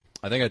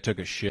I think I took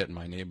a shit in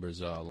my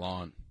neighbor's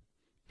lawn.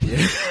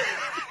 Yeah.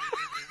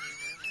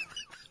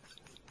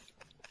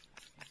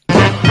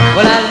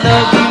 Well, I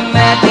love you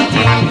madly,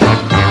 dear,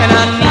 and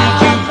I need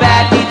you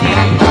badly,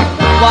 dear.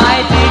 Why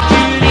did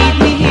you leave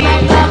me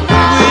here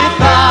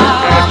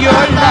without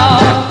your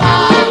love?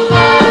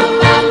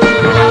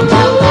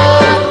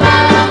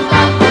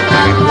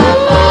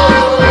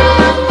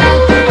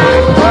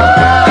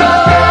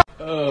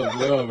 Oh,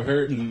 bro, I'm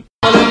hurting.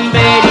 Well, in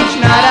bed each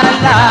night I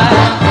lie,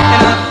 and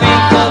I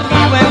think of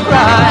you and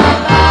cry,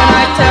 and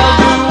I tell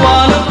you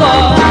one of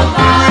all,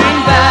 bring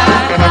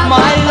back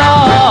my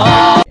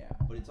love. Yeah,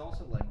 but it's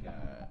also like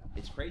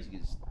it's crazy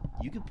because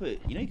you could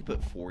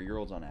put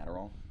 4-year-olds on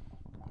Adderall.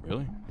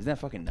 Really? Isn't that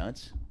fucking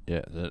nuts?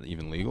 Yeah, is that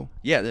even legal?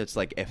 Yeah, that's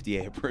like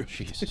FDA approved.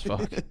 Jesus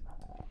fuck.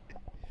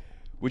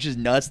 Which is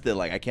nuts that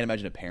like I can't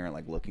imagine a parent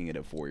like looking at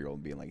a 4-year-old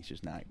and being like, it's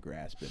just not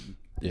grasping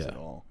this at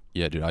all.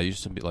 Yeah, dude, I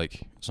used to be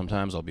like,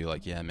 sometimes I'll be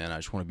like, yeah, man, I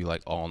just want to be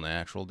like all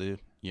natural, dude,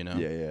 you know?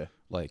 Yeah.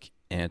 Like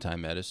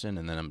anti-medicine,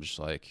 and then I'm just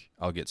like,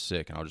 I'll get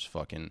sick and I'll just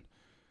fucking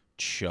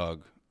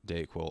chug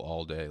Dayquil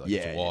all day like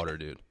it's water,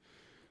 dude.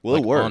 Well,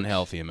 like it works.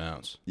 unhealthy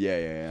amounts.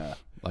 Yeah.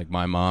 Like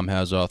my mom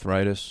has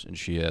arthritis, and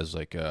she has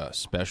like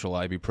special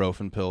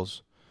ibuprofen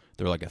pills.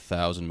 They're like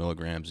 1,000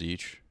 milligrams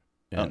each.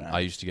 And nice. I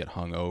used to get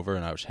hungover,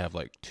 and I would just have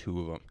like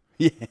 2 of them.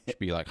 Yeah. Just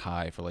be like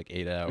high for like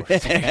 8 hours.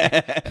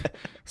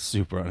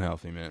 Super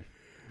unhealthy, man.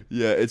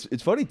 Yeah,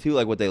 it's funny too,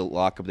 like what they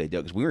lock up they do.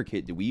 Because we were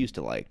kids, we used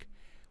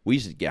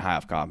to get high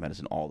off cough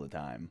medicine all the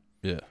time.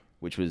 Yeah,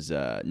 which was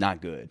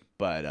not good.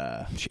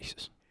 But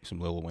Jesus, some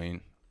Lil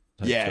Wayne.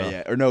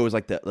 Yeah. Or no, it was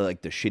like the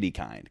shitty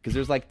kind. Because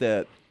there's like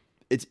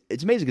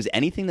it's amazing because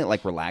anything that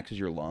like relaxes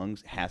your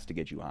lungs has to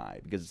get you high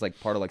because it's like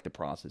part of like the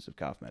process of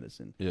cough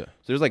medicine. Yeah.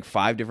 So there's like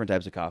 5 different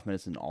types of cough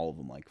medicine, all of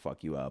them like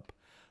fuck you up.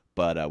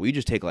 But we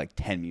just take like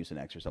 10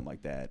 Mucinex or something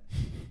like that,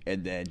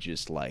 and then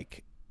just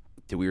like,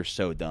 dude, we were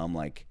so dumb.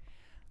 Like,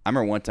 I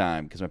remember one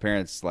time because my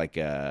parents like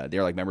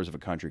they're like members of a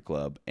country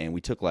club, and we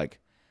took like,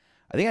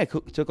 I think I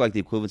took like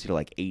the equivalency to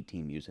like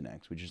 18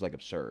 Mucinex, which is like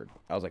absurd.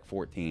 I was like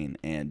 14,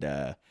 and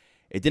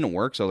it didn't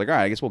work. So I was like, all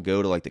right, I guess we'll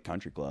go to like the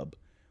country club,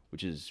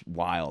 which is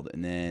wild.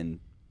 And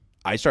then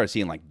I started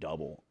seeing like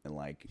double and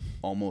like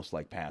almost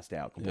like passed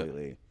out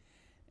completely.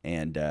 Yeah.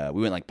 And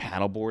we went like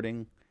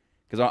paddleboarding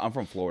because I'm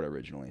from Florida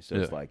originally. So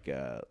it's like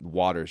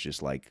water's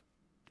just like,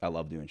 I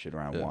love doing shit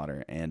around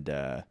water. And dude,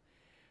 I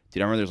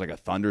remember there was like a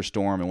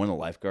thunderstorm and one of the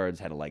lifeguards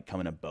had to like come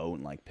in a boat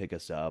and like pick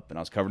us up. And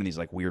I was covered in these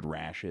like weird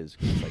rashes.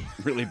 It's like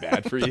really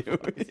bad for you.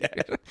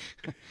 Yeah.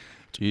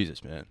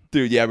 Jesus, man.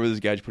 Dude, yeah, I remember this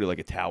guy just put like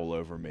a towel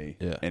over me.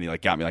 Yeah. And he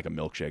like got me like a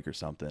milkshake or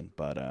something.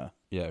 But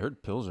yeah, I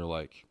heard pills are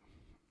like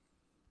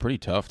pretty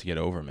tough to get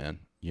over, man.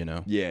 You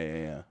know?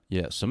 Yeah.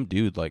 Yeah, some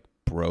dude like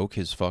broke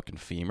his fucking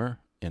femur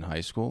in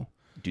high school.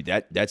 Dude,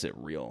 that's it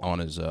real. On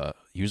his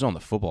he was on the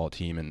football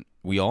team, and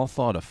we all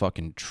thought a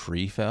fucking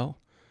tree fell,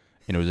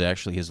 and it was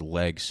actually his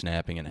leg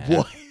snapping in half.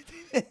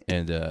 What?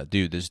 And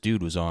dude, this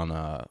dude was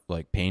on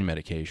like pain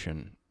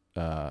medication,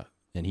 and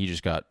he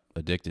just got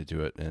addicted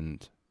to it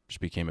and just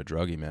became a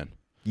druggie, man.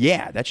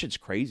 Yeah, that shit's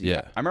crazy.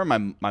 Yeah. I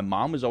remember my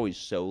mom was always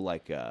so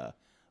like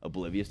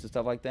oblivious to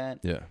stuff like that.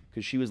 Yeah.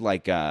 Because she was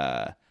like,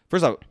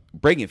 first off,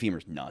 breaking a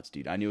femur's nuts,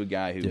 dude. I knew a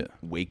guy who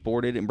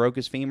wakeboarded and broke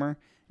his femur,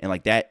 and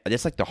like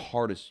that's like the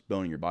hardest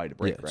bone in your body to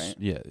break, right?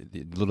 Yeah,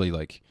 literally,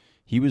 like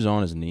he was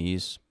on his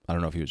knees. I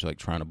don't know if he was like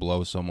trying to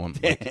blow someone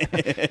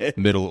like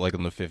middle, like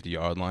on the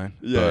 50-yard line.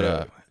 Yeah.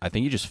 But I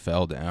think he just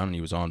fell down and he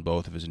was on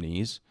both of his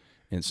knees.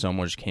 And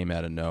someone just came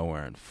out of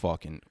nowhere and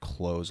fucking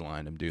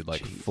clotheslined him, dude,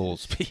 like full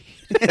speed.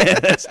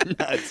 That's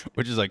nuts.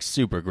 Which is like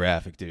super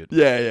graphic, dude.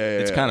 Yeah.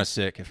 It's kind of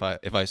sick. If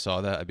I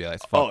saw that, I'd be like,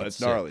 it's fucking it's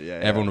sick. gnarly. Yeah.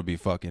 Everyone would be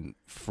fucking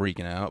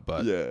freaking out.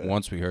 But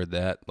once we heard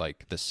that,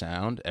 like the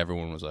sound,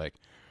 everyone was like,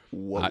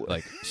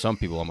 like some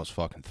people almost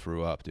fucking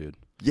threw up, dude.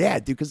 Yeah,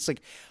 dude, because it's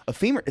like a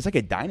femur. It's like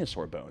a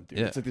dinosaur bone, dude.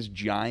 Yeah. It's like this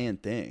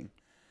giant thing.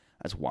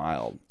 That's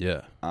wild.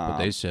 Yeah, but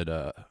they said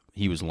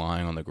he was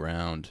lying on the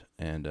ground,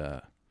 and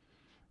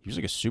he was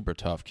like a super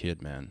tough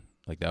kid, man.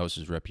 Like that was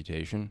his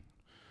reputation.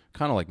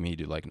 Kind of like me,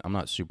 dude. Like I'm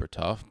not super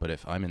tough, but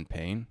if I'm in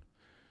pain,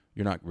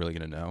 you're not really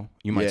gonna know.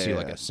 You might see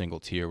like a single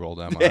tear roll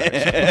down my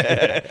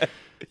eyes.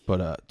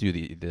 But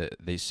dude,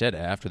 they said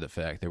after the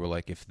fact, they were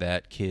like, if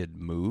that kid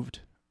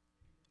moved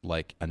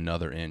like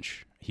another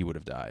inch, he would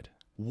have died.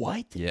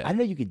 What? Yeah. I didn't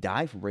know you could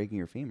die from breaking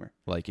your femur.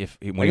 Like when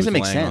he was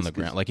laying on the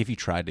ground, like if he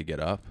tried to get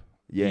up,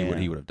 he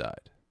would have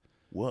died.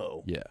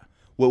 Whoa. Yeah.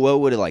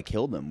 What would have like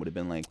killed him? Would have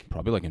been like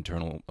probably like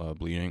internal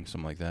bleeding,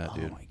 something like that,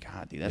 dude. Oh my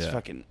god, dude, that's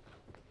fucking,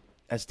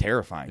 that's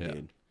terrifying,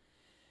 dude.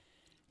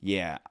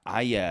 Yeah,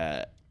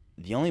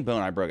 the only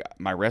bone I broke,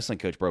 my wrestling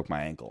coach broke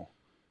my ankle,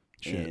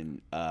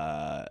 and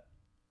I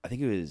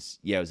think it was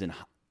in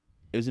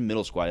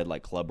middle school. I did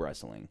like club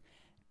wrestling,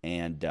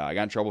 and I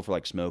got in trouble for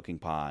like smoking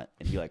pot,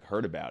 and he like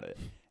heard about it.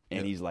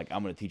 And he's like,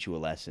 I'm going to teach you a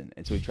lesson.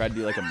 And so he tried to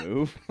do like a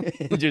move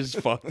and just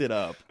fucked it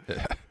up.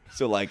 Yeah.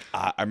 So like,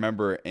 I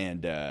remember,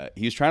 and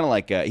he was trying to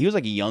like, he was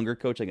like a younger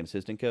coach, like an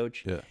assistant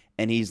coach. Yeah.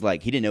 And he's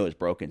like, he didn't know it was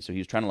broken. So he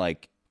was trying to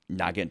like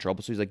not get in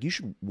trouble. So he's like, you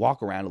should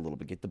walk around a little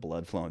bit, get the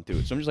blood flowing through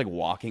it. So I'm just like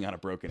walking on a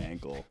broken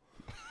ankle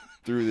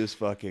through this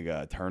fucking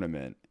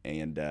tournament.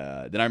 And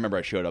then I remember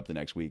I showed up the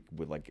next week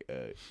with like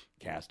a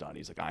cast on.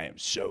 He's like, I am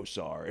so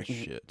sorry.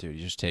 Shit, dude,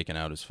 he's just taking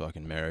out his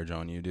fucking marriage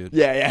on you, dude.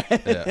 Yeah.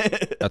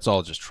 That's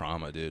all just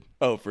trauma, dude.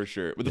 Oh, for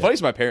sure. But the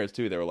funniest, my parents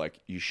too. They were like,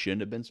 you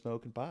shouldn't have been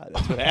smoking pot.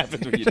 That's what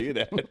happens when you do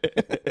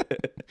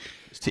that.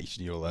 It's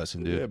teaching you a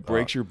lesson, dude. Yeah, it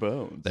breaks your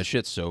bones. That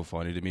shit's so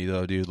funny to me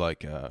though, dude.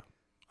 Like, I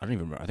don't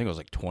even remember. I think I was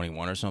like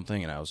 21 or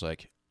something, and I was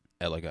like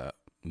at like a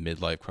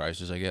midlife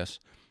crisis, I guess.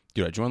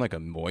 Dude, I joined like a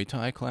Muay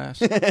Thai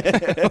class.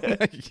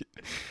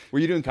 Were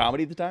you doing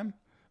comedy at the time?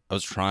 I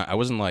was trying. I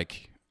wasn't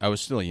like. I was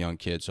still a young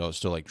kid, so I was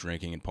still like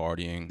drinking and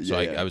partying. So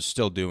I was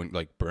still doing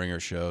like bringer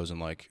shows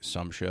and like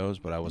some shows,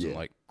 but I wasn't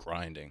like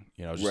grinding.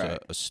 You know, I was just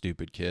a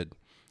stupid kid.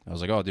 I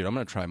was like, oh, dude, I'm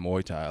gonna try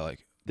Muay Thai.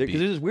 Like, because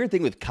there's this weird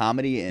thing with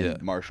comedy and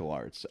martial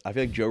arts. I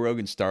feel like Joe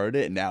Rogan started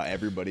it, and now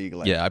everybody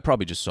like. Yeah, I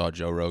probably just saw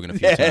Joe Rogan a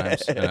few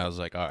times, and I was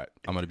like, all right,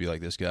 I'm gonna be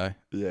like this guy.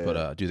 Yeah.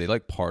 But dude, they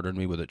like partnered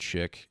me with a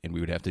chick, and we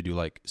would have to do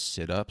like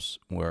sit-ups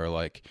where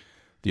like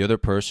the other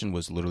person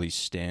was literally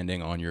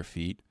standing on your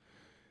feet,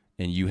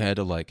 and you had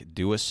to like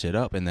do a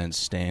sit-up and then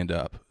stand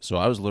up. So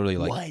I was literally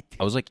like, What?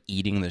 I was like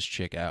eating this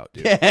chick out,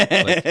 dude.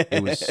 Like,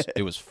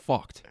 it was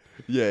fucked.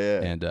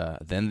 Yeah. And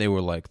then they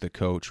were like, the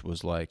coach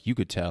was like, you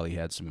could tell he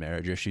had some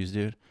marriage issues,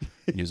 dude.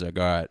 He was like,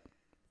 all right,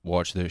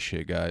 watch this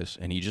shit, guys.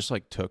 And he just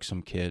like took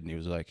some kid and he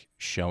was like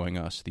showing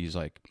us these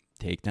like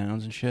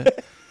takedowns and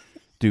shit.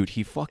 Dude,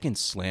 he fucking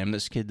slammed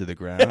this kid to the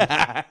ground,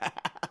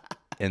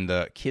 and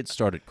the kid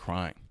started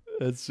crying.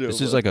 That's so. This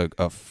is like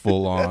a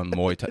full on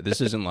Muay Thai. This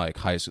isn't like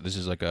high school. This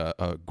is like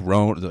a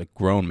grown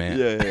man.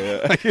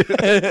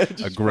 Yeah.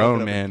 A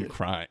grown man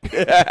crying.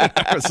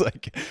 I was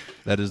like,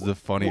 that is the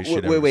funniest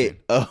shit ever.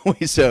 Wait.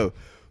 Wait. So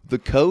the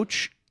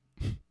coach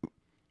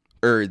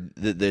or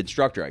the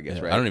instructor, I guess,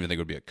 Yeah, right? I don't even think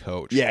it would be a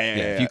coach.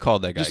 Yeah. If you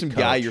called that guy just some coach,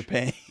 guy you're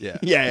paying. Yeah.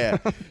 yeah.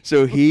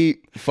 So he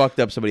fucked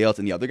up somebody else,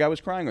 and the other guy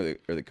was crying, or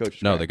the coach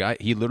was No, crying? the guy,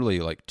 he literally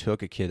like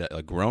took a kid,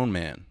 a grown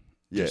man.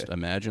 Yeah. Just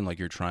imagine like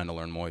you're trying to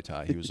learn Muay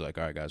Thai. He was like,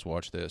 all right, guys,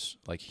 watch this.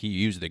 Like he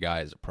used the guy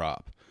as a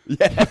prop.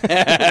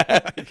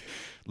 Yeah.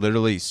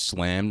 Literally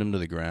slammed him to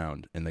the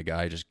ground, and the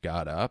guy just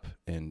got up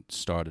and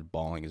started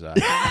bawling his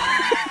eyes.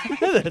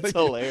 That's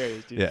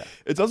hilarious, dude. Yeah.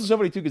 It's also so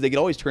funny too because they could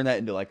always turn that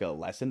into like a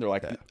lesson. They're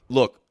like,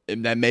 look,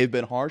 and that may have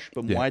been harsh,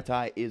 but Muay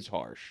Thai is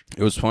harsh.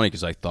 It was funny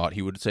because I thought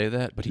he would say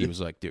that, but he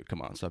was like, dude,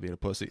 come on, stop being a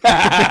pussy. He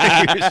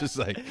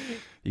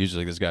was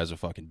like, this guy's a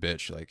fucking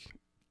bitch. Like,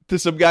 To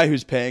some guy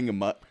who's paying him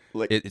like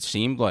it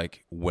seemed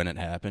like when it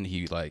happened,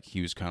 he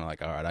was kind of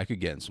like, all right, I could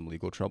get in some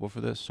legal trouble for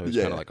this. So he's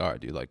kind of like, all right,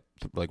 dude, like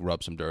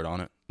rub some dirt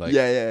on it. Like,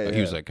 Yeah. He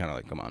was like, kind of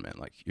like, come on, man,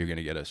 like you're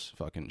gonna get us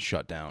fucking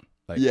shut down.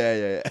 Like,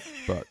 yeah.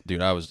 But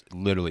dude, I was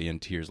literally in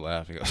tears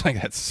laughing. I was like,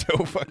 that's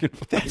so fucking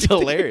funny. That's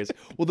hilarious.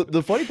 Well,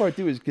 the funny part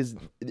too is because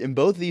in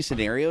both these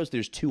scenarios,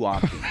 there's two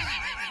options.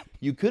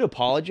 You could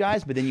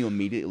apologize, but then you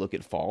immediately look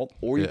at fault,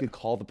 or you could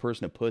call the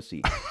person a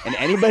pussy. And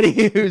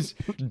anybody who's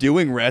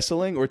doing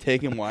wrestling or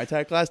taking Muay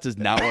Thai class does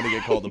not want to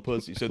get called a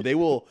pussy. So they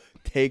will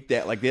take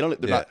that like they're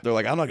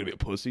like, I'm not gonna be a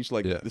pussy. So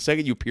like the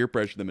second you peer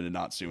pressure them into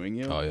not suing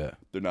you,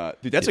 they're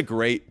not. Dude, that's a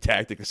great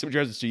tactic. If somebody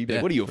tries to sue you, be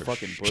like, what are you, a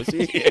fucking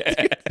pussy?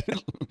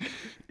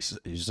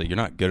 He's just like, you're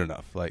not good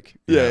enough. Like,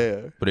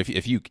 yeah. But if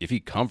he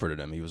comforted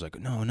him, he was like,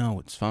 no,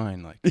 it's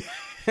fine. Like,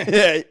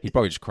 Yeah. he'd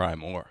probably just cry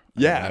more.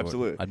 Yeah, I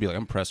absolutely. I'd be like,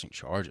 I'm pressing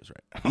charges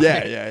right now.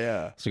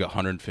 Yeah. It's like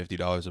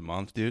 $150 a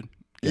month, dude.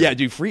 Yeah,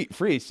 dude,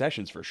 free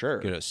sessions for sure.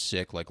 Get a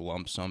sick like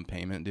lump sum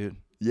payment, dude.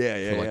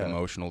 Yeah. For like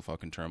emotional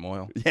fucking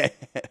turmoil. Yeah.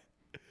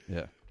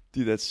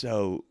 Dude, that's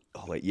so.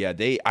 Oh, like, yeah,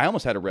 I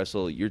almost had to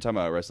wrestle. You're talking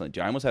about wrestling.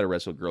 I almost had to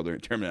wrestle a girl during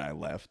a tournament. And I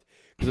left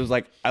because it was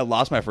like I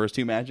lost my first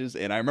two matches,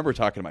 and I remember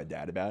talking to my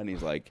dad about it, and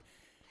he's like,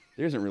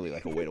 "There isn't really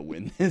like a way to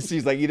win this."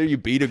 He's like, either you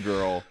beat a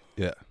girl,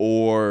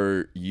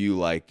 or you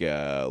like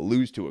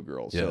lose to a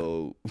girl.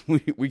 So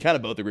we kind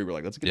of both agree. We're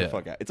like, let's get the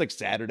fuck out. It's like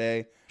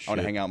Saturday. I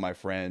want to hang out with my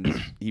friends.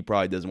 He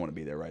probably doesn't want to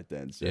be there right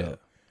then. So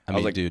I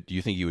mean, like, dude, do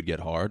you think you would get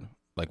hard?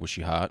 Like, was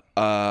she hot?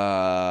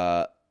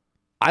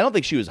 I don't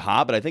think she was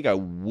hot, but I think I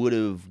would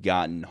have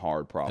gotten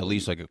hard probably. At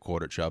least like a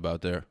quarter chub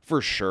out there.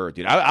 For sure,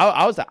 dude.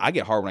 I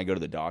get hard when I go to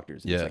the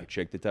doctors. It's like a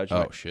chick to touch.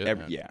 Oh, shit,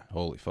 man. Yeah.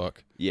 Holy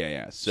fuck.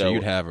 Yeah. So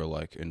you'd have her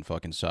like in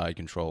fucking side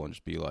control and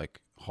just be like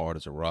hard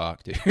as a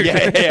rock, dude.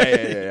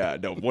 Yeah.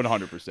 No,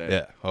 100%.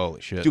 Yeah. Holy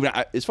shit. Dude,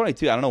 it's funny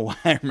too. I don't know why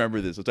I remember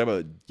this. Let's talk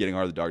about getting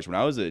hard at the doctors. When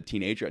I was a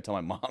teenager, I'd tell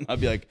my mom,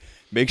 I'd be like,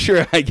 make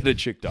sure I get a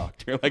chick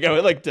doctor. Like I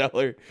would like tell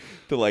her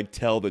to like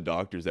tell the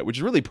doctors that, which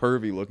is really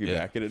pervy looking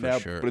back at it now.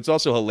 Sure. But it's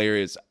also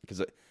hilarious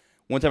because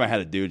one time I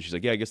had a dude, she's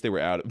like, yeah, I guess they were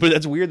out. But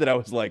that's weird that I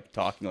was like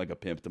talking like a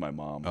pimp to my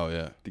mom. Oh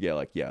yeah. To get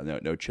like,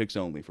 no chicks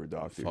only for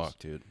doctors. Fuck,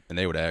 dude. And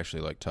they would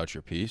actually like touch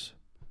your piece?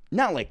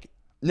 Not like,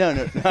 no.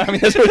 I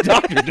mean, that's what a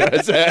doctor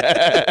does.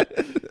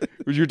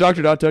 Would your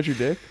doctor not touch your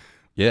dick?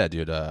 Yeah,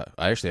 dude. I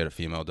actually had a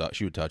female doc.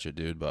 She would touch it,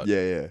 dude, but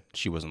yeah,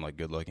 she wasn't like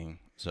good looking.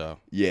 So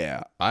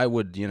yeah, I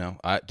would,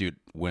 dude,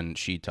 when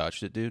she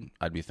touched it, dude,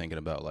 I'd be thinking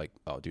about like,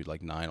 oh, dude,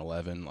 like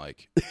 9/11,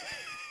 like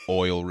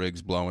oil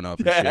rigs blowing up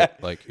and shit.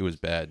 Like, it was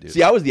bad, dude.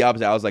 See, I was the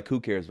opposite. I was like, who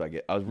cares if I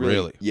get? I was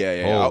really?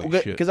 Yeah. Holy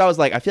shit. Because I was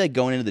like, I feel like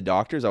going into the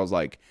doctors, I was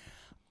like,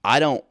 I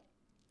don't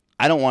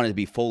want it to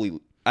be fully.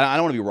 I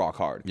don't want to be rock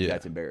hard. Yeah.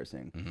 That's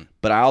embarrassing. Mm-hmm.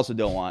 But I also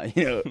don't want,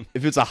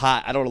 if it's a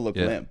hot, I don't want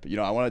to look limp.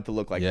 I want it to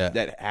look like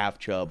that half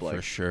chub, like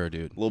for sure,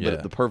 dude. A little bit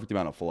of the perfect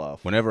amount of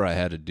fluff. Whenever I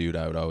had a dude,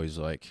 I would always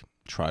like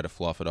try to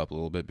fluff it up a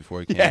little bit before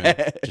he came in.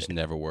 It just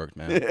never worked,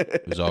 man.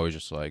 It was always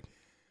just like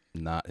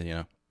not,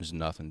 there's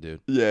nothing,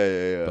 dude.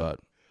 Yeah. But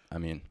I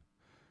mean,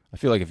 I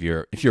feel like if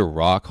you're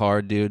rock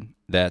hard, dude,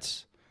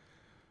 that's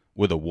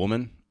with a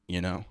woman,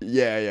 Yeah.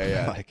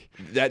 Like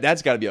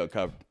that's got to be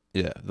uncovered.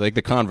 Yeah, like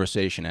the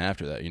conversation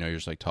after that, you're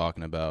just like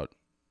talking about,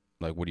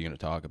 like, what are you going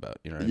to talk about?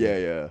 You know what I mean?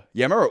 Yeah.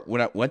 I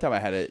remember one time I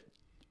had a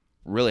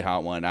really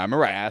hot one. I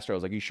remember I asked her, I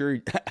was like, "You sure?"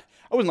 I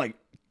wasn't like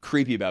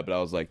creepy about it, but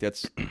I was like,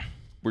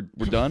 we're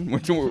done.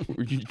 Have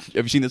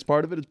you seen this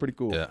part of it? It's pretty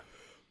cool. Yeah.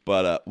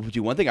 But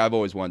one thing I've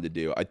always wanted to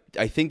do,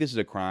 I think this is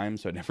a crime,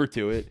 so I never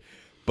do it.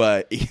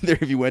 But either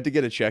if you went to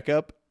get a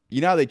checkup,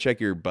 you know how they check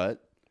your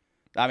butt?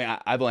 I mean,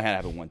 I've only had it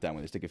happen one time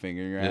when they stick a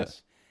finger in your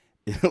ass.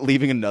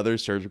 Leaving another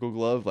surgical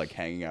glove like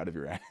hanging out of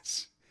your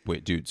ass.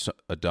 Wait, dude, so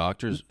a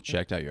doctor's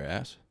checked out your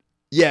ass?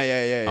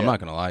 Yeah. I'm not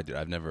gonna lie, dude.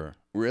 I've never.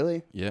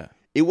 Really? Yeah.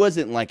 It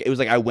wasn't like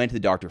I went to the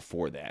doctor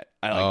for that.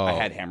 I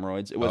had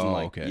hemorrhoids. It wasn't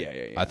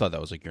okay. Yeah. I thought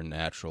that was like your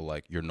natural,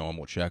 like your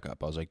normal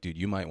checkup. I was like, dude,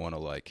 you might want to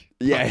like.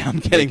 Yeah, I'm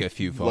getting make a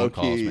few phone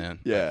calls, man.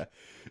 Yeah.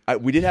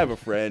 We did have a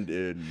friend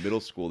in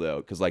middle school though,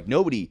 because like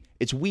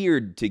it's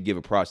weird to give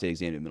a prostate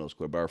exam in middle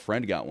school, but our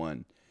friend got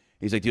one.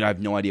 He's like, dude, I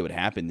have no idea what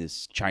happened.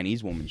 This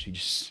Chinese woman, she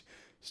just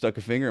stuck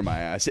a finger in my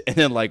ass, and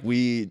then like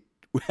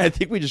I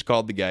think we just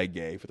called the guy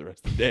gay for the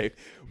rest of the day,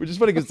 which is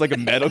funny because it's like a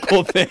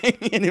medical thing,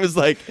 and he was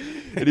like,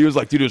 dude,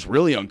 it was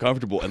really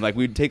uncomfortable, and like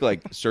we'd take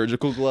like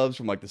surgical gloves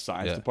from like the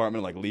science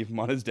department, and like leave him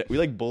on his desk. We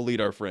like bullied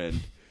our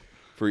friend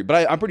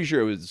but I'm pretty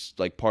sure it was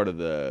like part of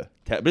the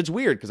but it's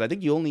weird because I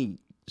think you only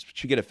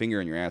should get a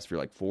finger in your ass for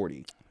like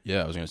 40.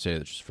 Yeah, I was gonna say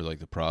that's just for like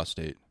the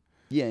prostate.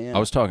 Yeah. I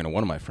was talking to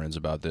one of my friends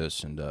about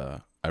this, and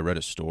I read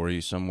a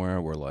story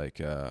somewhere where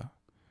like,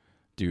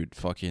 dude,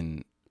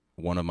 fucking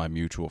one of my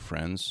mutual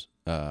friends,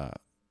 I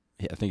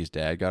think his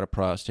dad got a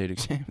prostate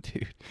exam,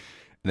 dude.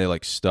 And they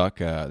like stuck,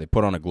 they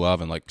put on a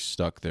glove and like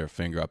stuck their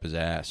finger up his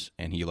ass,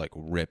 and he like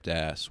ripped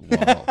ass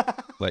while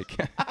like.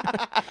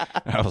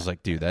 I was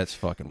like, dude, that's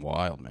fucking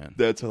wild, man.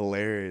 That's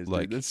hilarious.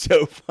 Like, dude. That's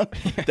so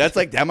funny. That's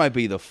like that might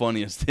be the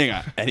funniest thing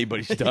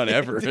anybody's done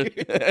ever.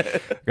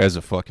 Guy's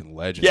a fucking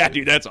legend. Yeah,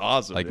 dude, that's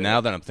awesome. Like man.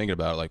 Now that I'm thinking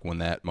about it, like when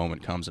that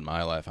moment comes in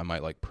my life, I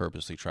might like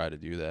purposely try to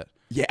do that.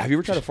 Yeah, have you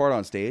ever tried to fart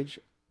on stage?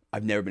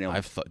 I've never been able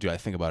to. Dude, I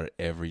think about it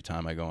every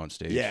time I go on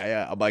stage.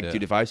 Yeah. I'm like,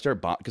 dude, if I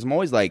start because I'm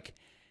always like,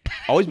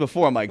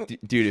 before I'm like,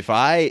 dude, if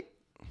I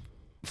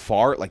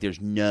fart, like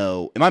there's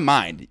no, in my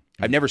mind,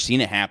 I've never seen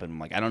it happen. I'm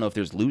like, I don't know if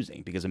there's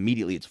losing because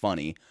immediately it's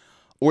funny.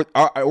 Or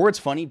it's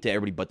funny to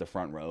everybody but the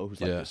front row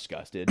who's like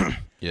disgusted.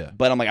 Yeah.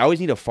 But I'm like, I always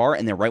need to fart,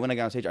 and then right when I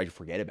get on stage, I just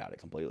forget about it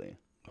completely.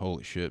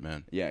 Holy shit,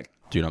 man. Yeah.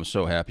 Dude, I'm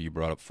so happy you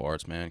brought up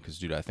farts, man, because,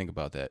 dude, I think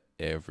about that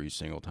every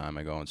single time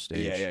I go on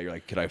stage. Yeah, you're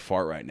like, could I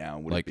fart right now?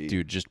 Would like, it be?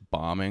 dude, just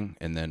bombing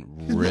and then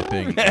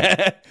ripping,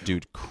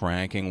 dude,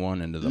 cranking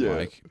one into the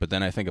mic. But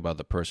then I think about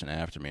the person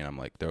after me, and I'm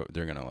like, they're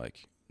going to,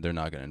 like, they're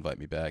not going to invite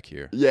me back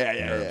here. Yeah,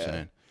 you know what I'm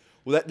saying?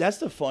 Well, that's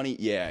the funny,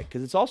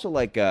 because it's also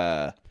like,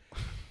 I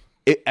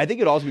think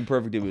it'd also be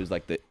perfect if it was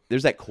like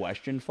there's that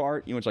question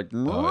fart, it's like,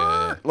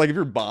 like if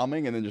you're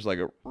bombing and then just like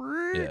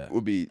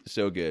would be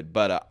so good.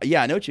 But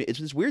I know it's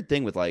this weird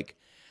thing with like,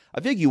 I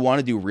feel like you want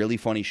to do really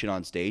funny shit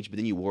on stage, but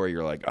then you worry,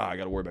 you're like, I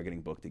got to worry about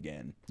getting booked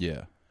again.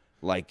 Yeah.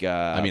 Like,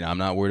 I mean, I'm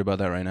not worried about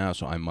that right now,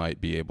 so I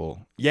might be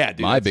able. Yeah,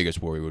 dude. My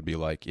biggest worry would be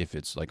like if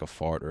it's like a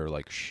fart or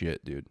like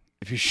shit, dude.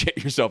 If you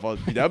shit yourself,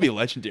 that would be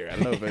legendary. I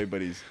don't know if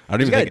anybody's. I don't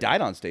There's even a guy think that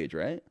died on stage,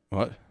 right?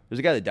 What? There's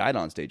a guy that died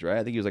on stage, right?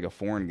 I think he was like a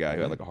foreign guy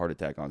who had like a heart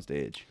attack on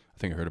stage. I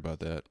think I heard about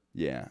that.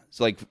 Yeah.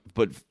 So like,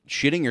 but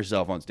shitting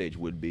yourself on stage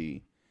would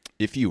be.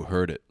 If you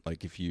heard it,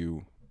 like if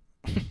you.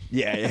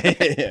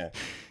 Yeah.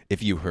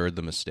 If you heard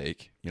the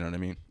mistake, you know what I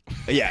mean?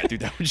 Yeah,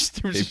 dude, that would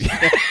just.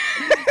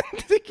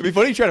 It'd be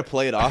funny to try to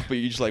play it off, but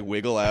you just like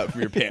wiggle out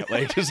from your pant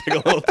leg, just like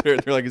a little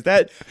third. They're like, is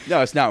that?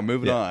 No, it's not.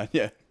 Moving on.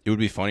 Yeah. It would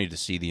be funny to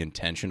see the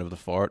intention of the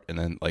fart and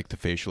then like the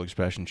facial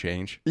expression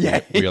change.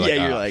 Yeah, you're like,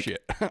 you're like,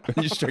 shit.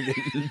 You start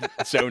getting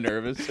so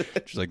nervous.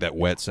 Just like that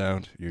wet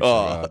sound. You're just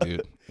like,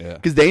 dude. Yeah.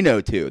 Because they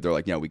know too. They're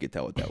like, no, we could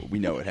tell it that. We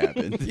know it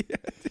happened.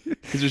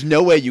 Because there's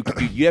no way you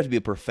could. You have to be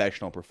a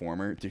professional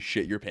performer to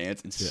shit your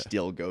pants and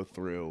still go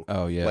through.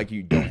 Oh yeah. Like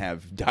you don't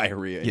have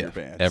diarrhea in your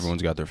pants.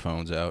 Everyone's got their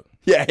phones out.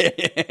 Yeah.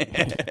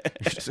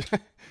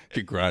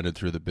 You're grinding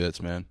through the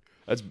bits, man.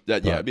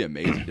 That'd be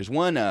amazing. There's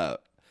one metal.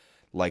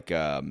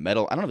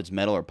 I don't know if it's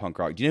metal or punk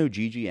rock. Do you know who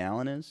Gigi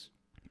Allen is?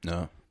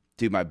 No.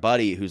 Dude, my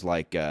buddy who's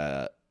like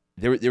there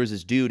was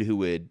this dude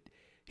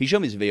he showed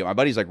me this video. My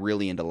buddy's like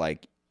really into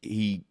like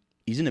he's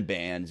in a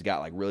band, he's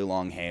got like really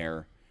long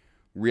hair,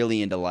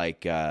 really into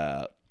like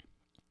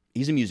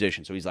he's a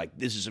musician, so he's like,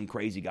 this is some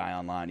crazy guy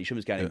online. He showed me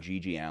this guy named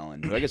Gigi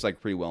Allen, who I guess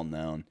like pretty well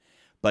known.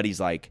 But he's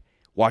like,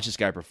 watch this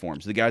guy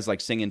perform. So the guy's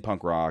like singing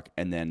punk rock,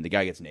 and then the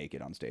guy gets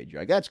naked on stage.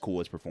 You're like, that's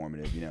cool. It's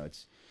performative. You know,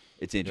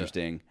 it's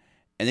interesting. Yeah.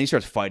 And then he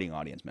starts fighting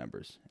audience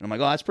members. And I'm like,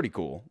 oh, that's pretty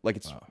cool. Like,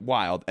 it's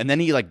wild. And then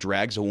he, like,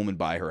 drags a woman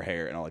by her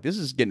hair. And I'm like, this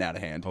is getting out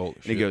of hand. Holy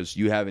and shit. He goes,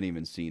 you haven't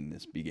even seen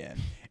this begin.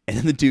 And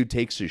then the dude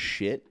takes his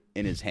shit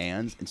in his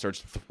hands and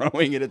starts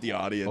throwing it at the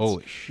audience.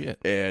 Holy shit.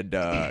 And,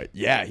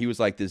 yeah, he was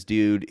like this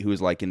dude who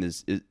was, like, in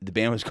this... The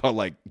band was called,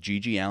 like,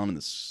 G.G. Allen and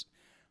the...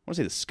 I want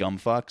to say the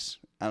Scumfucks.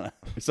 I don't know.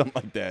 Something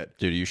like that.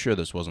 Dude, are you sure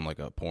this wasn't, like,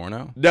 a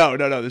porno? No.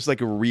 This is,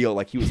 like, a real...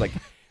 Like, he was, like...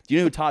 Do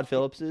you know who Todd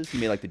Phillips is? He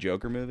made, like, the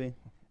Joker movie.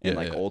 And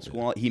old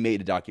school, he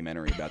made a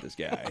documentary about this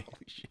guy.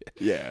 Holy shit.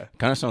 Yeah,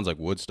 kind of sounds like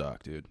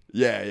Woodstock, dude.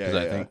 Yeah. Because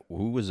I think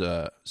who was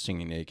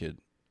singing naked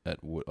at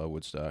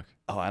Woodstock?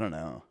 Oh, I don't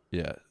know.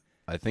 Yeah,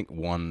 I think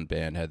one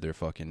band had their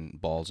fucking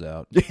balls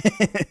out.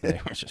 They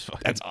were just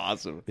fucking. That's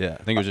awesome. Yeah,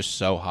 I think it was just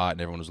so hot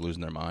and everyone was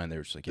losing their mind. They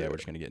were just like, "Yeah, we're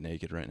just gonna get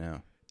naked right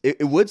now."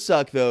 It would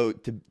suck though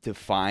to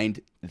find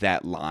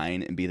that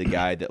line and be the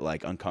guy that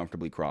like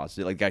uncomfortably crosses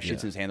it. Like the guy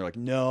shits in his hand. They're like,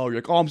 no. You're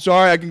like, oh, I'm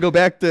sorry. I can go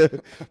back to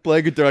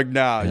playing it. They're like,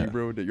 nah, you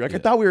ruined it. You're like, I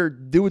thought we were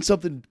doing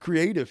something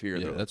creative here.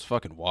 Yeah, though. that's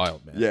fucking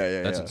wild, man.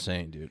 Yeah. That's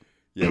insane, dude.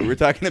 Yeah, we were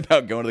talking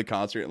about going to the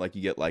concert. Like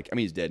you get like, I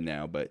mean, he's dead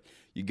now, but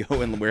you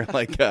go and wear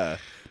like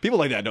people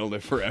like that don't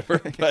live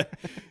forever. But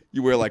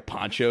you wear like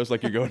ponchos,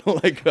 like you're going to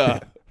like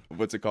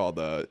what's it called,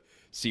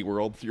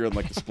 SeaWorld. You're in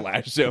like the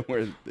splash zone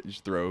where they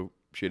just throw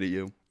shit at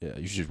you. Yeah,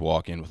 you should just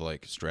walk in with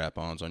like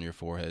strap-ons on your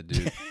forehead,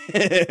 dude.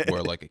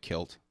 Wear like a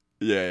kilt.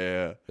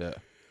 Yeah.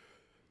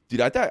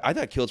 Dude, I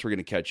thought kilts were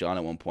gonna catch on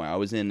at one point. I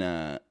was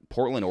in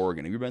Portland,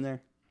 Oregon. Have you been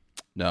there?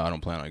 No, I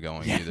don't plan on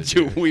going either. It's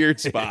a weird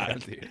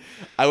spot.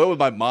 I went with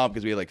my mom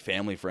because we had like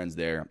family friends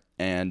there,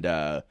 and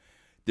there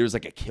was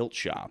like a kilt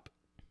shop,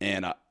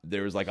 and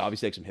there was like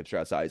obviously like some hipster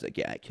outside. He's like,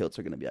 yeah, kilts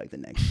are gonna be like the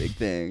next big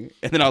thing.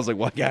 And then I was like,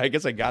 well, yeah, I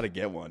guess I gotta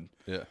get one.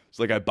 Yeah.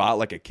 So like I bought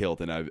like a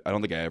kilt, and I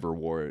don't think I ever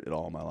wore it at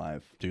all in my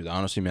life. Dude,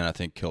 honestly, man, I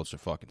think kilts are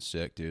fucking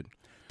sick, dude.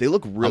 They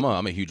look real.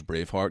 I'm a huge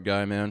Braveheart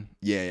guy, man.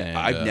 Yeah. And,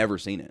 I've never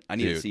seen it. I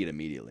need to dude, see it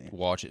immediately.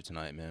 Watch it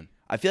tonight, man.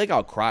 I feel like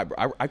I'll cry.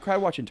 I cried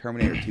watching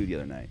Terminator 2 the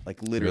other night.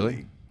 Like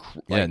literally.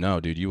 Really? Yeah, no,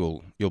 dude,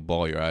 you'll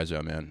bawl your eyes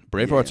out, man.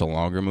 Braveheart's a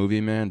longer movie,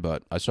 man,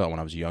 but I saw it when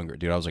I was younger.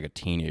 Dude, I was like a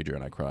teenager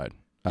and I cried.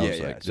 I was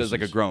like, so it's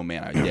like a grown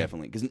man. I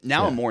definitely, because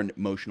now I'm more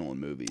emotional in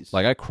movies.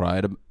 Like I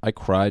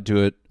cried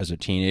to it as a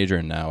teenager,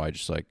 and now I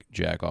just like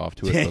jack off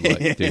to it.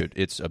 But like, dude,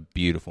 it's a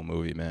beautiful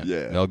movie, man.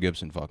 Yeah. Mel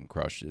Gibson fucking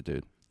crushed it,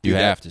 dude. You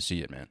have to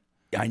see it, man.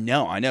 I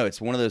know. It's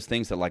one of those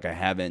things that like I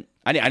haven't.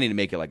 I need to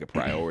make it like a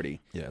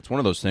priority. Yeah, it's one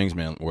of those things,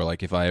 man, where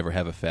like if I ever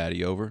have a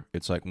fatty over,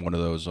 it's like one of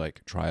those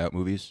like tryout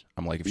movies.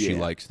 I'm like, if she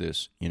likes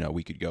this, you know,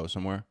 we could go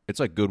somewhere. It's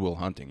like Good Will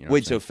Hunting. You know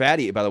Wait, so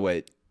fatty? By the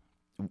way,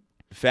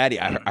 fatty.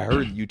 I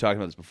heard you talking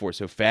about this before.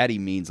 So fatty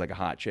means like a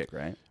hot chick,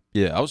 right?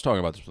 Yeah, I was talking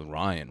about this with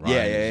Ryan.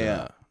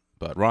 Yeah.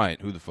 But Ryan,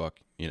 who the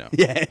fuck, you know?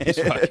 Yeah, he's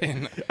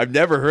fucking... I've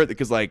never heard that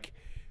because like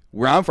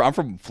where I'm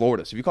from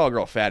Florida. So if you call a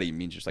girl fatty, it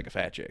means just like a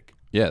fat chick.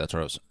 Yeah, that's what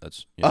I was.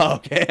 That's Oh,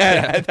 okay.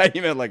 I thought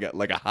you meant like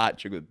a hot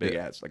chick with big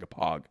ass, like a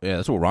pog. Yeah,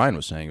 that's what Ryan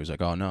was saying. He was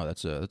like, "Oh no,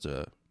 that's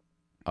a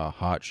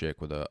hot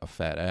chick with a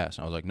fat ass."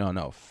 And I was like,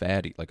 "No,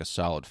 fatty, like a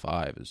solid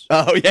 5 is."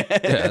 Oh yeah,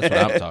 yeah, that's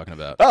what I'm talking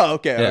about. Oh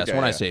okay. Yeah, that's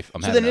when I say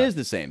I'm. So then it is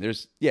the same.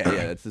 There's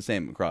it's the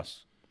same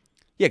across.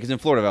 Yeah, because in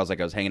Florida, I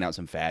was hanging out with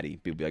some fatty.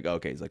 People be like, oh,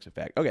 "Okay, he's like some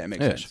fat." Okay, that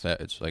makes sense. It's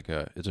fat. It's like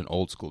it's an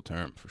old school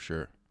term for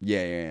sure.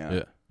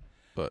 Yeah.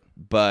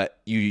 But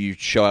you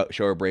show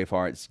her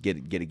Bravehearts, get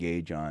a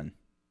gauge on.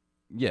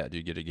 Yeah,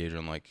 dude, get a gauge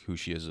on like who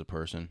she is as a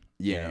person.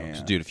 Yeah, you know?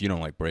 So, dude, if you don't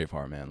like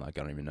Braveheart, man, like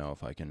I don't even know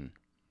if I can.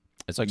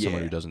 It's like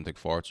someone who doesn't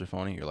think farts are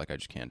funny. You're like, I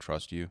just can't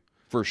trust you.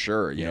 For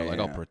sure, you know, like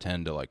I'll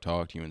pretend to like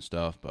talk to you and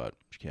stuff, but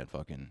you can't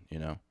fucking, you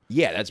know.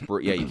 Yeah,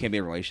 you can't be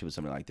in a relationship with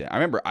somebody like that. I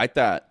remember I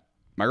thought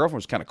my girlfriend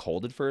was kind of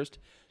cold at first,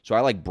 so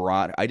I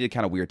did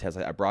kind of weird tests.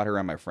 I brought her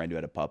around my friend who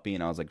had a puppy,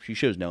 and I was like, she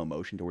shows no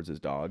emotion towards his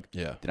dog.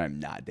 Yeah, then I'm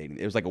not dating.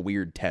 It was like a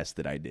weird test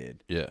that I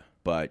did. Yeah,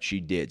 but she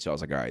did, so I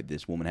was like, all right,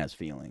 this woman has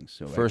feelings.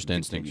 So first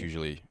instinct's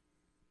usually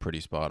pretty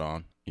spot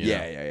on. You know?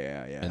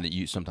 Yeah.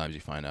 And sometimes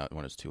you find out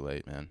when it's too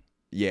late, man.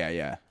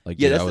 Yeah. Like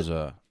dude,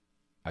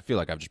 I feel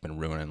like I've just been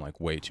ruining like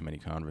way too many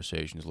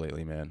conversations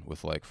lately, man,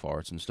 with like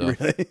farts and stuff.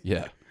 Really?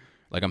 Yeah.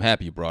 Like I'm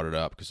happy you brought it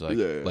up because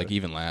like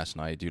even last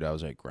night, dude, I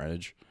was at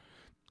Greenwich,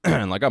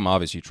 and like I'm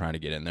obviously trying to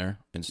get in there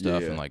and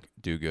stuff and like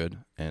do good.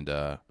 And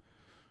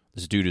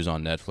this dude who's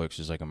on Netflix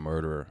is like a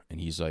murderer, and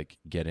he's like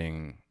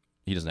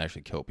he doesn't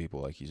actually kill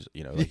people, like he's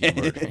like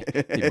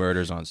he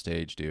murders on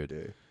stage,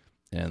 dude.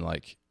 And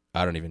like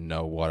I don't even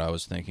know what I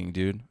was thinking,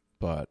 dude,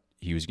 but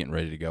he was getting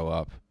ready to go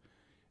up.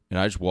 And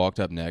I just walked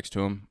up next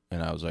to him,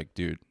 and I was like,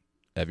 dude,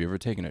 have you ever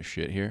taken a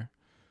shit here?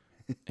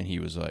 And he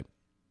was like,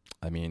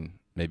 I mean,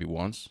 maybe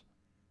once.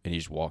 And he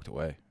just walked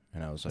away.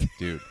 And I was like,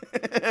 dude,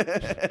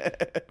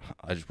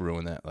 I just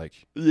ruined that. Like,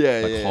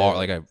 hard,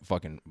 like I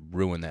fucking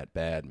ruined that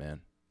bad,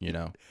 man. you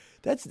know.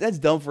 That's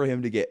dumb for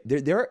him to get.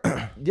 There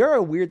are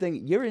a weird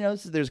thing. You ever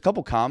notice that there's a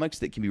couple comics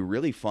that can be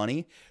really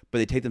funny, but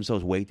they take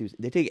themselves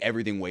they take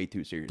everything way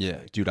too seriously. Yeah,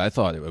 dude, I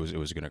thought it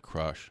was gonna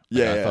crush.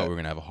 I thought we were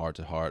gonna have a heart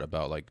to heart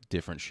about like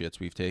different shits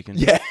we've taken.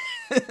 Yeah,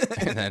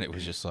 and then it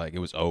was just like it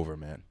was over,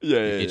 man. Yeah,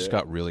 it just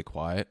got really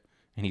quiet,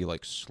 and he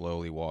like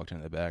slowly walked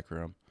into the back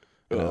room,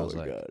 and I was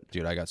like, God.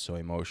 dude, I got so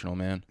emotional,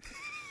 man.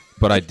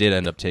 But I did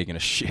end up taking a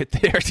shit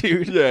there,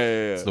 dude.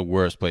 Yeah. It's the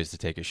worst place to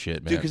take a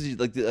shit, man. Dude,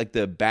 because like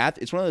the bath,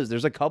 it's one of those.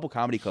 There's a couple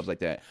comedy clubs like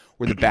that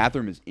where the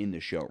bathroom is in the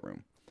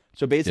showroom.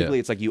 So basically,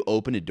 it's like you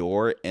open a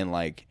door and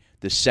like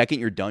the second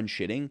you're done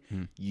shitting,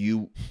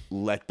 you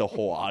let the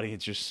whole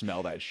audience just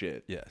smell that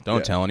shit. Yeah,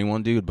 don't tell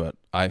anyone, dude. But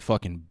I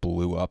fucking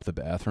blew up the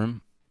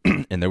bathroom,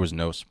 and there was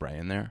no spray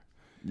in there.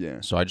 Yeah.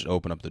 So I just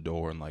opened up the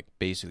door and like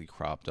basically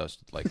crop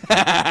dusted like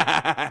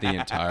the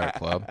entire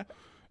club.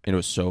 And it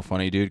was so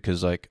funny, dude,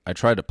 because like I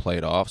tried to play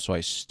it off, so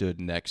I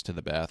stood next to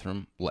the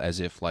bathroom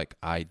as if like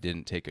I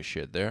didn't take a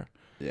shit there.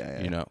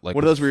 Yeah. You know, like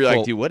one of those where you're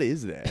like, dude, what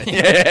is that?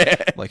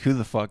 Yeah. Like who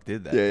the fuck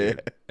did that? Yeah.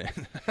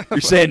 Dude? You're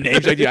saying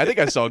names like, dude, I think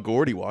I saw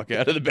Gordy walk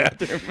out of the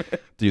bathroom.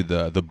 Dude,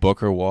 the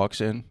booker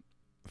walks in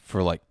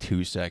for like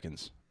 2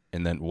 seconds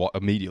and then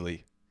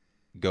immediately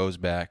goes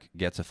back,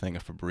 gets a thing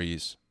of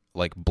Febreze,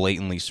 like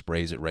blatantly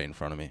sprays it right in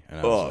front of me, and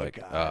I was like,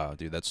 God. oh,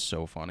 dude, that's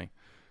so funny.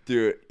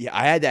 Dude, yeah,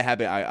 I had that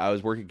happen. I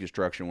was working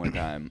construction one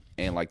time,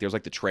 and like there's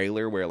like the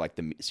trailer where like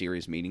the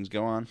serious meetings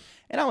go on,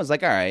 and I was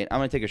like, all right, I'm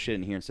gonna take a shit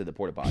in here instead of the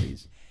porta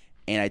potties,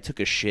 and I took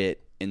a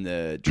shit in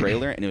the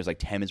trailer, and it was like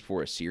 10 minutes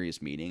before a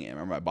serious meeting, and I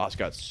remember my boss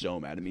got so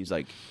mad at me. He's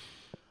like,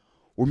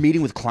 we're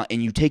meeting with client,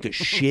 and you take a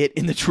shit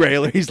in the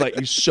trailer. He's like,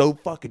 you're so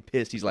fucking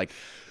pissed. He's like,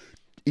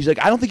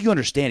 I don't think you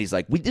understand. He's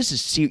like, this is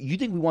serious. You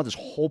think we want this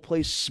whole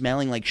place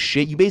smelling like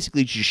shit? You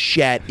basically just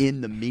shat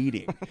in the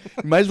meeting.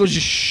 You might as well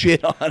just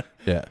shit on it.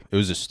 Yeah, it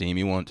was a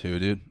steamy one too,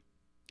 dude.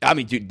 I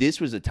mean, dude, this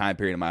was a time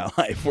period in my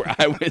life where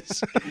I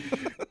was,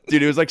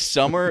 dude, it was like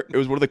summer. It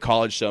was one of the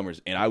college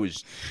summers, and I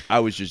was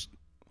just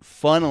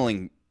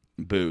funneling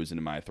booze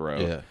into my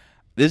throat. Yeah.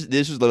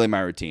 This was literally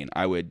my routine.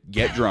 I would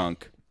get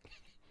drunk,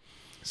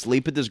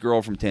 sleep at this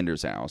girl from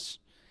Tinder's house,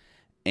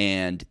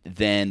 and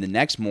then the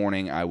next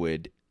morning I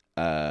would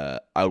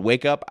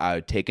wake up, I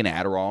would take an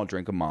Adderall,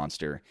 drink a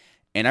Monster.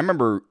 And I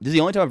remember, this is the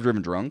only time I've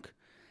driven drunk,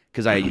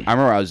 because I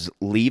remember I was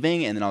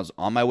leaving, and then I was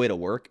on my way to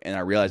work, and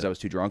I realized I was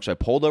too drunk, so I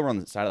pulled over on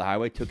the side of the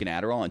highway, took an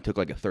Adderall, and took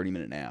like a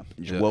 30-minute nap,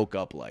 and just woke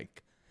up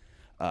like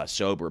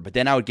sober. But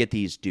then I would get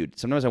these, dude,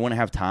 sometimes I wouldn't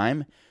have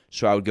time,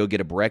 so I would go get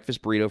a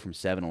breakfast burrito from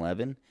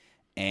 7-Eleven,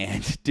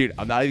 and dude,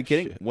 I'm not even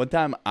kidding. One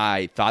time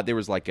I thought there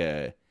was like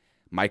a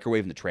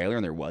microwave in the trailer,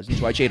 and there wasn't,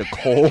 so I just ate a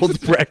cold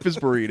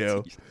breakfast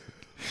burrito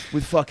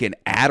with fucking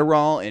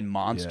Adderall and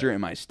Monster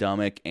in my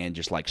stomach and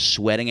just like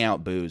sweating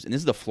out booze. And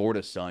this is the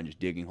Florida sun just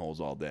digging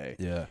holes all day.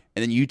 Yeah.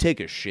 And then you take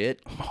a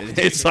shit. And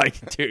it's like,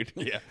 dude,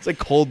 it's like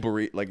cold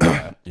burrito. Like,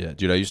 Yeah,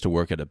 dude, I used to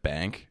work at a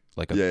bank,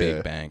 like a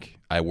big bank.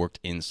 I worked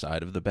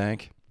inside of the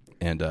bank.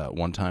 And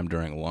one time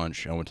during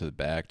lunch, I went to the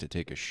back to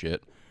take a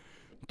shit.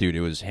 Dude,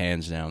 it was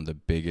hands down the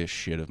biggest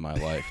shit of my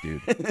life,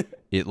 dude.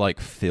 It like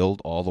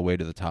filled all the way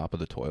to the top of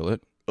the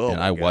toilet.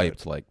 And I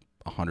wiped like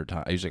 100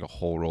 times. I used like a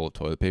whole roll of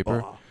toilet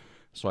paper.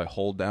 So I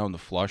hold down the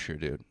flusher,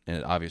 dude, and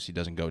it obviously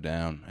doesn't go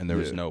down, and there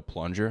was no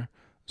plunger,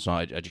 so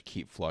I just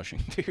keep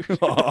flushing,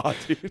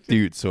 dude.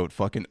 Dude, so it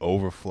fucking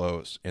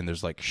overflows, and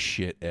there's like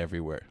shit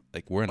everywhere.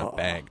 Like we're in a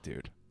bank,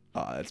 dude.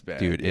 Oh, that's bad.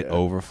 Dude, it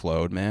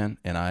overflowed, man,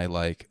 and I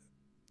like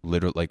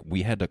literally like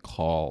we had to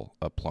call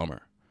a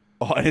plumber.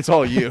 Oh, and it's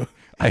all you.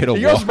 I had to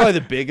You're also probably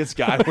the biggest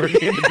guy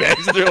working in the bank.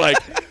 So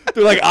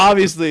they're like,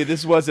 obviously,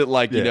 this wasn't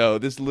like, you know,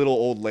 this little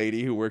old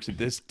lady who works at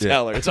this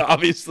teller. It's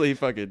obviously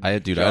fucking I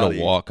had to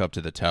walk up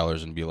to the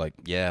tellers and be like,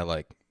 yeah,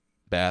 like,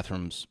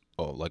 bathrooms,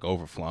 like,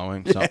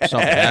 overflowing.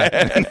 Something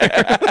happened in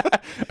there.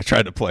 I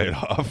tried to play it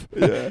off.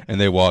 Yeah. And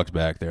they walked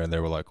back there, and they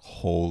were like,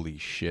 holy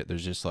shit,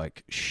 there's just,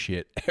 like,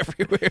 shit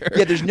everywhere.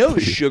 Yeah, there's no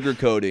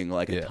sugarcoating,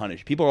 like, a ton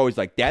of people are always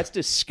like, that's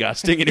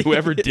disgusting, and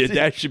whoever did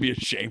that should be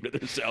ashamed of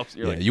themselves.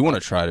 You're like, you want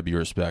to try to be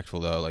respectful,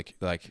 though.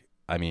 Like,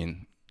 I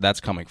mean... That's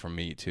coming from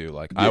me, too.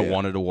 Like, I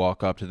wanted to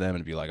walk up to them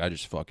and be like, I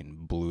just fucking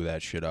blew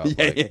that shit up.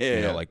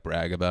 You know, like,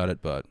 brag about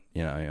it. But,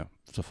 you know,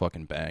 it's a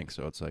fucking bank.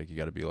 So it's like, you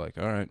got to be like,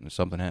 all right, if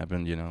something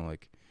happened, you know,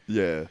 like,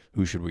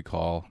 who should we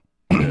call?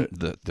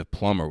 The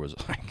plumber was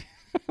like...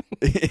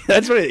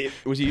 That's what it...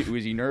 Was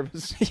he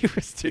nervous? He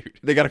was, dude.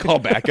 They got to call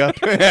backup?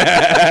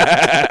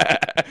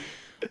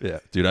 Yeah,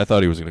 dude, I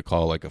thought he was going to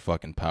call, like, a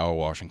fuking power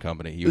washing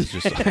company. He was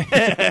just like...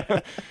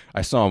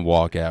 I saw him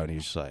walk out, and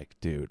he's just like,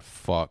 dude,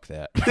 fuck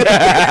that.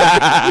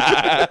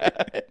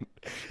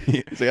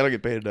 He's like, I don't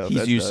get paid enough.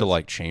 He's used to,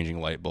 like,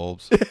 changing light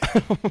bulbs.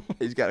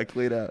 He's got to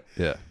clean out.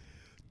 Yeah.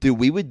 Dude,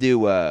 we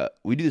do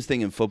this thing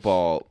in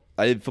football.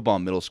 I did football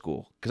in middle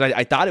school, because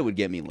I thought it would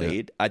get me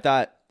laid. I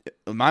thought...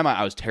 In my mind,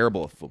 I was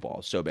terrible at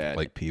football, so bad.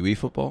 Like Pee-wee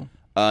football?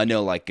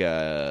 No, like...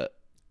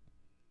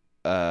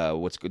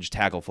 just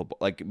tackle football,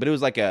 like, but it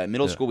was like a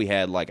middle school. We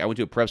had like, I went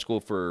to a prep school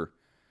for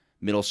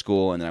middle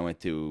school, and then I went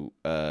to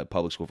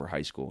public school for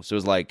high school. So it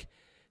was like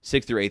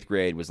 6th through 8th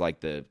grade was like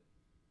the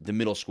the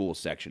middle school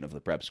section of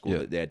the prep school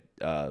Yeah. that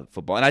had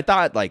football. And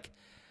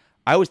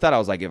I always thought I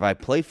was like, if I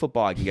play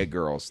football, I can get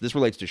girls. This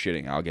relates to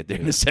shitting. I'll get there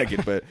in a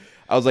second. But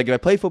I was like, if I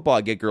play football,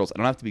 I get girls. I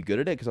don't have to be good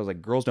at it because I was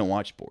like, girls don't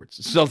watch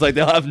sports. So I was like,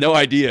 they'll have no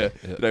idea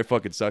that I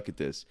fucking suck at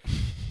this.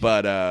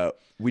 But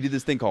we did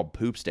this thing called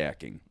poop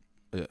stacking.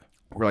 Yeah.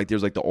 Where like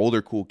there's like the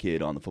older cool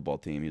kid on the football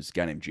team. He was a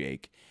guy named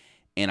Jake.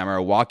 And I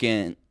remember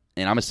walking,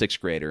 and I'm a 6th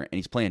grader, and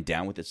he's playing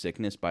Down with the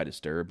Sickness by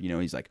Disturbed. You know,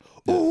 he's like,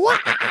 ooh,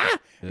 ah!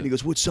 And he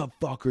goes, what's up,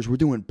 fuckers? We're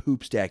doing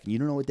poop stacking. You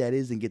don't know what that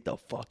is? Then get the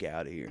fuck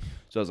out of here.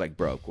 So I was like,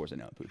 bro, of course I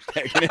know poop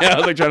stacking. I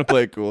was like trying to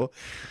play it cool.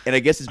 And I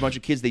guess this bunch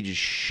of kids, they just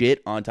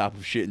shit on top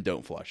of shit and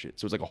don't flush it.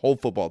 So it's like a whole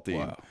football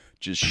team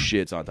just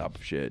shits on top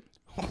of shit.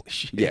 Holy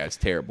shit. Yeah, it's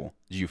terrible.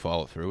 Did you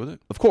follow through with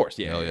it? Of course.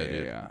 Yeah, Hell yeah, yeah,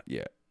 dude.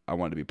 yeah. I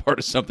wanted to be part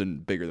of something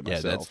bigger than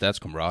myself. Yeah, that's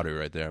camaraderie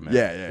right there, man.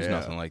 Yeah, There's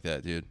nothing like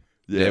that, dude.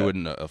 Yeah. They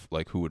wouldn't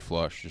like who would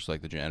flush, just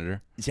like the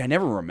janitor. See, I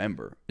never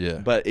remember. Yeah.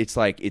 But it's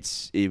like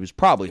it was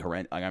probably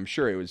horrendous. Like I'm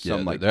sure it was Yeah,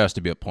 some like there has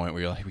to be a point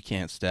where you're like, we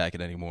can't stack it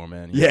anymore,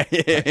 man. yeah.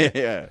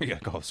 We gotta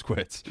call this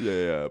quits.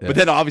 Yeah. But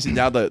then obviously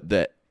now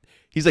the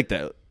he's like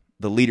the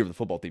leader of the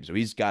football team, so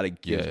he's got to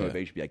give us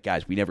motivation. Be like,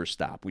 guys, we never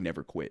stop, we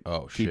never quit.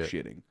 Oh, keep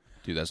shit. shitting.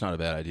 Dude, that's not a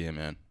bad idea,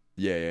 man.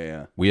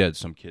 Yeah. We had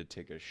some kid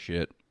take a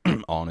shit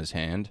on his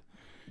hand.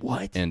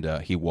 What? And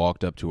he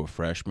walked up to a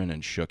freshman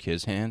and shook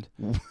his hand.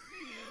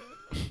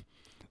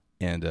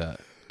 And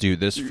dude,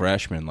 this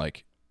freshman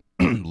like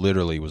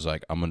literally was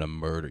like, "I'm gonna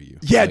murder you."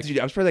 Yeah, like, dude,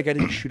 I was probably that guy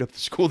didn't shoot up the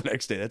school the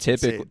next day. That's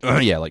typically,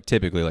 insane. yeah, like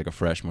typically, like a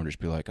freshman would just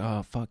be like,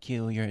 "Oh, fuck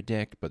you, you're a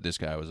dick." But this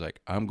guy was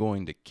like, "I'm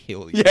going to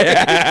kill you."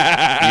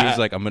 Yeah. He was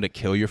like, "I'm gonna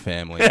kill your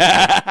family."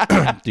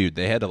 Dude,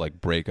 they had to like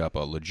break up a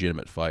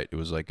legitimate fight. It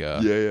was like, yeah.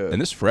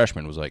 And this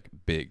freshman was like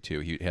big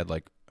too. He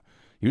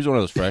was one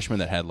of those freshmen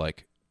that had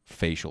like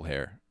facial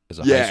hair as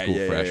a high school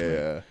freshman.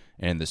 Yeah.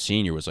 And the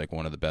senior was like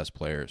one of the best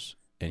players.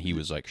 And he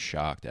was like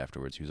shocked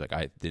afterwards. He was like,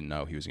 I didn't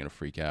know he was gonna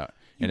freak out.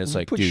 And it's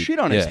like, put dude, shit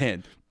on his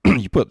hand.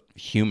 You put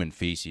human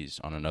feces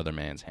on another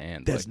man's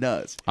hand. That's like,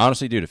 nuts.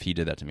 honestly, dude, if he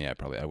did that to me, I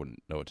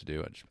wouldn't know what to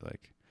do. I'd just be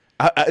like,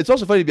 It's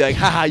also funny to be like,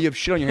 haha, you have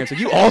shit on your hands. Like,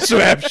 you also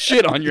have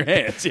shit on your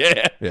hands.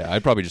 Yeah. yeah,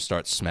 I'd probably just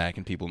start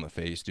smacking people in the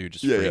face, dude,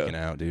 just freaking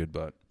out, dude.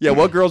 But Yeah,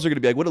 what girls are going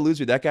to be like, what a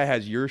loser. That guy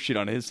has your shit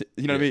on his.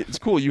 You know what I mean? It's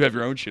cool. You have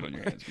your own shit on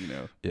your hands, you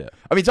know? yeah.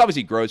 I mean, it's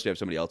obviously gross to have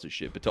somebody else's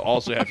shit, but to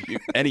also have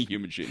any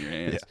human shit in your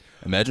hands.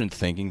 Imagine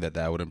thinking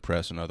that would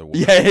impress another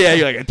woman. Yeah.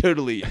 You're like, I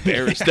totally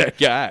embarrassed that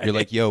guy. You're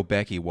like, yo,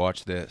 Becky,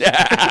 watch this.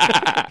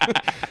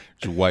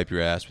 Just wipe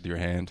your ass with your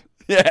hand.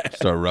 yeah.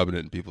 Start rubbing it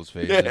in people's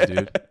faces,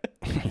 dude.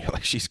 You're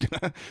like, she's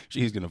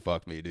gonna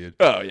fuck me, dude.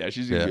 Oh, yeah.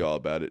 She's going to be all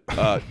about it.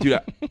 Dude,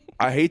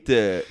 I hate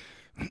to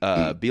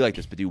be like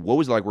this, but dude, what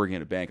was it like working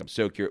at a bank? I'm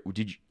so curious.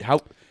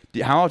 How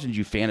often did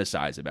you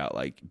fantasize about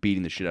like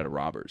beating the shit out of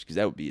robbers? Because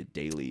that would be a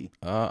daily.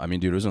 I mean,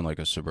 dude, it was in like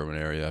a suburban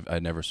area. I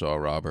never saw a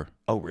robber.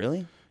 Oh,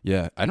 really?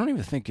 Yeah, I don't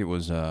even think it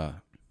was.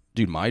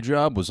 Dude, my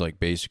job was like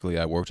basically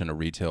I worked in a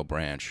retail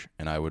branch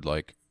and I would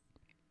like,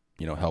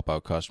 help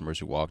out customers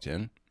who walked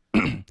in.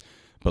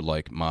 But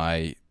like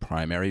my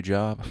primary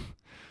job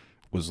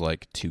was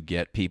like to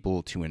get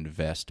people to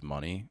invest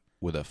money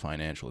with a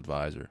financial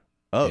advisor.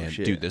 Oh, and,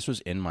 shit. dude, this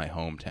was in my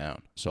hometown,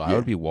 so I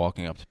would be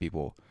walking up to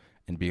people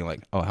and being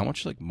like, "Oh, how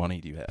much like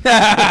money do you have?"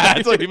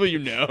 It's like people you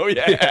know.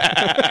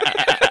 Yeah.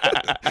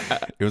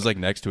 It was like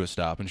next to a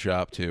Stop and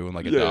Shop too, and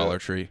like a Dollar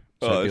Tree.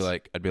 So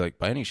I'd be like,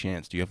 by any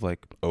chance, do you have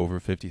like over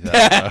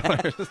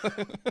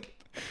 $50,000?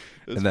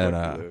 And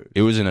then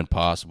it was an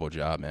impossible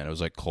job, man. It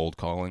was like cold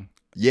calling.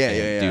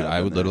 Yeah. Dude,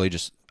 I would literally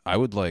I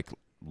would like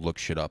look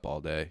shit up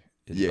all day.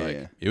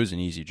 Yeah. It was an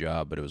easy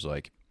job, but it was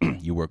like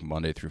you work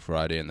Monday through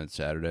Friday and then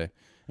Saturday,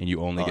 and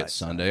you only get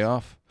Sunday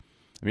off.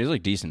 I mean, it's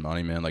like decent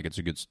money, man. Like it's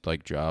a good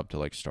like job to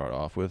like start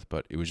off with,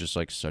 but it was just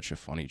like such a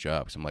funny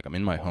job because I'm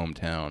in my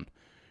hometown,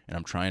 and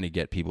I'm trying to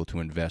get people to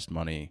invest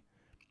money,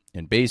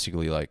 and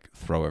basically like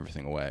throw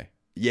everything away.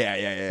 Yeah.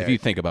 If you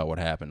think about what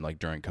happened like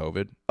during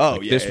COVID,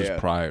 this was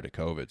prior to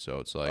COVID, so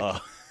it's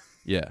like,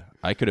 yeah,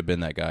 I could have been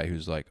that guy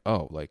who's like,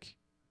 oh, like,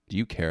 do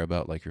you care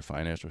about like your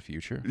financial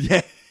future?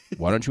 Yeah.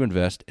 Why don't you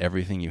invest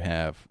everything you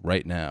have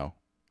right now?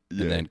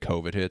 And then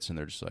COVID hits, and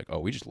they're just like, "Oh,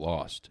 we just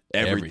lost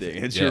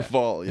everything. It's your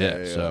fault."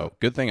 Yeah. So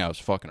good thing I was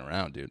fucking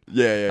around, dude.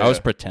 Yeah. I was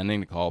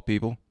pretending to call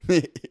people,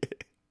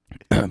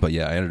 but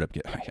yeah, I ended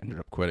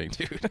up quitting,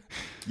 dude.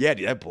 Yeah,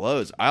 dude, that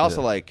blows. I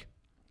also like.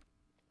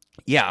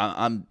 Yeah,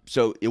 I'm.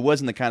 So it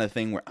wasn't the kind of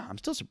thing where I'm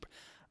still.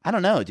 I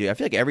don't know, dude. I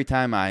feel like every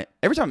time I'm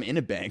in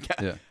a bank,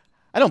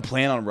 I don't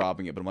plan on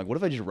robbing it, but I'm like, what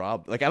if I just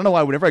rob? Like, I don't know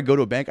why. Whenever I go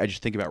to a bank, I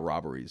just think about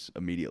robberies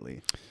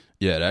immediately.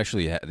 Yeah, it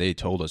actually. They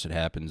told us it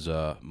happens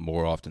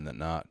more often than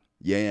not.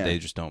 Yeah. They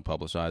just don't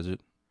publicize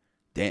it.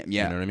 Damn.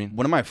 Yeah. You know what I mean?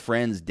 One of my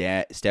friend's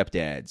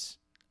stepdads,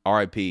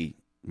 R.I.P.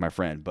 my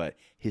friend, but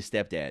his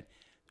stepdad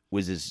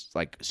was this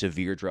like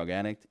severe drug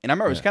addict, and I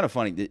remember it was kind of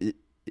funny.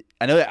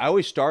 I know that I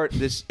always start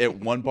this at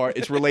one part.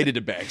 It's related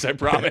to banks, I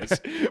promise.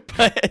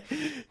 But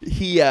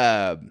he,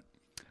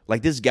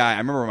 like this guy, I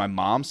remember my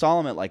mom saw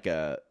him at like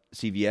a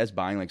CVS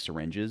buying like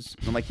syringes.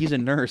 I'm like, he's a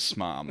nurse,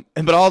 mom.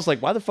 But I was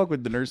like, why the fuck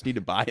would the nurse need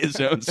to buy his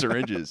own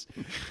syringes?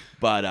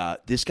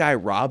 But this guy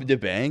robbed a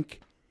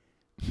bank,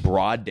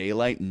 broad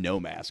daylight, no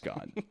mask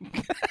on,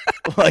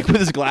 like with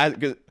his glass,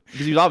 because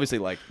he was obviously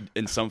like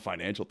in some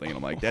financial thing. And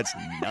I'm like, that's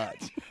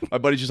nuts. My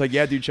buddy's just like,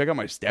 yeah, dude, check out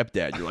my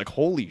stepdad. You're like,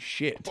 holy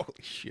shit,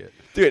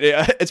 dude.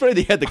 It's funny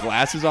they had the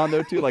glasses on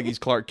though too, like he's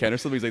Clark Kent or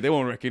something. He's like, they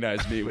won't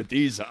recognize me with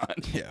these on.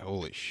 Yeah,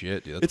 holy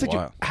shit, dude. That's It's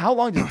wild. like, how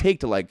long does it take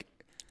to like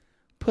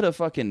put a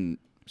fucking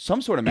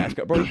some sort of mask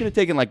up, bro? You could have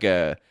taken like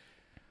a,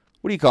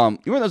 what do you call them?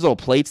 You remember those little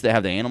plates that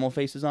have the animal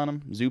faces on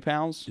them? Zoo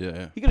Pals?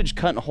 Yeah. He could have just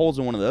cut holes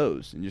in one of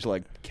those and just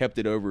like kept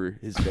it over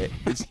his face.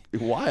 It's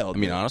wild. I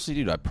mean, man. honestly,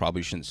 dude, I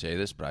probably shouldn't say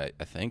this, but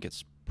I think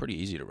it's pretty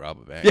easy to rob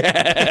a bank.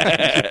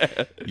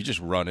 Yeah. You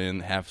just run in,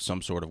 have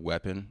some sort of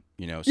weapon,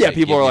 Yeah, say,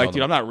 people give are me like, all dude,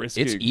 the- I'm not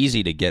risking. It's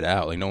easy to get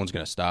out. Like, no one's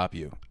going to stop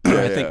you.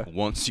 I think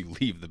once you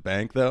leave the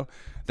bank, though,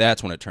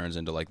 that's when it turns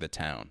into, like, the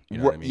town. You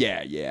know what I mean?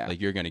 Yeah. Like,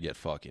 you're going to get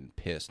fucking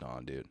pissed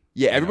on, dude.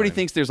 Yeah, You know everybody what I mean?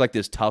 thinks there's like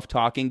this tough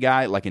talking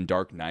guy, like in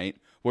Dark Knight,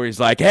 where he's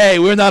like, "Hey,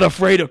 we're not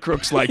afraid of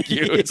crooks like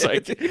you." It's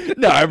like,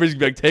 no, everybody's gonna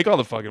be like, "Take all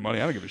the fucking money.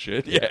 I don't give a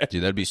shit." Yeah,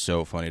 Dude, that'd be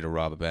so funny to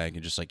rob a bank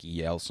and just, like,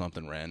 yell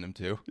something random,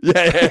 too.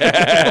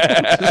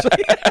 yeah.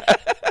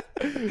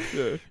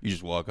 You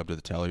just walk up to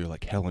the teller, you're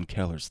like, Helen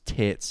Keller's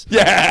tits.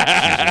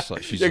 Yeah, She's just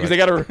like, because they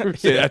gotta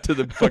say that to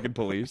the fucking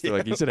police. They're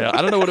like, "He said,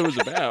 I don't know what it was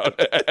about."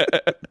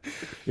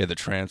 yeah, the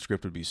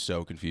transcript would be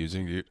so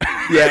confusing, dude.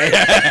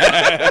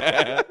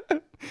 yeah.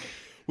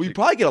 Well, you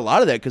probably get a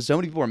lot of that because so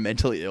many people are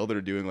mentally ill that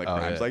are doing like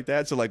crimes yeah. like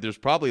that. So like, there's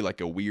probably like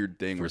a weird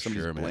thing where For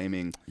somebody's sure, man.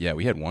 blaming. Yeah,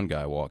 we had one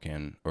guy walk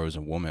in, or it was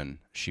a woman.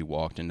 She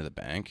walked into the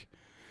bank,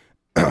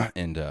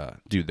 and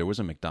dude, there was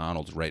a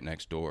McDonald's right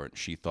next door, and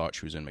she thought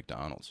she was in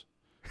McDonald's.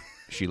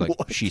 She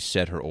she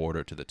set her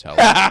order to the teller,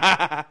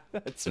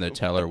 and the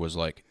teller was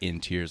like in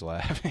tears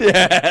laughing.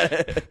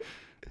 Yeah.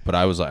 But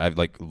I was like,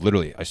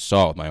 I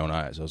saw it with my own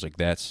eyes. I was like,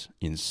 that's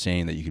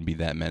insane that you can be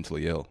that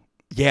mentally ill.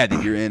 Yeah,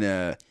 that you're in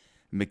a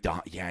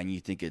McDonald's. Yeah, and you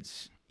think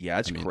it's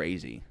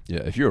crazy. Yeah,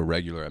 if you're a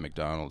regular at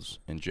McDonald's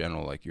in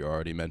general, like you're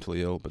already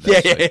mentally ill. But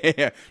that's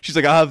Yeah. She's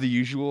like, I'll have the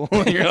usual.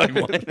 You're like,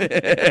 what?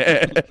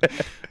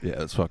 yeah,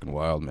 that's fucking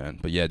wild, man.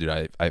 But yeah,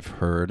 dude, I've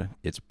heard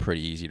it's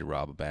pretty easy to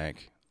rob a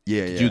bank.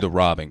 Yeah, To do the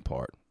robbing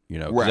part,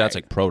 'cause that's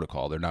like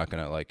protocol. They're not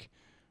gonna like,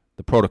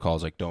 the protocol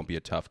is like, don't be a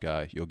tough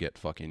guy. You'll get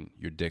fucking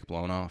your dick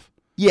blown off.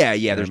 Yeah. what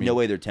There's I no mean?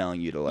 way they're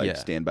telling you to like Yeah.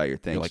 stand by your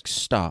things. You're like,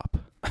 stop.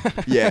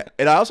 Yeah,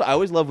 and I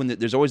always love when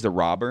there's always the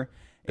robber,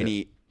 and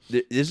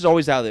this is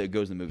always how it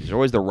goes in the movies. There's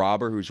always the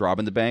robber who's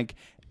robbing the bank,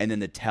 and then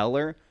the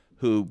teller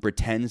who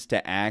pretends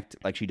to act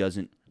like she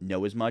doesn't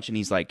know as much, and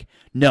he's like,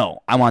 "No,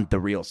 I want the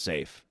real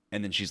safe,"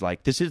 and then she's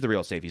like, "This is the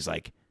real safe." He's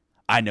like,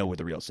 "I know where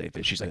the real safe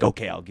is." She's like,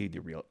 "Okay, I'll give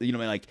you the real." You know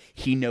what I mean? Like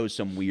he knows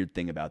some weird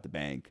thing about the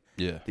bank.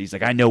 Yeah. He's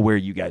like, "I know where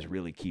you guys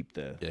really keep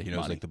the Yeah, he knows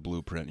money." like the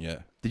blueprint. Yeah.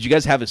 Did you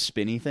guys have a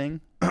spinny thing?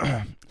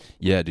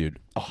 Yeah, dude.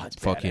 Oh, it's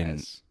Fucking.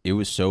 badass. It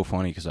was so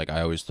funny because like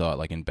I always thought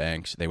like in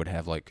banks they would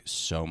have like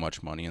so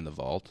much money in the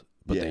vault,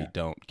 but Yeah. they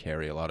don't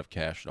carry a lot of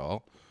cash at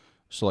all.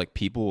 So like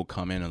people will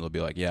come in and they'll be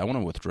like, "Yeah, I want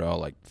to withdraw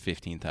like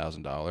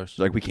 $15,000."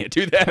 Like we can't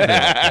do They're like,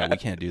 that. "Yeah, we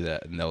can't do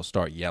that," and they'll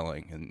start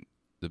yelling,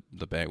 and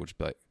the bank would just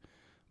be like,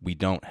 "We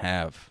don't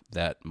have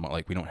that.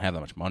 We don't have that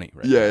much money,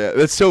 right?" Yeah.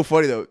 That's so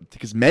funny though,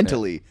 because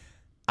mentally,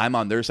 I'm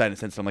on their side in a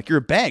sense. I'm like, you're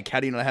a bank. How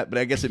do you not have? But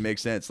I guess it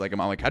makes sense. Like I'm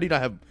like, how do you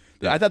not have?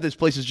 Yeah. I thought this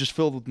place is just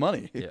filled with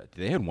money. Yeah,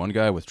 they had one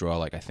guy withdraw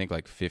like I think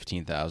like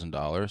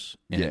 $15,000,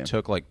 and Yeah. it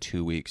took like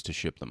 2 weeks to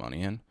ship the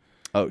money in.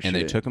 Oh shit. And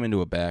they took him into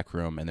a back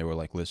room, and they were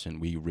like, "Listen,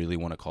 we really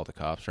want to call the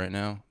cops right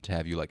now to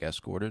have you like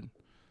escorted."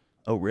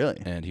 Oh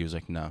really? And he was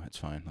like, "No, it's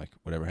fine. Like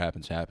whatever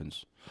happens,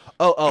 happens."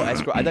 Oh.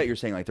 Escort. I thought you were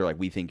saying like they're like,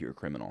 we think you're a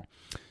criminal.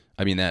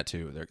 I mean that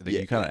too.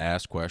 Yeah. You kind of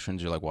ask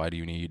questions. You're like, "Why do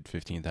you need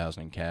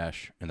 15,000 in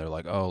cash?" And they're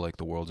like, "Oh, like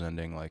the world's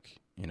ending." Like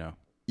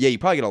Yeah, you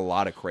probably get a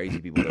lot of crazy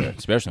people there.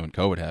 especially when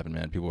COVID happened,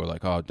 man. People were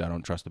like, "Oh, I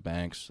don't trust the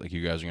banks. Like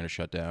you guys are gonna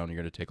shut down. You're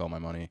gonna take all my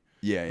money.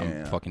 Yeah.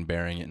 I'm fucking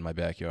burying it in my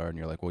backyard." And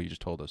you're like, "Well, you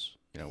just told us."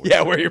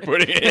 Yeah, where you're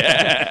putting it.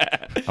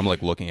 Yeah. I'm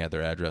like looking at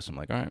their address. I'm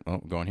like, "All right,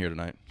 well, I'm going here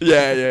tonight."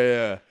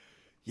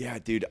 Yeah,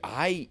 dude.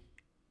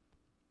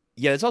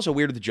 Yeah, it's also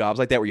weird with the jobs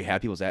like that where you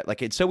have people's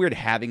like it's so weird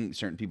having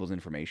certain people's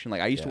information.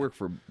 Like I used to work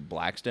for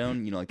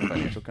Blackstone, like the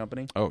financial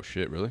company, Oh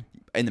shit, really?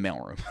 in the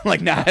mailroom.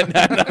 Like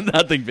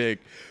nothing big.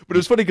 But it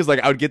was funny because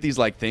like I would get these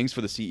like things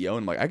for the CEO and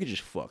I'm like, I could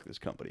just fuck this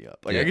company up.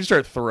 Like I Yeah. could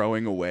start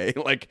throwing away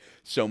like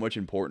so much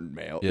important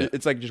mail. Yeah.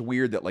 It's like just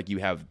weird that like you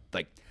have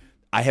like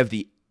I have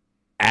the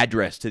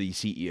address to the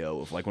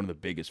CEO of like one of the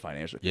biggest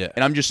financial. Yeah.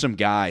 And I'm just some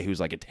guy who's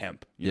like a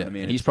temp. You know Yeah, what I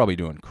mean? and he's probably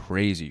doing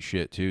crazy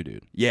shit too,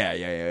 dude. Yeah.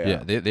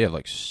 Yeah, they have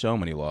like so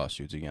many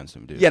lawsuits against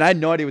him, dude. Yeah, and I had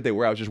no idea what they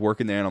were. I was just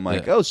working there, and I'm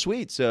like, Yeah. "Oh,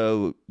 sweet."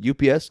 So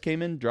UPS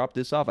came in, dropped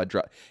this off. It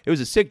was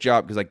a sick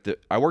job because like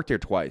I worked there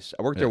twice.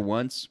 I worked there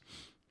once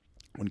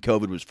when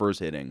COVID was first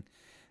hitting,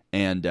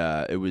 and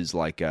it was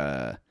like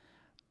I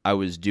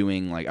was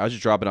doing like I was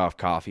just dropping off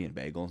coffee and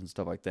bagels and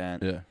stuff like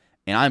that. Yeah.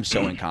 And I'm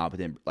so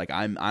incompetent. Like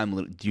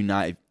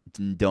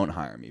don't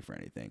hire me for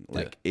anything.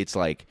 Like it's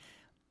like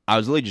I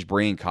was literally just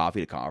bringing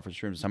coffee to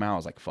conference rooms. Somehow I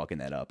was like fucking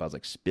that up. I was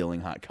like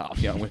spilling hot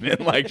coffee on women,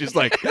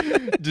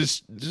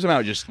 just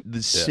somehow just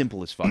the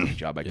simplest fucking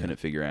job I couldn't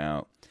figure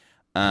out.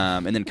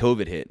 And then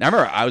COVID hit. And I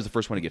remember I was the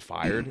first one to get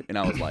fired, and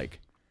I was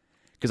like,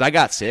 because I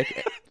got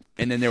sick,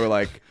 and then they were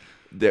like,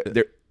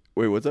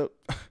 wait, what's up?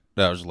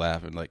 I was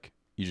laughing like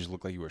you just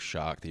looked like you were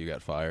shocked that you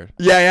got fired.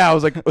 Yeah. I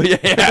was like, at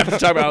the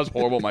time I was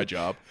horrible at my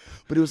job,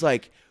 but it was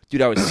like,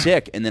 dude, I was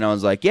sick, and then I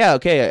was like, yeah,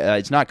 okay,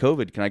 it's not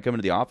COVID. Can I come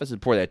into the office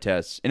and pour that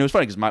test? And it was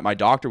funny because my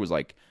doctor was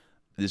like,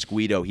 this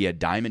Guido, he had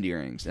diamond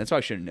earrings. And that's what I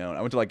should have known.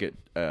 I went to like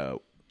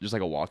just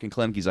like a walk-in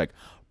clinic. He's like,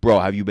 bro,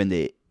 have you been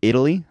to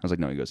Italy? I was like,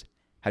 no. He goes,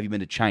 have you been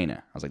to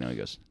China? I was like, no. He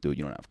goes, dude,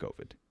 you don't have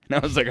COVID. And I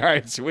was like, all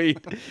right,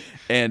 sweet.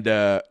 And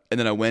then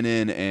I went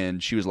in,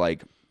 and she was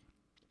like,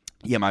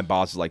 yeah, my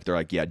boss is like, they're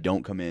like, yeah,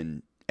 don't come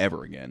in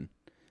ever again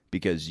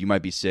because you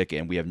might be sick,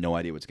 and we have no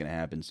idea what's going to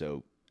happen.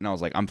 So. And I was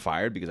like, I'm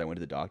fired because I went to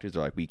the doctors.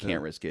 They're like, we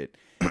can't risk it.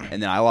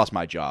 And then I lost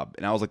my job.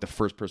 And I was like the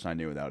first person I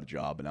knew without a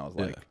job. And I was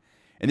like,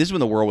 and this is when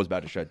the world was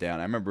about to shut down.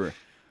 I remember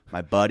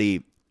my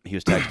buddy, he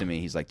was texting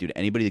me. He's like, dude,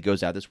 anybody that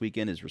goes out this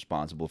weekend is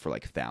responsible for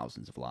like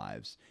thousands of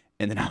lives.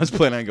 And then I was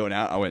planning on going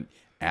out. I went,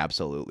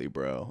 absolutely,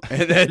 bro.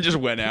 And then just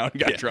went out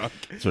and got drunk.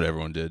 That's what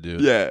everyone did,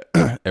 dude. Yeah.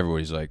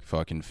 Everybody's like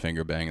fucking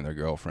finger banging their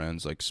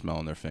girlfriends, like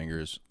smelling their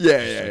fingers.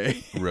 Yeah.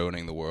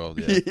 Ruining the world.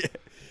 Yeah.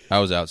 I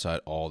was outside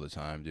all the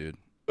time, dude.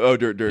 Oh,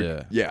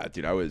 yeah,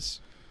 dude. I was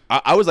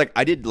like,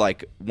 I did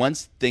like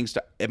once things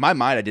in my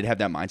mind, I did have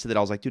that mindset that I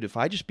was like, dude, if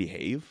I just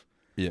behave,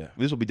 this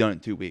will be done in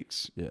 2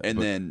 weeks. Yeah,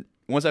 and then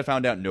once I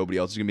found out nobody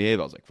else is gonna behave,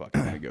 I was like, fuck,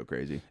 I'm gonna go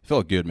crazy. It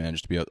felt good, man,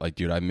 just to be like,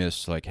 dude, I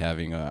miss like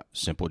having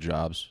simple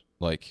jobs.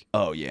 Like,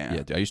 oh yeah,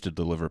 dude, I used to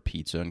deliver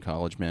pizza in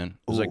college, man.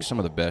 It was like some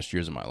of the best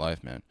years of my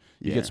life, man.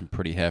 You get some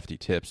pretty hefty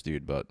tips,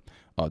 dude. But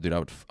dude, I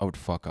would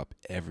fuck up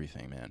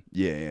everything, man.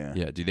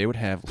 Yeah. Dude, they would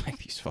have like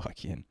these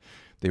fucking.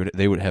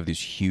 They would have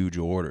these huge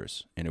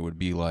orders, and it would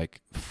be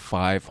like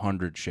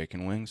 500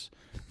 chicken wings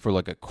for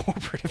like a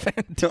corporate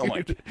event. Dude. Oh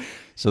my God.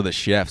 So the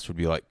chefs would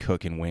be like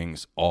cooking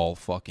wings all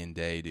fucking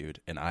day,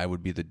 dude, and I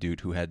would be the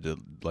dude who had to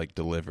like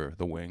deliver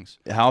the wings.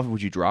 How often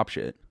would you drop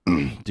shit,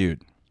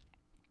 dude?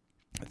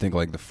 I think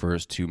like the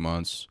first 2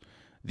 months,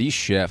 these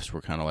chefs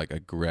were kind of like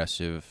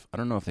aggressive. I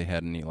don't know if they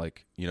had any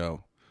like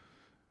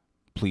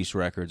police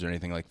records or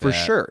anything like that. For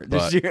sure.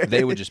 But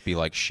they would just be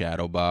like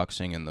shadow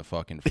boxing in the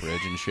fucking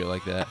fridge and shit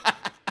like that.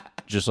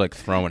 Just like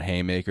throwing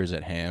haymakers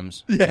at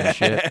hams and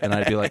shit. And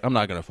I'd be like, I'm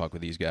not going to fuck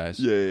with these guys.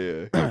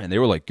 Yeah. And they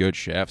were like good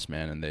chefs,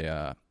 man. And they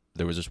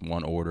there was this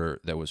one order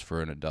that was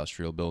for an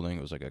industrial building.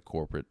 It was like a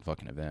corporate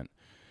fucking event.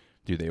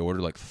 Dude, they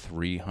ordered like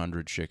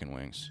 300 chicken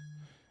wings.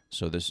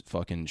 So this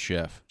fucking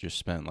chef just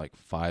spent like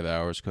 5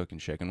 hours cooking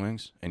chicken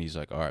wings. And he's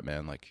like, all right,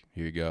 man, like,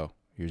 here you go.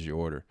 Here's your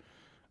order.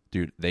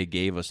 Dude, they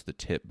gave us the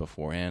tip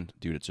beforehand.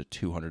 Dude, it's a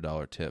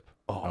 $200 tip.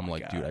 Oh, I'm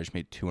like, God. Dude, I just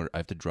made 200. I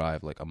have to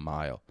drive like a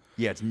mile.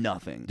 Yeah, it's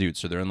nothing. Dude,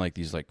 so they're in like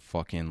these like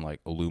fucking like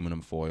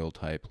aluminum foil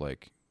type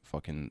like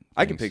fucking things.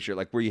 I can picture it,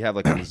 like where you have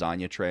like a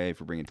lasagna tray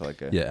for bringing to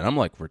like a... Yeah, and I'm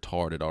like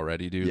retarded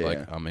already, dude. Yeah.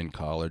 Like I'm in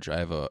college. I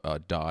have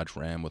a Dodge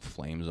Ram with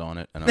flames on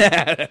it. And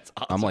That's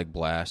awesome. I'm like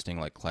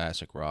blasting like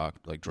classic rock,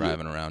 like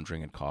driving around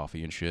drinking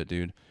coffee and shit,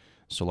 dude.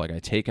 So like I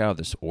take out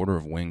this order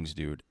of wings,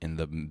 dude, and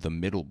the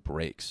middle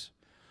breaks.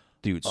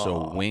 Dude,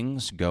 so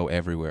wings go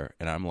everywhere.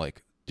 And I'm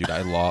like, dude,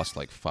 I lost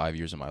like 5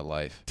 years of my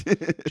life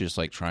just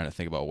like trying to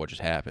think about what just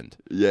happened.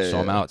 So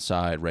I'm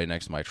outside right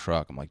next to my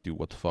truck. I'm like, dude,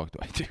 what the fuck do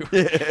I do?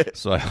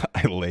 So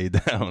I lay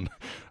down.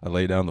 I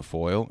lay down the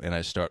foil and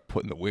I start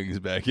putting the wings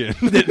back in.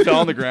 It fell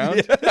on the ground?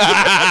 Dude,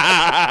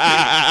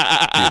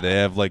 they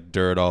have like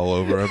dirt all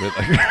over them.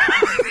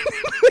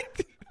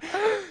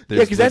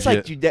 Yeah, because that's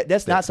like, dude,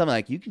 that's not something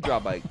like you can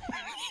drop like...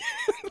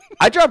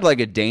 I dropped like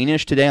a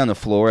Danish today on the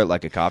floor at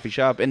like a coffee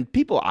shop, and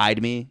people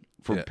eyed me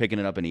for picking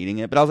it up and eating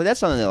it. But I was like,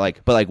 that's something that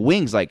like, but like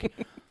wings, like,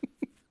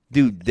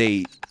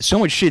 dude, so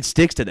much shit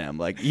sticks to them.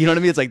 Like, you know what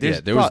I mean? It's like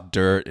there was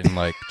dirt and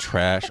like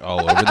trash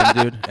all over them,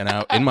 dude.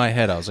 And in my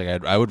head, I was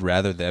like, I would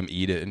rather them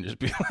eat it and just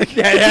be like,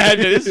 yeah,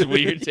 this is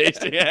weird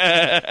tasting.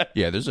 Yeah,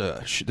 there's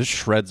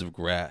shreds of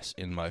grass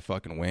in my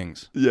fucking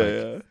wings.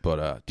 Yeah.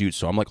 But dude,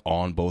 so I'm like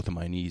on both of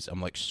my knees.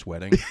 I'm like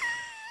sweating.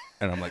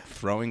 And I'm like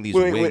throwing these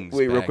wings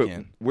wait, back real quick.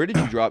 in. Where did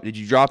you drop? Did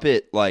you drop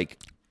it like,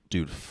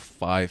 dude,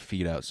 5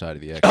 feet outside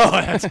of the exit? Oh,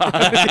 that's hot.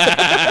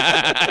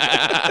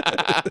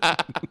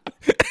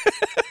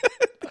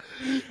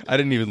 I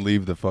didn't even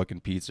leave the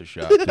fucking pizza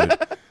shop, dude.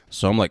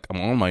 So I'm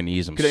on my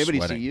knees. I'm sweating. Could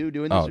anybody see you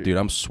doing this? Oh, dude,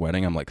 I'm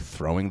sweating. I'm like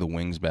throwing the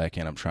wings back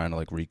in. I'm trying to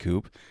like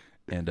recoup,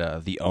 and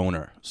the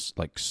owner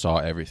like saw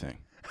everything.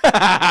 He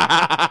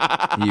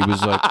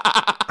was like,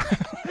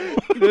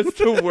 "That's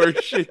the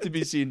worst shit to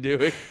be seen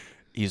doing."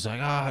 He's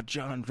like,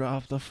 John,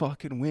 drop the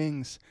fucking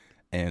wings.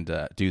 And,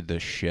 dude, the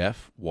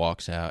chef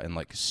walks out and,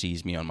 like,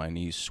 sees me on my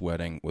knees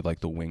sweating with,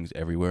 like, the wings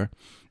everywhere.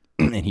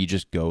 And he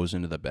just goes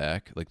into the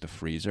back, like, the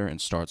freezer, and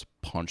starts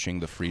punching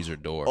the freezer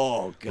door.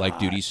 Oh, God. Like,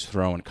 dude, he's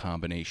throwing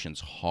combinations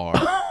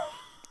hard.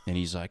 And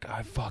he's like,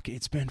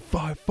 it's been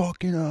 5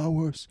 fucking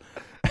hours.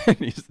 And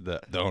the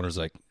owner's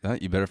like,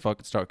 you better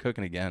fucking start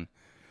cooking again.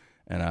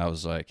 And I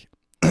was like,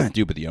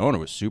 Dude, but the owner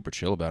was super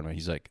chill about it.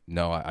 He's like,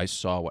 no, I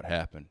saw what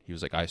happened. He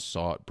was like, I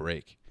saw it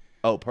break.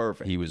 Oh,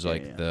 perfect. He was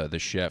like, the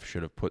chef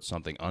should have put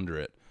something under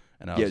it.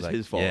 And I Yeah, was it's like,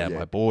 his fault, yeah, yeah.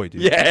 my boy,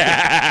 dude.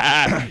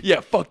 Yeah.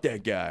 Yeah, fuck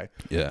that guy.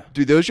 Yeah.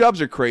 Dude, those jobs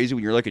are crazy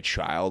when you're like a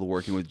child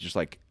working with just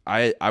like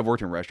I've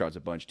worked in restaurants a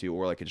bunch too,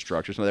 or like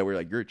construction, something like that, where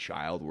like you're a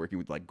child working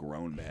with like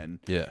grown men.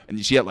 Yeah. And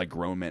you see that like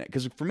grown men.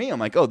 Because for me, I'm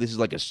like, oh, this is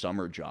like a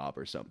summer job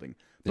or something.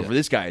 But Yeah. for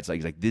this guy, it's like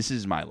he's like, this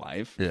is my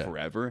life Yeah.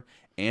 forever,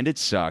 and it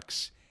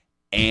sucks,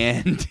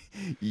 and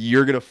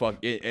you're gonna fuck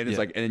it, and it's Yeah.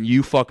 like, and then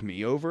you fuck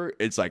me over.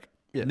 It's like,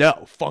 Yeah.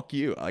 no, fuck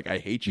you. Like I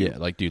hate you. Yeah,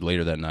 like, dude,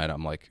 later that night,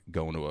 I'm like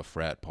going to a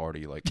frat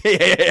party, like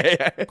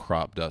Yeah.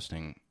 crop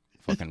dusting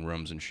fucking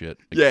rooms and shit.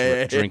 Like,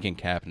 Yeah. drinking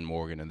Captain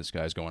Morgan, and this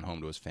guy's going home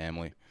to his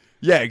family.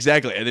 Yeah,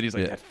 exactly. And then he's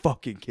like, Yeah. that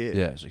fucking kid.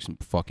 Yeah, it's like some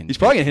fucking. He's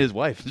probably gonna hit his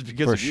wife just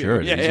because for of you.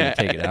 sure. Yeah, Dude. He's yeah.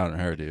 gonna take it out on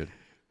her, dude.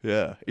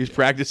 Yeah, he's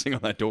practicing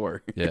on that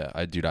door. Yeah,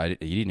 he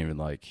didn't even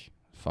like.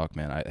 Fuck,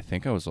 man. I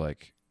think I was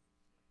like,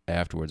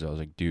 afterwards, I was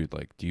like, dude,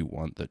 like, do you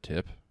want the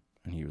tip?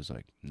 And he was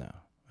like, no.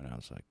 And I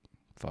was like,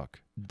 fuck.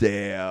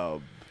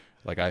 Damn.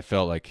 Like, I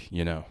felt like,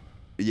 you know.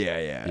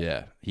 Yeah.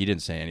 Yeah, he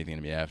didn't say anything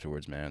to me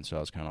afterwards, man. So I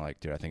was kind of like,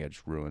 dude, I think I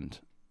just ruined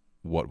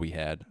what we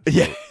had.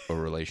 Yeah. A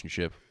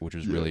relationship, which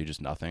was really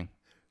just nothing.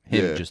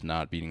 Him Yeah. just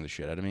not beating the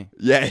shit out of me.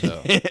 Yeah.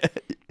 So,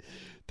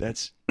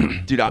 That's,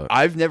 dude.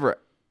 I've never.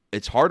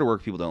 It's hard to work.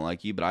 With people don't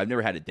like you, but I've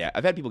never had a dad.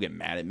 I've had people get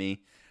mad at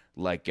me.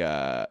 Like,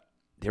 there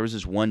was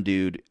this one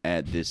dude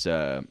at this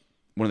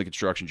one of the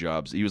construction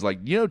jobs. He was like,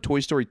 you know, Toy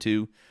Story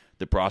 2,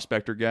 the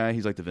prospector guy.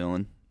 He's like the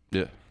villain.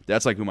 yeah.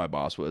 That's like who my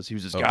boss was. He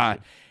was this Oh, guy,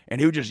 okay. and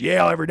he would just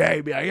yell every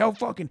day, be like, "Yo,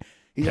 fucking!"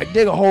 He's like,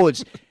 "Dig a hole.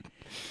 It's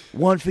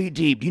 1 foot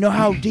deep. Do you know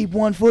how deep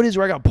 1 foot is?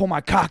 Where I gotta pull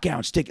my cock out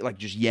and stick it." Like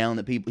just yelling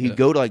at people. He'd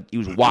go to like he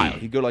was wild.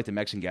 He'd go to like the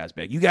Mexican guys,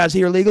 be like, "You guys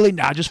here legally?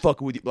 Nah, just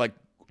fucking with you." Like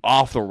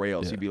off the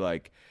rails. Yeah. He'd be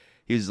like,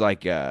 he was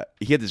like, he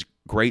had this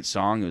great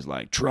song. It was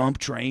like Trump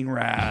train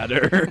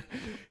rider.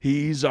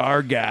 He's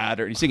our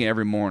guider. And he's singing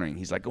every morning.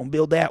 He's like, gonna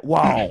build that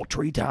wall,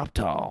 treetop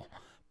tall.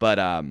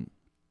 But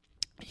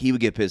he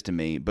would get pissed at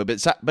me. But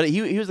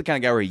he was the kind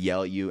of guy where he'd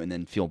yell at you and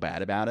then feel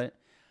bad about it.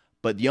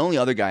 But the only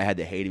other guy I had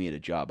that hated me at a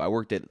job, I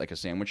worked at like a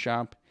sandwich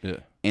shop. Yeah.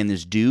 And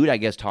this dude, I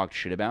guess, talked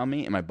shit about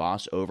me, and my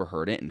boss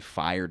overheard it and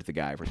fired the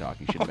guy for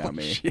talking shit about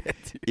me. Shit,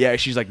 dude. Yeah,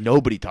 she's like,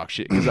 nobody talks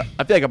shit. Because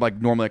I feel like I'm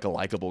like normally like a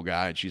likable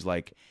guy, and she's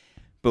like,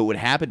 but what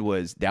happened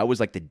was that was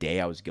like the day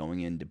I was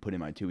going in to put in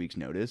my 2 weeks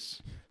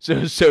notice. So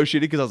it was so shitty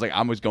because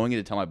I was going in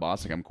to tell my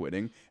boss like I'm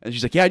quitting, and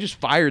she's like, yeah, I just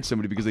fired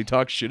somebody because they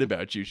talk shit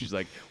about you. She's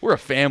like, we're a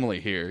family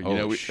here, you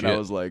know. Shit. And I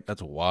was like,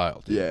 that's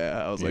wild. Dude.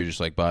 yeah, I was You're like, just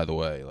like, by the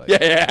way, like,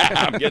 yeah,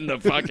 I'm getting the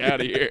fuck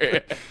out of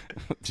here.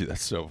 dude,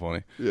 that's so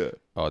funny. Yeah.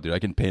 Oh, dude, I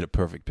can paint a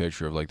perfect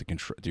picture of like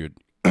dude.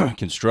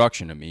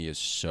 Construction to me is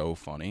so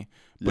funny,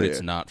 but it's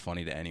Yeah. not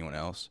funny to anyone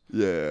else.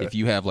 Yeah. If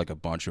you have like a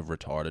bunch of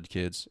retarded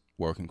kids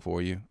working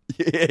for you,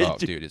 Yeah, oh,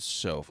 dude, it's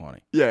so funny.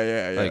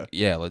 yeah. Like,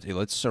 yeah,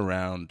 let's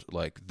surround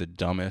like the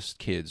dumbest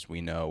kids we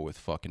know with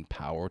fucking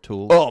power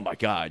tools. Oh my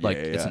god, like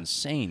yeah, it's yeah.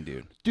 insane,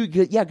 dude. Dude,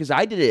 yeah, because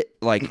I did it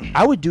like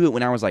I would do it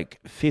when I was like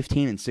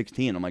 15 and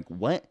 16. I'm like,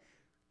 what?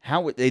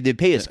 How would they'd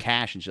pay us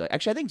cash and shit? Like,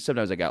 actually, I think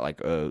sometimes I got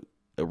like a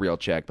real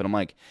check, but I'm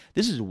like,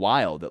 this is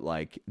wild that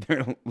like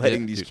they're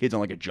letting these dude. kids on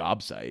like a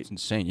job site. It's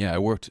insane. Yeah, I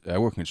worked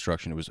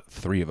construction. It was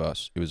 3 of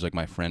us. It was like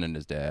my friend and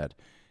his dad,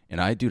 and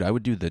I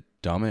would do the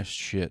dumbest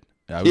shit.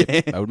 I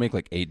would make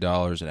like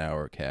 $8 an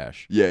hour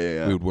cash.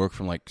 Yeah. We would work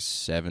from like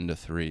 7 to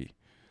 3.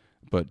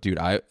 But dude,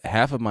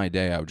 half of my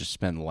day I would just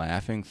spend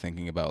laughing,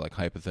 thinking about like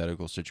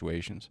hypothetical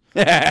situations,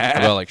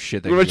 about like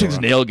shit that What if I could took go this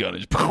wrong. nail gun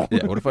and just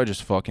Yeah, what if I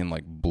just fucking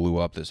like blew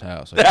up this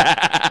house? Like,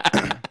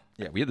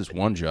 yeah, we had this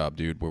one job,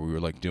 dude, where we were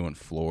like doing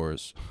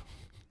floors.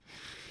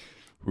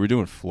 We were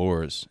doing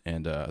floors,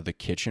 and the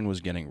kitchen was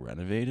getting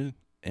renovated,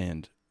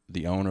 and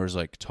the owner's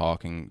like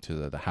talking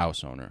to the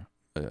house owner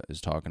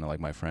is talking to like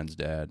my friend's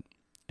dad,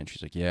 and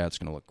she's like, "Yeah, it's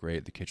gonna look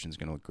great. The kitchen's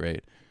gonna look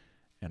great."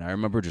 And I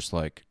remember just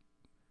like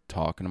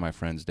talking to my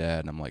friend's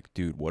dad, and I'm like,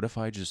 "Dude, what if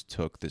I just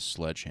took this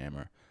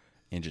sledgehammer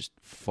and just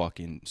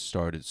fucking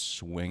started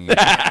swinging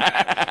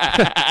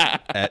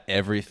at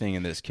everything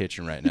in this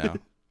kitchen right now?"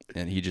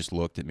 And he just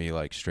looked at me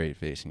like straight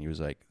face, and he was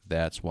like,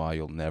 "That's why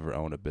you'll never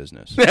own a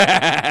business."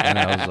 And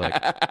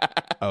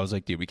I was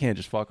like, dude, we can't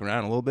just fuck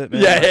around a little bit,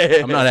 man. Yeah, Like, yeah,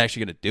 yeah. I'm not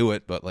actually gonna do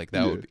it, but like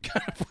that would be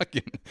kind of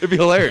fucking. It'd be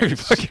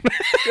hilarious.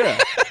 Yeah.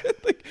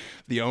 Like,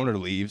 the owner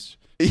leaves.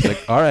 He's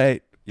like, all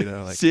right, you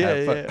know, like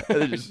have fun. Yeah.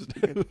 And then just-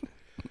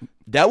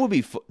 that would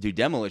be, dude,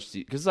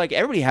 demolition. Because like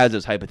everybody has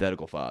those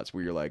hypothetical thoughts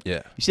where you're like,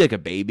 Yeah. you see like a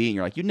baby and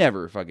you're like, you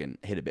never fucking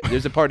hit a baby.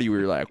 There's a part of you where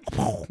you're like,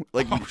 Oh,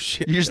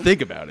 shit. you just think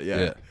about it,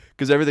 Yeah.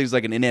 Because everything's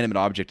like an inanimate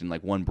object in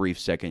like one brief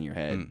second in your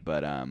head.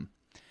 But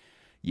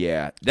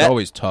yeah, It's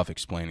always tough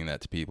explaining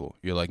that to people.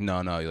 You're like, no,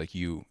 like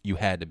you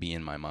had to be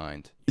in my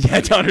mind. yeah,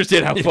 I don't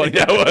understand how funny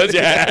that was.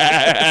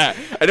 Yeah,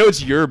 I know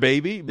it's your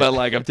baby, but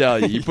like I'm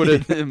telling you, you put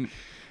it. In,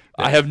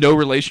 I have no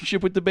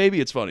relationship with the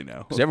baby. It's funny now.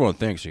 Because everyone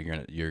thinks you're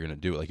gonna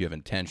do it, like you have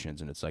intentions,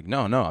 and it's like,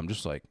 no, I'm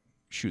just like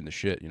shooting the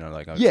shit, you know,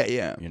 like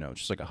Yeah. you know,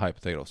 just like a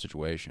hypothetical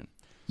situation.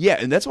 Yeah,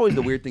 and that's always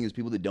the weird thing is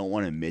people that don't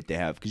want to admit they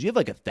have, because you have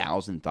like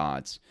 1,000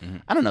 thoughts.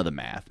 I don't know the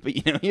math, but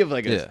you have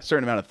like a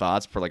certain amount of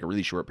thoughts for like a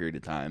really short period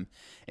of time,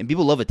 and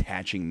people love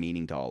attaching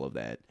meaning to all of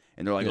that.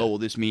 And they're like, oh, well,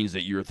 this means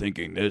that you're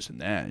thinking this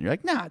and that. And you're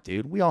like, nah,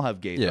 dude, we all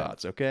have gay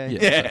thoughts, okay?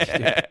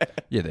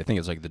 Yeah, they think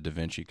it's like the Da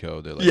Vinci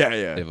Code. They're like,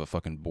 they have a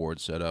fucking board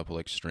set up with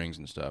like strings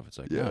and stuff. It's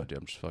like, no, dude,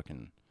 I'm just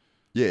fucking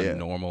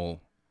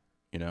normal,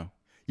 you know?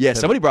 Yeah,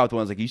 somebody brought up the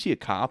ones like, you see a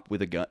cop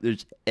with a gun.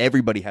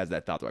 Everybody has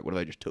that thought. They're like, what if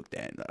I just took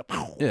that?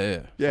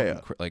 And, yeah.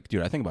 Like,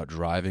 dude, I think about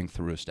driving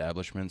through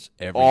establishments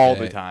all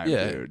day. the time,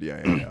 dude.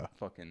 Yeah.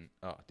 Fucking,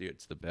 oh, dude,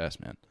 it's the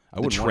best, man.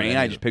 The train,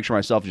 I just picture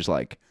myself just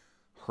like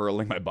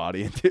hurling my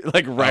body into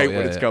like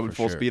when it's coming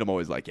full speed. I'm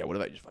always like, what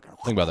if I just fucking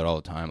think about that all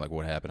the time? Like,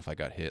 what happened if I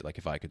got hit? Like,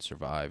 if I could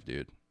survive,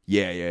 dude.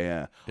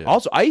 Yeah.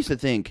 Also, I used to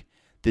think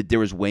that there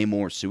was way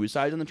more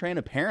suicides on the train.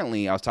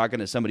 Apparently, I was talking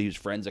to somebody whose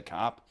friend's a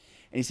cop,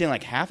 and he's saying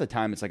like half the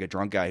time it's like a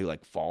drunk guy who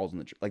like falls in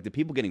the like the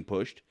people getting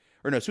pushed.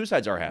 Or no,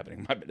 suicides are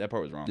happening. That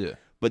part was wrong. Yeah.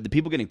 But the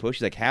people getting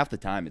pushed, like half the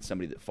time it's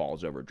somebody that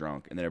falls over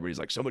drunk, and then everybody's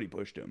like, somebody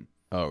pushed him.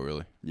 Oh,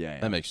 really? Yeah.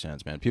 That makes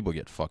sense, man. People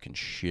get fucking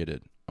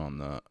shitted on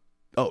the.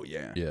 Oh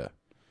yeah. Yeah.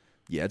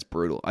 Yeah, it's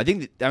brutal. I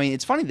think.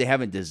 It's funny they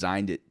haven't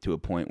designed it to a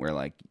point where,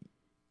 like,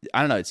 I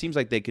don't know. It seems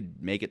like they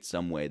could make it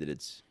some way that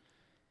it's.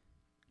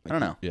 Like, I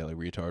don't know. Yeah, like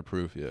retard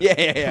proof. Yeah.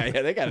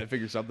 Yeah. They got to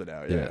figure something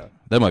out. Yeah.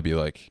 That might be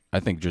like. I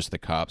think just the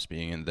cops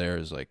being in there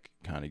is like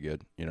kind of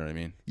good. You know what I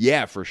mean?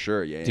 Yeah, for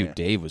sure. Yeah. Dude,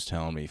 Dave was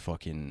telling me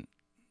fucking.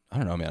 I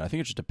don't know, man. I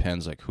think it just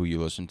depends like who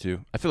you listen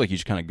to. I feel like you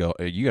just kind of go.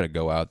 You got to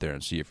go out there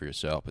and see it for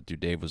yourself. But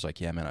dude, Dave was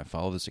like, yeah, man, I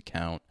follow this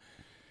account,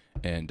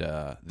 and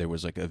there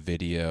was like a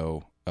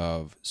video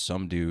of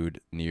some dude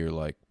near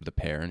like the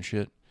pear and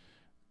shit,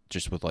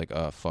 just with like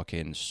a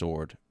fucking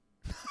sword,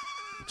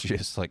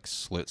 just like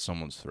slit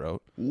someone's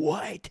throat.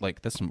 What?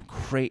 Like that's some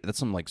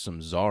like some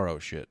Zorro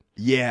shit.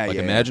 Yeah, like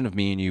imagine if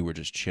me and you were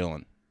just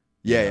chilling.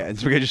 Yeah. And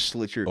so we just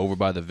slit your over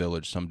by the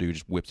village. Some dude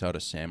just whips out a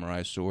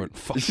samurai sword.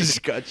 And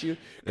just cut you.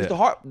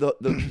 Because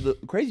the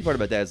crazy part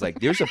about that is like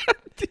there's a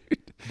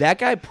that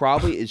guy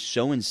probably is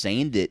so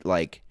insane that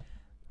like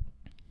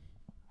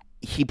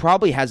he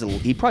probably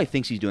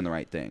thinks he's doing the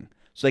right thing.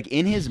 So, like,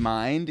 in his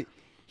mind,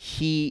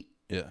 he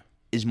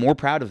is more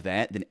proud of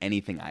that than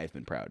anything I've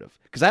been proud of.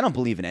 Because I don't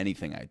believe in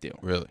anything I do.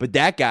 Really? But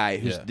that guy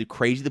who's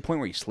crazy to the point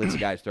where he slits a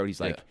guy's throat,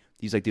 he's like,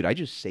 dude, I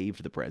just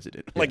saved the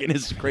president. Like, in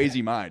his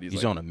crazy mind. He's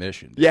like, on a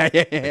mission. Yeah.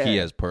 Like, he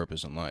has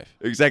purpose in life.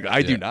 Exactly.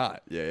 I do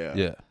not.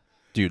 Yeah.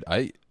 Dude,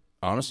 I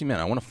honestly, man,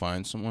 I want to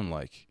find someone,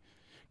 like,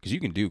 because you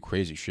can do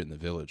crazy shit in the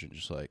village and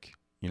just, like,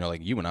 you know,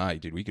 like you and I,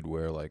 dude, we could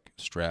wear like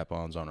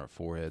strap-ons on our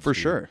foreheads. For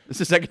sure. It's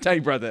the second time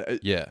you brought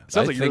that. Yeah.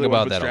 Sounds like you really about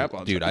want to put that,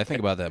 strap-ons dude. on. I think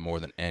about that more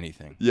than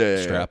anything.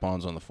 Yeah.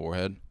 Strap-ons on the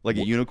forehead, like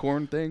a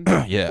unicorn thing.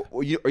 Yeah.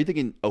 Are you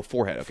thinking? Oh,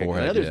 forehead. Okay.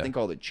 Forehead, I know there's a thing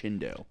called a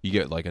chindo. You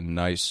get like a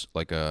nice,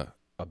 like a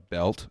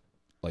belt,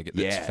 like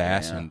that's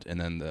fastened, and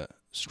then the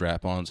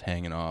strap-ons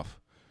hanging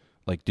off.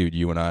 Like, dude,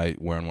 you and I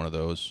wearing one of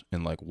those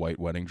in like white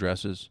wedding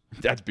dresses.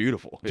 That's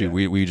beautiful, dude.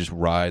 We just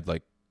ride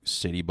like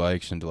city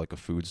bikes into like a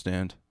food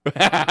stand.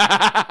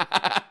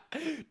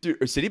 Dude,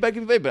 a city bike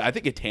could be funny, but I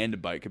think a tandem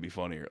bike could be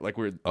funnier. Like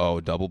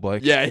double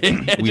bike. Yeah,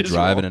 we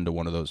drive it into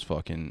one of those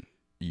fucking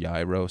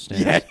gyro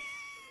stands. Yeah,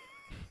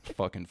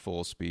 fucking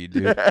full speed,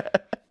 dude.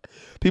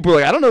 People are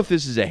like, I don't know if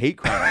this is a hate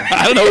crime.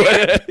 I don't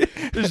know.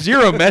 There's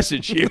zero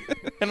message here.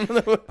 I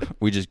don't know.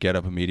 We just get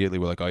up immediately.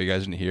 We're like, "Oh, you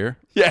guys in here?"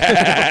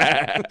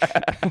 Yeah.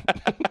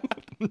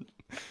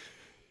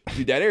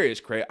 Dude, that area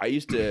is crazy. I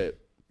used to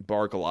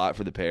bark a lot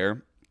for the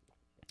pair,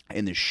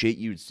 and the shit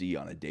you'd see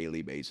on a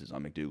daily basis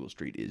on McDougal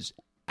Street is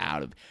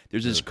out of.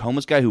 There's this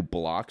homeless guy who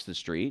blocks the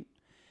street,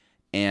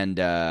 and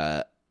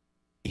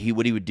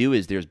what he would do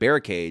is there's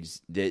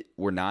barricades that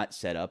were not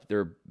set up.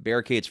 They're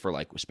barricades for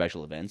like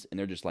special events, and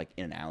they're just like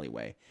in an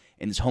alleyway.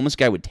 And this homeless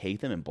guy would take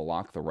them and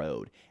block the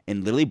road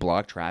and literally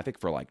block traffic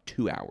for like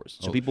 2 hours.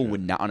 So people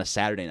would not, on a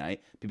Saturday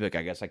night, people would be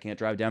like, I guess I can't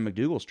drive down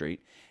McDougal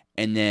Street.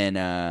 And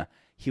then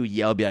he would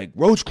yell, be like,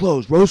 road's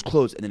closed.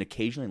 And then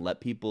occasionally let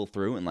people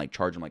through and like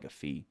charge them like a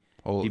fee.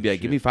 Holy He'd be like,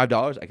 shit. give me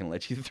 $5, I can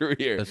let you through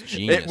here. That's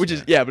genius. Which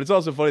is, but it's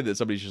also funny that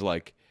somebody's just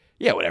like,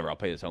 yeah, whatever, I'll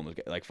pay this homeless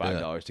guy like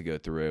 $5 to go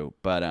through.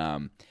 But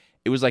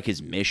it was like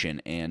his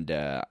mission. And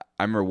I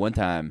remember one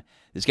time,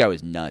 this guy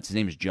was nuts. His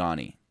name is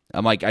Johnny.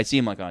 I'm like, I see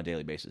him like on a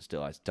daily basis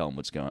still. I tell him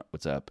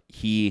what's up.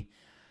 He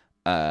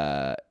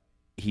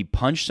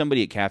punched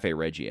somebody at Cafe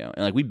Reggio,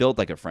 and like we built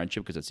like a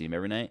friendship because I'd see him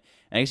every night.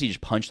 And I guess he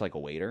just punched like a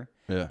waiter,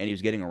 and he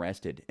was getting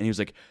arrested. And he was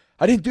like,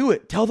 I didn't do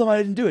it. Tell them I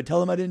didn't do it. Tell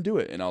them I didn't do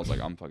it. And I was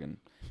like, I'm fucking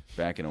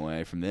backing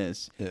away from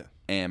this. Yeah.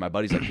 And my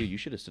buddy's like, dude, you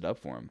should have stood up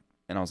for him.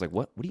 And I was like,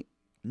 what? What do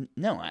you?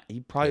 No, he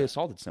probably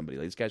assaulted somebody.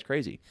 Like, this guy's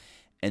crazy.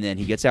 And then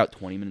he gets out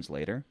 20 minutes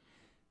later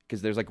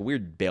because there's like a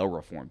weird bail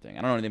reform thing.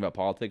 I don't know anything about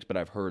politics, but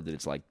I've heard that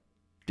it's like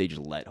they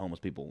just let homeless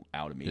people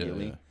out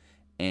immediately. Yeah.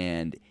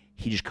 And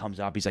he just comes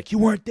up. He's like, you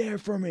weren't there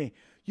for me.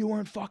 You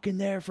weren't fucking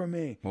there for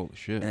me. Holy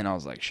shit. And then I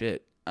was like,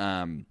 shit.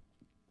 Then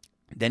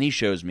he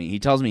shows me. He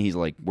tells me he's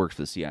like works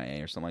for the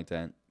CIA or something like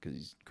that because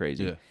he's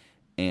crazy. Yeah.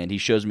 And he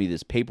shows me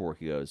this paperwork.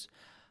 He goes,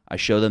 I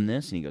show them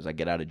this, and he goes, I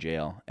get out of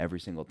jail every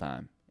single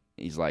time.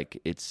 He's like,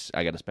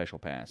 I got a special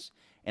pass.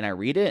 And I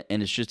read it,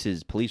 and it's just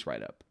his police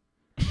write-up.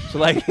 So,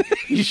 like,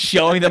 he's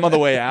showing them on the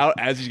way out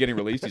as he's getting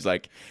released. He's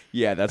like,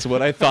 yeah, that's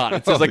what I thought.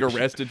 It says, like,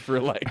 arrested for,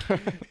 like,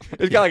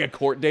 it's got, like, a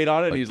court date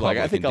on it. And he's like,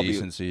 I think I'll be.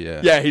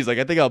 Yeah, he's like,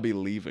 I think I'll be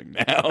leaving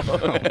now. Oh,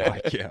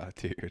 my God,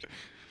 dude.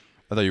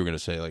 I thought you were going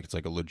to say, like, it's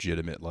like a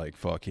legitimate, like,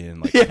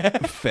 fucking,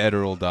 like,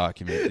 federal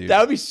document, dude. That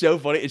would be so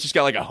funny. It's just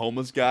got, like, a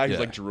homeless guy who's,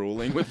 like,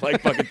 drooling with,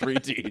 like, fucking 3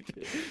 teeth.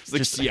 It's like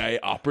just CIA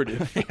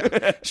operative.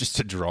 Just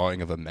a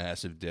drawing of a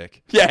massive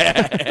dick.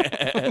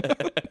 Yeah.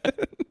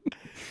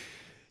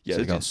 Yeah,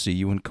 like, I'll see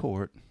you in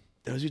court.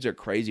 Those dudes are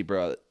crazy,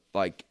 bro.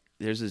 Like,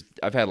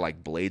 I've had,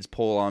 like, blades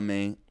pull on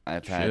me.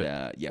 I've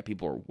had,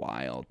 people are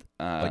wild.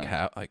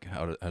 How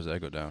does that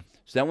go down?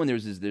 So that one,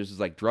 there's this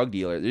like drug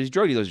dealer. These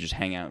drug dealers just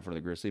hang out in front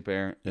of the grizzly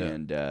bear,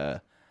 and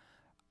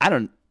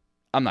I'm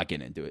not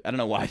getting into it. I don't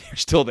know why they're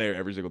still there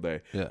every single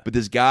day. Yeah. But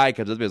this guy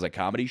comes up to me as like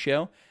comedy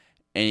show,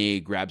 and he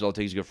grabs all the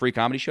tickets. He goes, free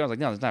comedy show. I was like,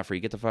 no, it's not free.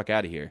 Get the fuck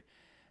out of here.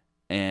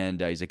 And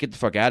he's like, get the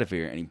fuck out of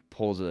here. And he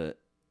pulls a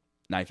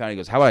knife out. And he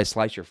goes, how about I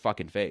slice your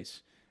fucking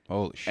face?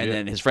 Holy shit! And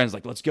then his friend's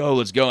like, let's go.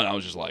 And I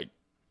was just like,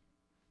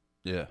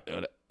 yeah.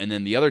 And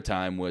then the other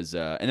time was,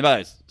 and then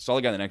I saw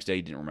the guy the next day.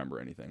 He didn't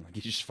remember anything. Like,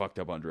 he just fucked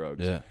up on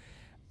drugs. Yeah.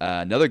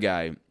 Another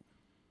guy,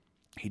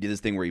 he did this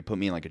thing where he put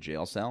me in like a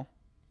jail cell,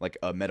 like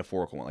a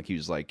metaphorical one. Like he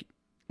was like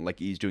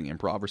he's doing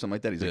improv or something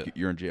like that. He's like,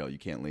 you're in jail. You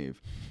can't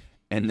leave.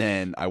 And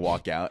then I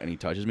walk out and he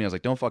touches me. I was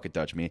like, don't fucking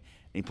touch me. And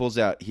he pulls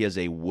out, he has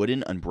a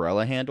wooden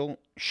umbrella handle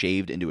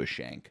shaved into a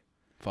shank.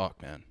 Fuck,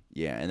 man.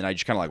 Yeah. And then I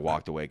just kind of like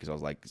walked away because I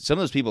was like, some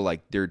of those people,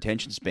 like their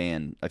attention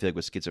span, I feel like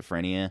with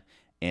schizophrenia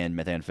and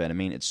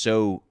methamphetamine, it's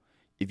so,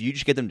 if you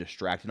just get them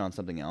distracted on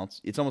something else,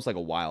 it's almost like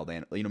a wild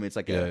animal. You know what I mean? It's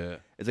like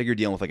it's like you're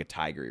dealing with like a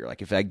tiger. You're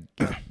like, if I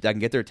can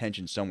get their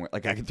attention somewhere,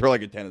 like I can throw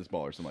like a tennis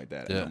ball or something like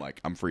that, and I'm like,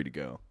 I'm free to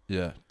go.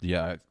 Yeah.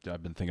 Yeah.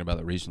 I've been thinking about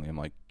that recently. I'm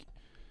like, I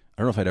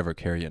don't know if I'd ever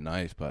carry a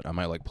knife, but I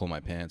might like pull my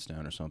pants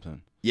down or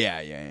something.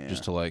 Yeah.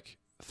 Just to like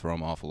throw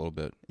them off a little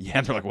bit. Yeah,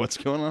 they're like, what's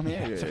going on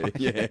here?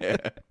 Yeah.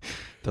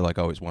 They're like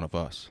always one of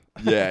us.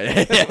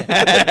 Yeah.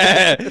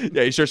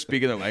 Yeah, you start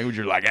speaking their language,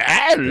 you're like,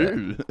 ah.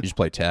 You just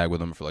play tag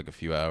with them for like a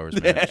few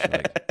hours, man. Just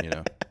like, you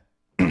know.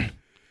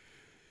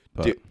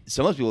 But, dude,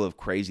 some of those people live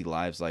crazy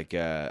lives. Like,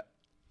 I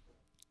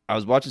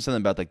was watching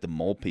something about like the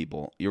mole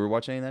people. You ever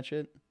watch any of that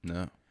shit?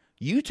 No.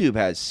 YouTube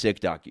has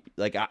sick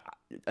like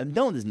I'm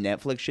done with this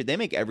Netflix shit. They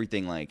make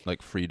everything like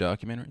free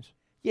documentaries.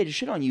 Yeah, just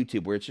shit on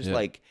YouTube where it's just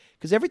like,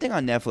 because everything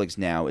on Netflix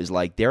now is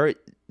like they're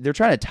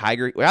trying to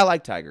Tiger. Well, I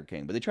like Tiger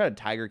King, but they try to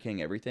Tiger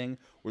King everything.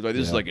 Where like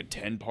this is like a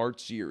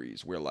 10-part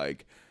series where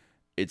like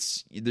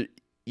it's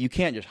you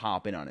can't just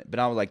hop in on it. But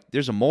I was like,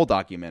 there's a mole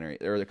documentary.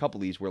 There are a couple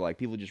of these where like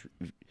people just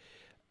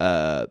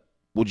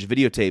will just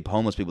videotape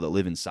homeless people that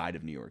live inside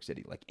of New York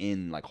City, like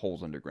in like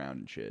holes underground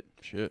and shit.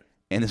 Shit.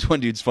 And this one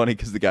dude's funny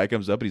because the guy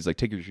comes up and he's like,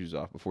 take your shoes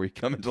off before you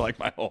come into like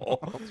my hole.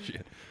 Oh,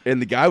 shit.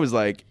 And the guy was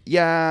like,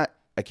 yeah.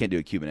 I can't do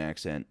a Cuban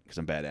accent because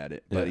I'm bad at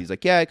it. But he's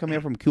like, yeah, I come here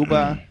from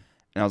Cuba.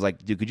 And I was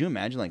like, dude, could you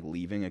imagine like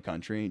leaving a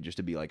country just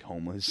to be like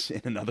homeless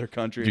in another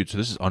country? Dude, so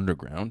this is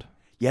underground?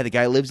 Yeah, the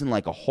guy lives in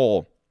like a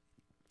hole.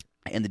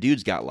 And the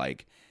dude's got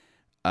like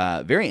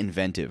very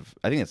inventive.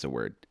 I think that's the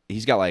word.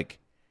 He's got like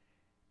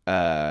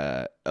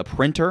a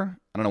printer.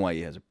 I don't know why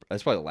he has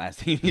that's probably the last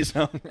thing he needs. I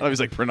don't know if he's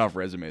like print off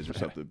resumes or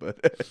something, but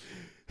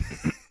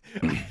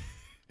I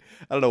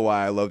don't know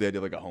why I love the idea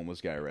of like a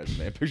homeless guy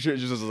resume. I'm pretty sure it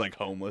just is like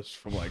homeless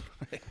from like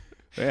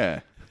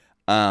yeah.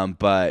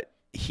 But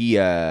he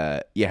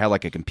had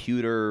like a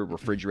computer,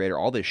 refrigerator,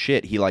 all this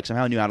shit. He like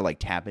somehow knew how to like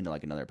tap into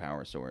like another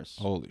power source.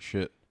 Holy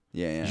shit.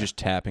 Yeah. He's just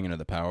tapping into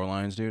the power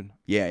lines, dude.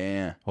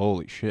 Yeah.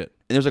 Holy shit.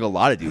 And there's like a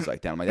lot of dudes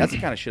like that. I'm like, that's the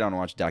kind of shit I want to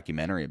watch a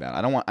documentary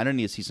about. I don't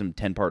need to see some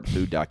 10-part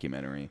food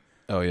documentary.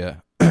 Oh yeah.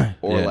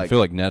 Or yeah, like, I feel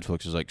like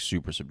Netflix is like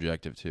super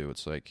subjective too.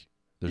 It's like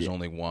there's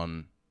only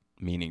one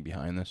meaning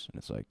behind this, and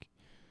it's like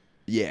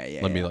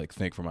let me like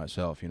think for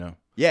myself, you know?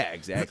 Yeah,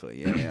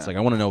 exactly. Yeah. It's like I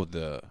want to know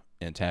the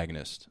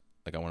antagonist.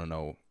 Like I want to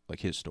know like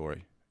his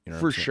story. You know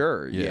for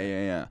sure.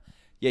 Yeah.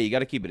 Yeah, you got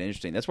to keep it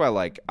interesting. That's why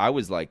like I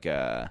was like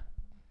I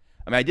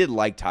mean I did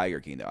like Tiger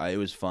King though. It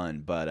was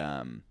fun, but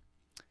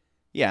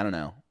yeah, I don't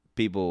know.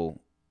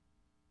 People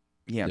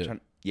I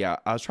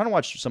was trying to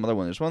watch some other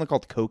one. There's one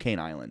called Cocaine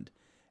Island.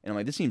 And I'm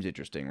like, this seems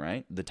interesting,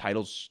 right? The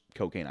title's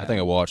Cocaine Island. I think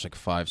I watched like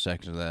 5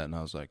 seconds of that, and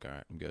I was like, all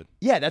right, I'm good.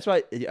 Yeah, that's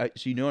why.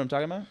 So you know what I'm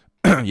talking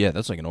about? Yeah,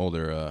 that's like an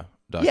older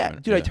documentary. Yeah,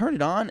 dude, I turned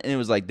it on, and it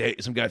was like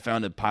some guy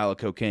found a pile of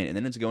cocaine, and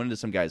then it's going into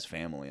some guy's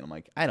family, and I'm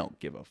like, I don't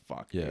give a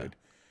fuck, dude.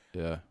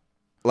 Yeah.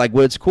 Like,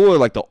 what's cool are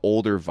like the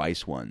older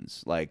Vice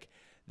ones. Like,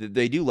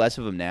 they do less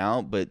of them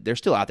now, but they're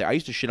still out there. I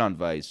used to shit on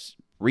Vice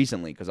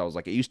recently because I was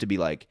like, it used to be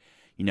like,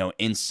 you know,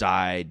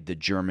 inside the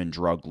German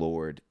drug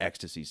lord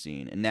ecstasy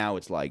scene, and now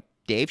it's like,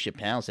 Dave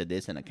Chappelle said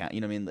this in a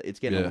you know what I mean? It's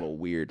getting a little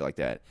weird like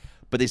that.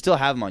 But they still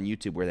have them on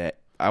YouTube where that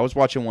I was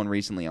watching one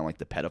recently on like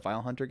the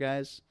pedophile hunter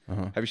guys.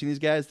 Have you seen these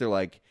guys? They're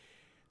like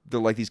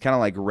these kind of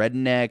like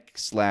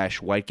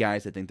redneck / white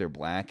guys that think they're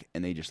black,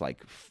 and they just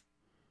like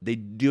they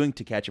doing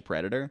To Catch a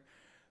Predator,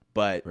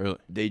 but Really?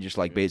 they just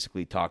like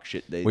basically talk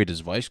shit. Wait,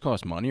 does Vice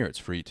cost money or it's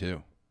free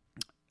too?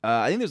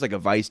 I think there's like a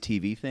Vice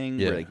TV thing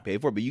where they can pay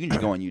for it, but you can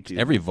just go on YouTube.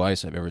 Every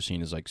Vice I've ever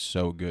seen is like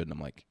so good, and I'm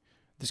like,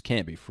 this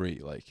can't be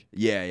free. Like,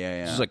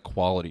 yeah. this is like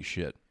quality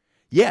shit.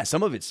 Yeah,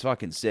 some of it's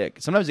fucking sick.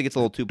 Sometimes it gets a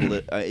little too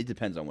it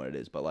depends on what it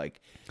is, but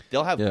like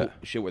they'll have cool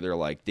shit where they're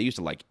like they used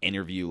to like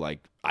interview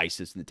like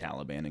ISIS and the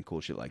Taliban and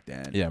cool shit like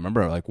that. Yeah, I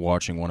remember like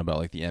watching one about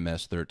like the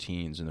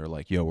MS-13s, and they're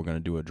like, "Yo, we're gonna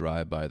do a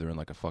drive-by." They're in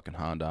like a fucking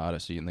Honda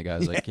Odyssey, and the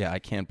guy's like, "Yeah, I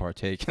can't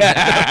partake."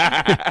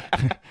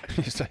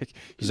 he's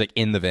like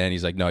in the van.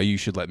 He's like, "No, you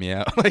should let me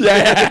out." Like,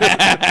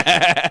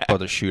 about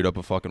to shoot up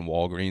a fucking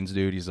Walgreens,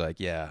 dude. He's like,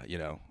 "Yeah,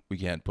 we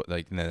can't put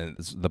like." And then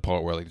it's the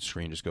part where like the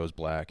screen just goes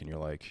black, and you're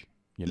like.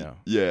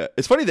 Yeah.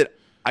 It's funny that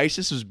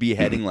ISIS was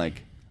beheading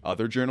like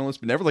other journalists,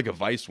 but never like a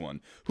Vice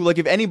one. Who like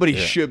if anybody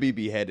should be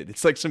beheaded,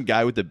 it's like some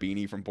guy with the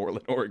beanie from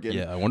Portland, Oregon.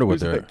 Yeah, I wonder what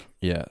they're. Like,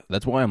 yeah,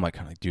 that's why I'm like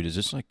kind of like, dude, is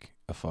this like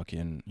a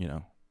fucking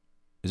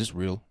is this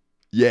real?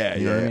 Yeah,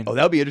 you know what I mean? Oh,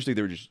 that would be interesting.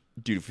 They were just,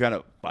 dude. If you found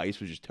out Vice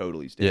was just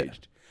totally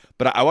staged.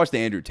 But I watched the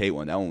Andrew Tate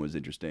one. That one was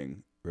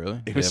interesting.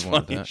 Really? It was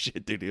funny as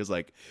shit, dude. He was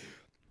like,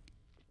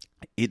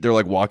 they're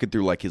like walking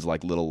through like his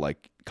like little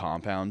like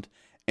compound.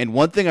 And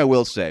one thing I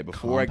will say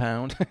before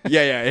compound.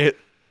 It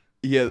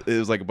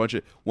was like a bunch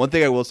of. One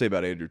thing I will say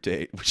about Andrew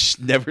Tate, which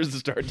never is the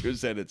start to a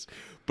sentence,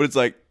 but it's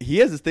like he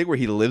has this thing where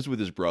he lives with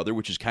his brother,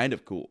 which is kind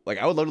of cool. Like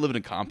I would love to live in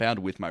a compound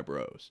with my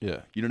bros. Yeah,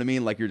 you know what I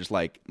mean. Like you're just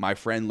like my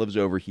friend lives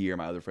over here,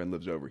 my other friend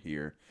lives over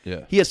here.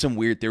 Yeah, he has some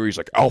weird theories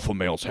like alpha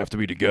males have to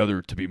be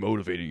together to be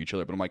motivating each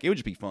other. But I'm like, it would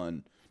just be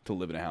fun to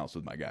live in a house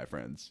with my guy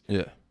friends.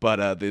 Yeah,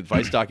 but the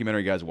Vice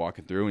documentary guy's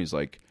walking through and he's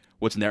like,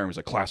 "What's in that room?" He's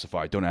like,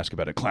 "Classified. Don't ask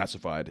about it.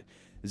 Classified."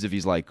 As if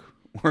he's like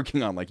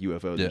working on like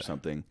UFOs or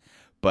something.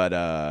 But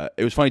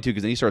it was funny too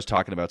because then he starts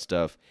talking about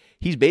stuff.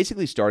 He's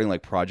basically starting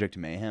like Project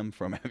Mayhem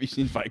from Have you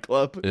seen Fight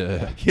Club?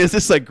 Yeah. He has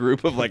this like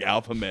group of like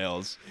alpha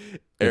males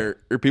or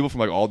people from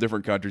like all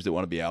different countries that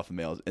want to be alpha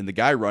males. And the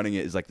guy running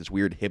it is like this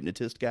weird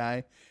hypnotist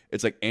guy.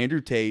 It's like Andrew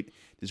Tate,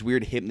 this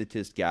weird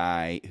hypnotist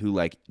guy who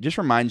like just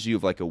reminds you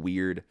of like a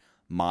weird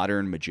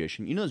modern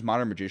magician. You know those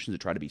modern magicians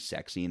that try to be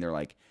sexy and they're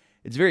like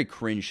it's very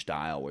cringe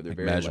style where they're like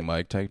very Magic like,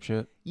 Mike type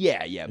shit.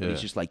 Yeah, but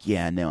he's just like,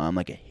 no, I'm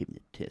like a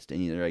hypnotist,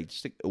 and they're like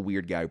just like a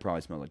weird guy who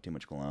probably smells like too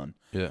much cologne.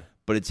 Yeah,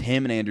 but it's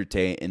him and Andrew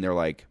Tate, and they're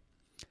like,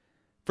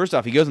 first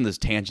off, he goes on this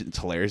tangent. It's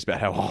hilarious about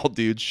how all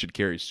dudes should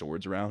carry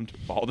swords around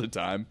all the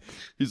time.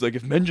 He's like,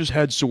 if men just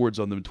had swords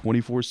on them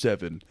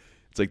 24/7,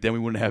 it's like then we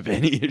wouldn't have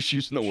any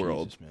issues in the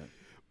world. Man.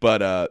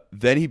 But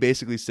then he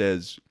basically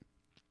says,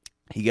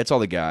 he gets all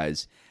the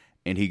guys,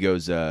 and he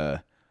goes,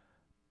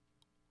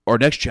 our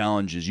next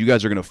challenge is you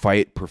guys are going to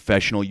fight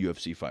professional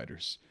UFC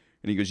fighters.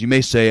 And he goes, you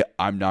may say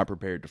I'm not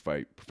prepared to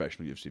fight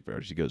professional UFC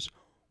fighters. He goes,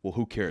 well,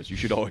 who cares? You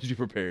should always be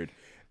prepared.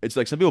 It's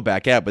like some people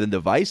back out, but then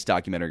the Vice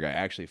documentary guy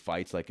actually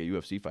fights like a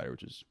UFC fighter,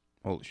 which is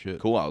holy shit,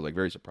 cool. I was like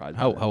very surprised.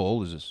 How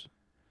old is this?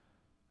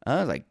 I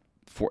was like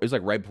it was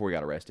like right before he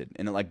got arrested,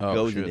 and it like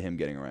goes into him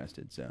getting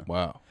arrested. So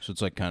wow, so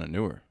it's like kind of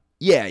newer.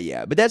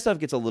 Yeah, but that stuff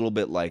gets a little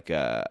bit like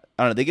I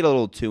don't know. They get a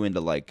little too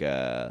into like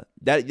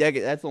that's a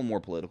little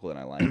more political than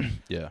I like.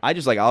 Yeah, I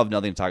just like I'll have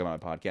nothing to talk about on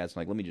my podcast.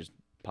 I'm like, let me just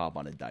pop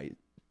on a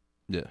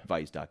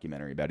Vice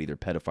documentary about either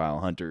pedophile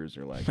hunters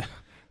or like.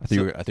 I think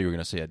you were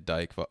gonna say a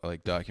dyke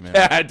like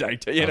documentary.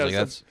 Dyke, you know,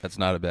 like, that's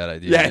not a bad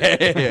idea.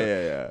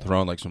 Yeah.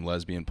 Throwing like some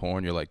lesbian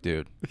porn, you're like,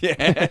 dude.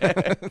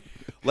 Yeah,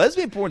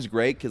 lesbian porn's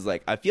great because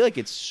like I feel like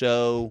it's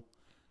so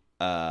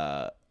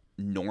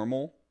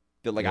normal.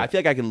 That like I feel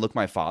like I can look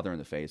my father in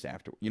the face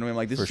after. You know what I mean?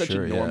 Like this is such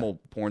a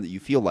normal porn that you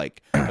feel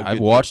like I've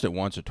watched it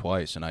once or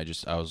twice and I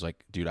was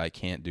like, dude, I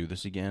can't do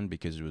this again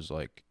because it was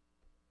like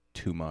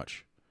too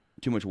much.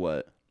 Too much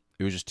what?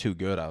 It was just too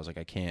good. I was like,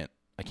 I can't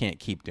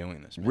keep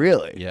doing this, man.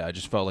 Really? Yeah, I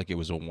just felt like it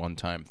was a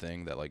one-time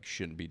thing that like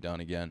shouldn't be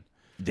done again.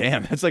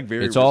 Damn, that's like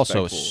very. It's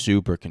also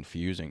super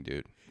confusing,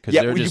 dude.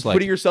 Yeah, when you're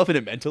putting yourself in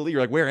it mentally, you're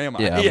like, where am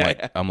I?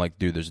 Yeah, I'm like,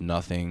 dude, there's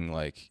nothing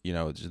like,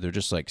 they're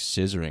just like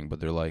scissoring, but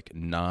they're like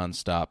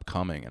nonstop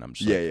coming, and I'm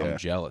just I'm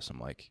jealous. I'm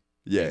like,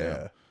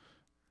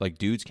 like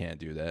dudes can't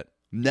do that.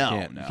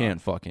 No, you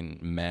can't fucking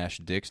mash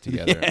dicks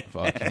together. Yeah.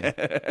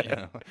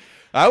 Fucking,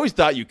 I always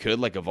thought you could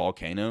like a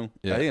volcano.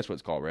 Yeah. I think that's what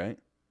it's called, right?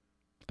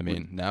 I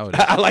mean, now it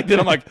is. I like that.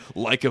 I'm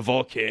like a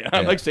volcano.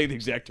 I'm like saying the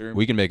exact term.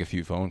 We can make a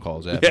few phone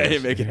calls after. Yeah,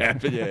 make it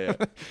happen. Yeah.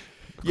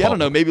 Yeah, I don't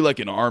know. Maybe like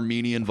an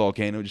Armenian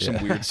volcano, just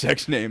some weird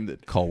sex name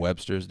that. Call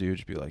Webster's, dude.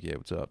 Just be like, yeah,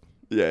 what's up?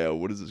 Yeah.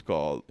 What is this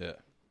called? Yeah.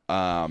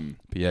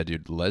 But yeah,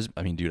 dude.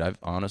 I mean, dude. I've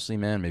honestly,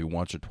 man, maybe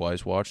once or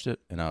twice watched it,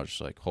 and I was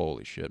just like,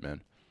 holy shit,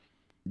 man.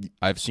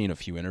 I've seen a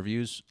few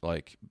interviews,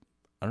 like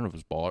I don't know if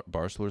it was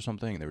Barstool or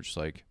something, and they were just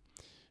like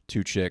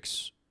two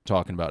chicks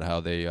talking about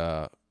how they,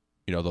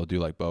 they'll do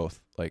like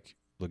both, like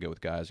they'll get with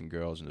guys and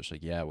girls, and they're just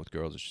like, yeah, with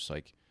girls, it's just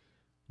like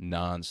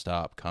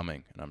nonstop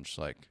coming, and I'm just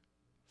like.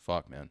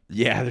 Fuck, man.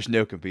 Yeah, there's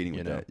no competing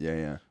with that.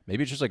 Yeah.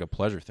 Maybe it's just like a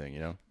pleasure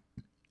thing,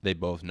 They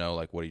both know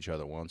like what each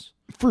other wants.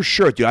 For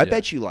sure, dude. I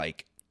bet you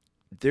like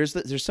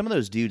there's some of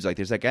those dudes, like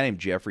there's that guy named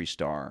Jeffree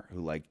Star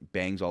who like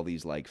bangs all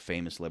these like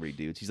famous celebrity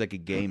dudes. He's like a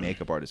gay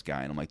makeup artist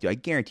guy, and I'm like, dude, I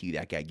guarantee you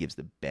that guy gives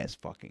the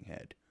best fucking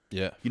head.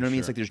 Yeah. You know what I mean? sure.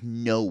 It's like there's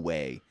no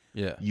way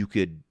Yeah. you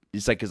could.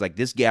 It's like because like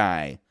this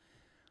guy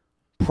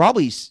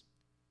probably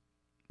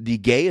the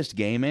gayest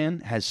gay man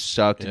has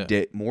sucked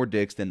more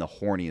dicks than the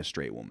horniest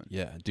straight woman.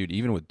 Yeah, dude.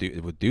 Even with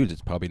dudes,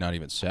 it's probably not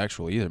even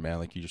sexual either, man.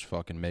 Like you just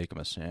fucking make them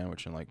a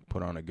sandwich and like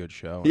put on a good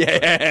show. And,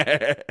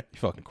 like, you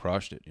fucking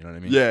crushed it. You know what I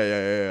mean?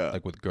 Yeah.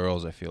 Like with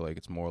girls, I feel like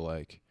it's more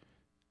like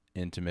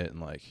intimate and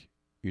like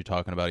you're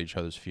talking about each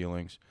other's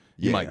feelings.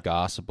 You might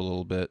gossip a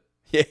little bit.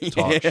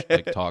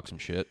 Talk some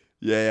shit.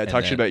 Yeah.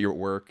 Talk shit then- about your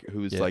work.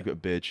 Who's like a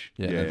bitch.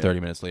 Yeah. And then 30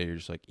 minutes later, you're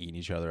just like eating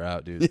each other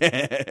out, dude.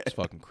 It's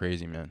fucking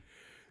crazy, man.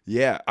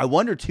 Yeah, I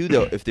wonder too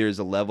though if there's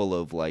a level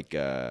of like,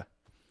 because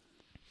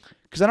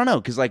I don't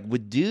know, because like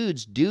with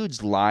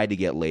dudes lie to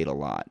get laid a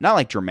lot, not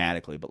like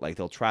dramatically, but like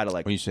they'll try to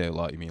like. When you say a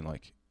lot, you mean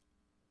like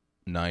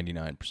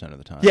 99% of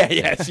the time.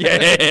 Yeah.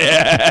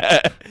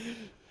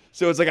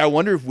 So it's like I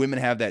wonder if women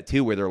have that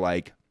too, where they're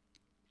like,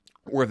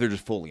 or if they're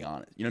just fully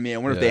honest. You know what I mean? I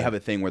wonder if they have a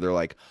thing where they're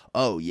like,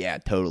 oh yeah,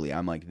 totally,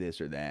 I'm like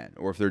this or that,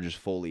 or if they're just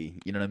fully,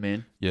 you know what I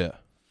mean? Yeah,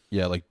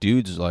 like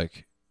dudes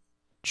like.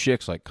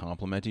 Chicks like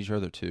compliment each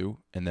other too,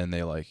 and then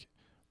they like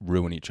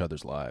ruin each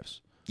other's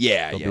lives.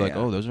 Yeah, They'll be like,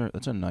 "Oh,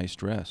 that's a nice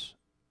dress,"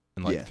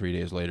 and like 3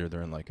 days later,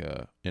 they're in like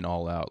an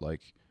all out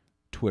like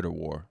Twitter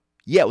war.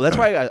 Yeah, well, that's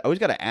why I always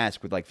got to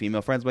ask with like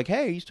female friends, like,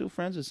 "Hey, are you still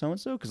friends with so and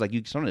so?" Because like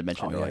you started to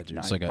mention, they're like, dude,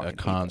 it's like a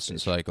constant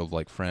cycle of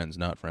like friends,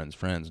 not friends,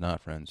 friends, not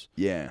friends.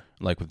 Yeah,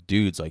 like with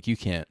dudes, like you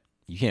can't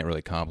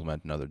really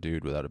compliment another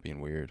dude without it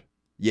being weird.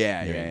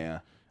 Yeah.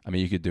 I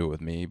mean, you could do it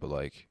with me, but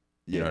like.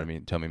 You know what I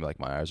mean? Tell me like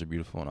my eyes are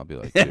beautiful, and I'll be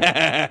like, dude.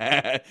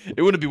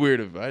 It wouldn't be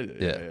weird if I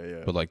did.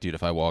 Yeah. But like, dude,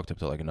 if I walked up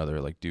to like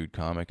another like dude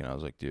comic, and I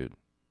was like, dude,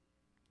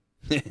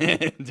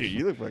 dude,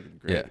 you look fucking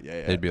great.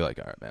 Yeah. They'd be like,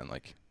 all right, man,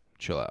 like,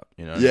 chill out.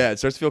 You know? Yeah, it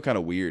starts to feel kind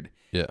of weird.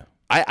 Yeah.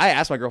 I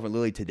asked my girlfriend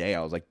Lily today.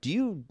 I was like, "Do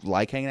you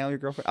like hanging out with your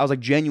girlfriend?" I was like,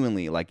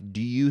 genuinely, like,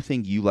 do you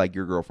think you like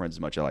your girlfriends as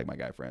much as I like my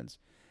guy friends?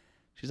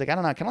 She's like, I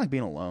don't know. I kind of like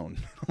being alone.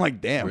 I'm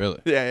like, damn. Really?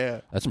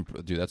 Yeah.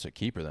 That's a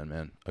keeper then,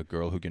 man. A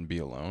girl who can be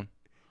alone.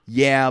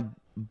 Yeah.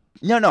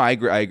 No, I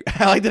agree. I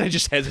like that I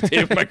just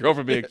hesitated with my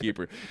girlfriend being a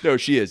keeper. No,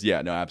 she is.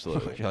 Yeah, no,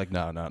 absolutely. You're like,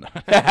 no. No,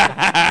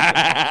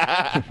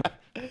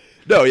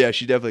 yeah,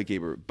 she's definitely a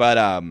keeper. But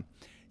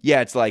yeah,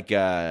 it's like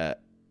no,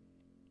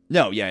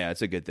 yeah,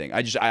 it's a good thing.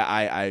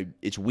 I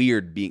it's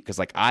weird being because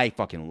like I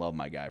fucking love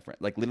my guy friend.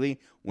 Like literally,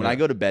 when I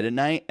go to bed at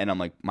night and I'm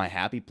like, my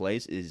happy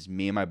place is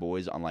me and my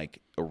boys on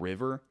like a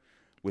river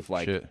with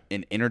like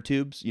in inner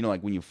tubes, you know,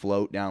 like when you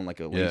float down like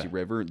a lazy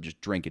river, and just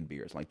drinking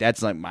beers. Like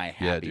that's like my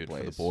happy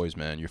place. For the boys,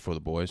 man. You're for the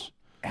boys.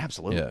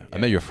 Absolutely. Yeah. I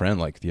met your friend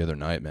like the other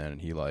night, man, and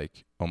he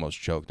like almost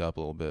choked up a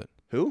little bit.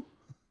 Who?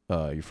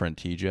 Your friend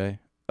TJ.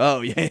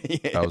 Oh yeah.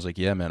 I was like,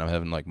 yeah, man, I'm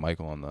having like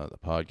Michael on the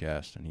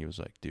podcast, and he was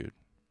like, dude,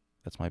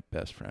 that's my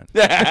best friend.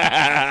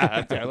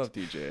 I love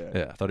TJ.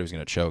 Yeah, I thought he was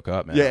gonna choke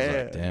up, man. Yeah, I was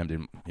like, damn,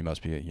 dude, he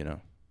must be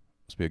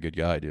a good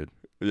guy, dude.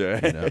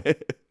 Yeah. You know?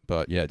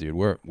 But yeah, dude,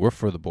 we're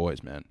for the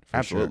boys, man.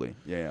 Absolutely.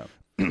 Sure.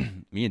 Yeah.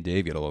 Me and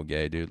Dave get a little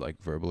gay, dude,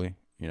 like verbally,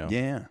 you know.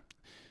 Yeah.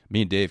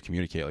 Me and Dave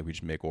communicate like we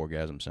just make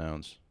orgasm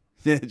sounds.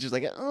 Just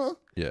like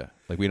Yeah,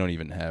 like we don't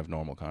even have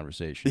normal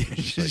conversation.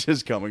 It's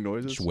just coming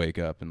noises. Just wake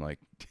up and like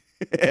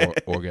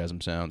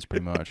orgasm sounds,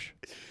 pretty much.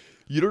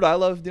 You know what I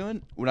love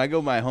doing? When I go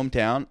to my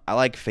hometown, I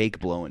like fake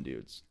blowing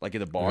dudes. Like at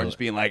the bar, just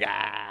being like,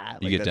 ah.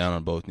 You get down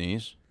on both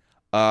knees?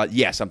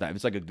 Yeah, sometimes.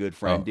 It's like a good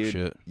friend, dude.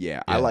 Shit.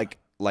 Yeah, I like.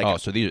 Oh,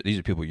 so these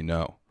are people you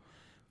know.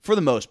 For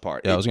the most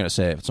part. Yeah, I was gonna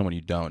say if it's someone you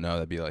don't know,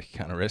 that'd be like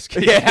kind of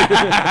risky.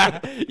 Yeah.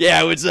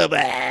 Yeah, what's up?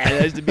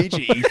 Nice to meet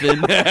you,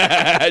 Ethan.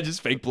 Just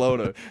fake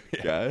blowing a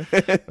guy.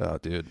 Oh,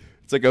 dude.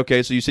 It's like,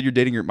 okay, so you said you're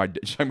dating my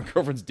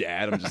girlfriend's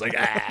dad. I'm just like,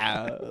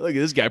 look at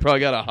this guy.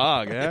 Probably got a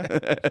hog, huh?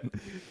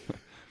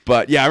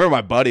 But yeah, I remember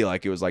my buddy,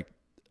 like, it was like,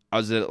 I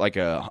was at like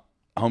a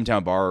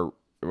hometown bar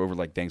over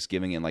like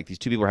Thanksgiving, and like these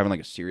two people were having like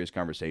a serious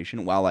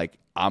conversation while like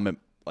I'm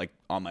like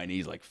on my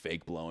knees, like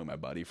fake blowing my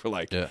buddy for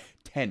like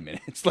 10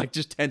 minutes, like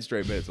just 10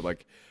 straight minutes. I'm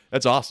like,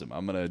 that's awesome.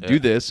 I'm going to do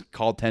this,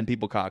 call 10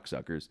 people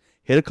cocksuckers,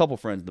 hit a couple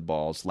friends in the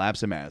balls, slap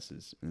some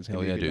asses.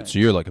 Hell yeah, dude. Nice. So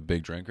you're like a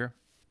big drinker?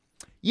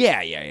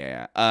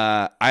 Yeah.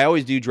 I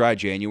always do dry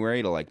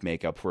January to like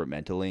make up for it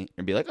mentally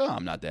and be like, oh,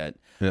 I'm not that.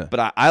 Yeah.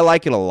 But I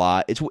like it a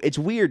lot. It's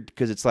weird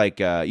because it's like,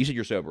 you said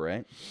you're sober,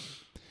 right?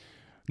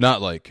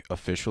 Not like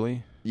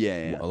officially.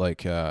 Yeah.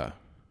 Like, I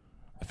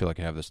feel like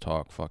I have this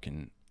talk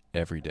fucking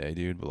every day,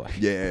 dude. But like,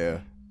 yeah.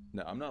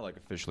 No, I'm not like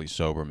officially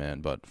sober,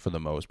 man. But for the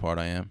most part,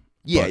 I am.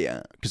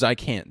 Yeah. Because I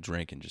can't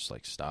drink and just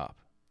like stop.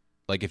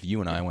 Like if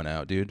you and I went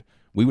out, dude,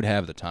 we would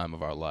have the time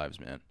of our lives,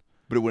 man.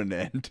 But it wouldn't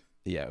end.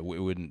 Yeah, it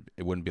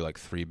wouldn't be like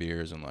 3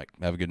 beers and like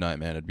have a good night,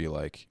 man. It'd be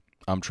like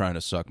I'm trying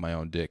to suck my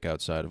own dick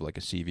outside of like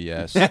a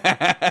CVS.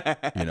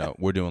 You know,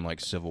 we're doing like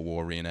Civil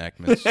War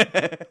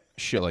reenactments,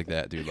 shit like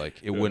that, dude.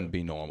 Like it wouldn't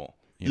be normal.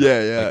 You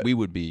know? Yeah. Like, we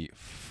would be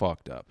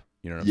fucked up.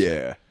 You know what I'm saying?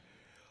 Yeah.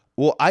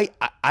 Well, I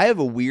have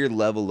a weird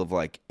level of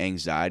like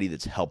anxiety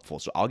that's helpful.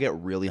 So I'll get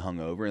really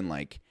hungover and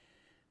like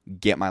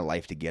get my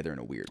life together in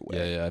a weird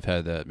way. Yeah, I've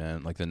had that,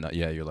 man. Like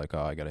you're like,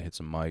 oh, I gotta hit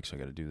some mics, I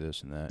gotta do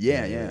this and that.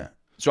 Yeah.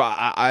 So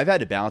I've had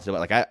to balance it.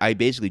 Like I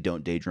basically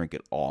don't day drink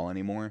at all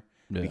anymore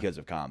because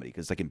of comedy.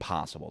 Because it's like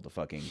impossible to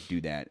fucking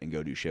do that and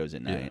go do shows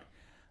at night.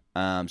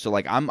 So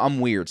like I'm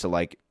weird. So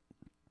like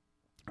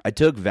I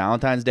took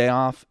Valentine's Day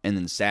off and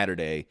then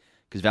Saturday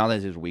because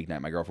Valentine's Day was a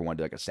weeknight. My girlfriend wanted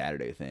to do like a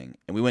Saturday thing,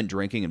 and we went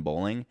drinking and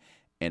bowling.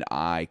 And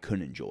I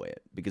couldn't enjoy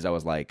it because I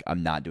was like,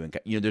 I'm not doing.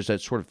 There's that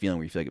sort of feeling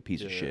where you feel like a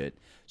piece of shit.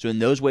 So in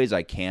those ways,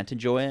 I can't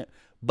enjoy it.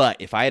 But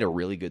if I had a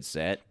really good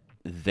set,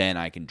 then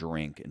I can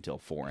drink until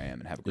 4 a.m.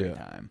 and have a great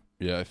time.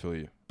 Yeah, I feel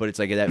you. But it's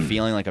like that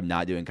feeling like I'm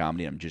not doing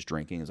comedy, I'm just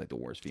drinking is like the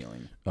worst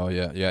feeling. Oh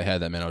yeah, I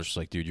had that, man. I was just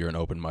like, dude, you're an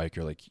open mic.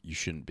 You're like, you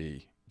shouldn't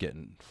be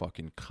getting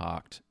fucking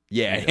cocked.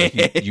 Yeah,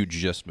 like you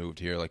just moved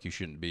here. Like you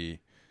shouldn't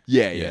be.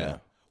 Yeah.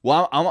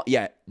 Well,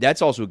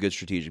 that's also a good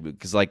strategic move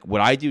because like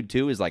what I do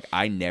too is like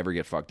I never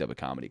get fucked up at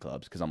comedy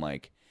clubs because I'm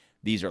like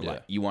these are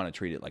like you want to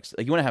treat it like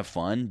you want to have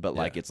fun, but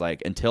like it's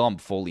like until I'm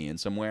fully in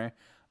somewhere,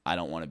 I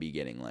don't want to be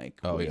getting like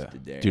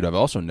wasted there. Dude, I've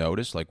also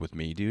noticed like with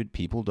me, dude,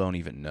 people don't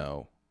even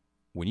know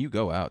when you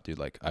go out, dude.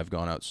 Like I've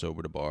gone out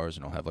sober to bars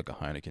and I'll have like a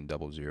Heineken 0.0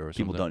 or something.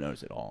 People don't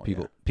notice at all.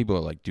 People are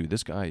like, dude,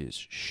 this guy is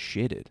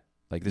shitted.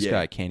 Like this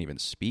guy can't even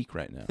speak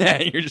right now.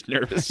 You're just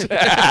nervous.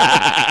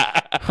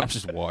 I'm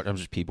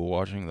just people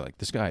watching. Like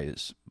this guy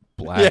is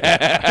black.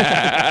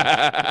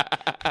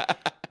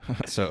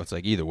 So it's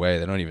like either way,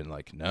 they don't even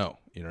like know.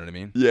 You know what I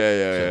mean?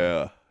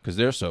 Yeah. Because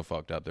they're so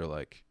fucked up. They're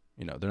like,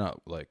 they're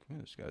not like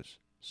this guy's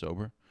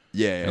sober.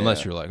 Yeah.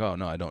 Unless you're like, oh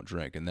no, I don't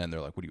drink, and then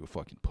they're like, what are you, a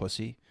fucking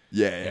pussy?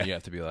 Yeah. And you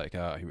have to be like,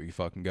 oh, here we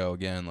fucking go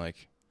again.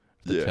 Like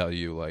to tell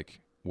you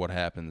like what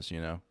happens.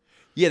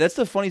 Yeah, that's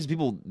the funniest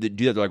people that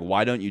do that. They're like,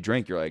 why don't you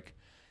drink? You're like,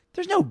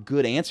 there's no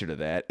good answer to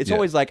that. It's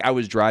always like I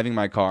was driving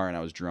my car and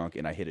I was drunk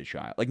and I hit a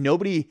child. Like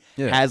nobody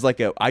has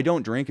like I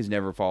don't drink is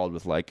never followed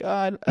with like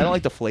I don't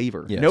like the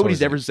flavor.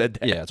 Nobody's ever said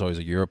that. Yeah, it's always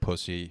like you're a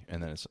pussy,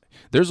 and then it's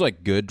there's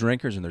like good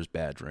drinkers and there's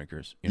bad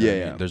drinkers. You know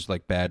what I mean? There's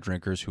like bad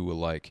drinkers who will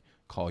like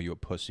call you a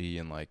pussy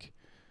and like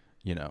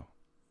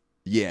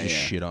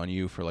shit on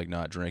you for like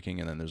not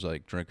drinking, and then there's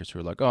like drinkers who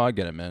are like, oh, I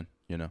get it, man.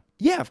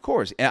 Yeah, of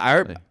course. And I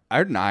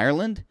heard in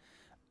Ireland,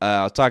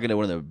 I was talking to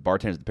one of the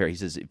bartenders at the pair. He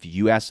says if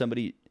you ask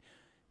somebody,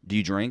 do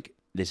you drink?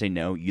 They say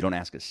no. You don't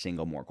ask a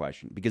single more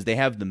question because they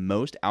have the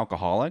most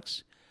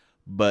alcoholics,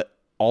 but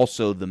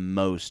also the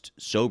most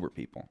sober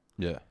people.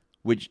 Yeah.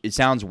 Which it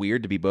sounds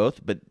weird to be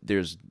both, but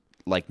there's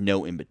like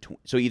no in between.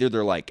 So either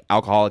they're like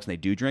alcoholics and they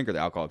do drink, or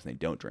they're alcoholics and they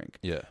don't drink.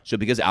 Yeah. So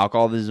because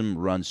alcoholism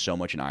runs so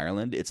much in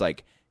Ireland, it's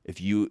like if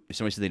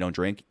somebody says they don't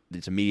drink,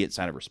 it's an immediate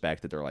sign of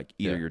respect that they're like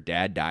either your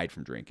dad died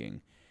from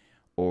drinking,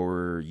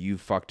 or you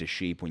fucked a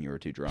sheep when you were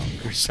too drunk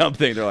or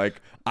something. They're like,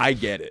 I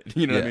get it.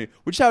 You know what I mean?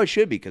 Which is how it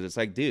should be because it's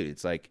like, dude,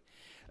 it's like,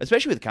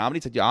 especially with comedy,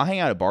 it's like, I'll hang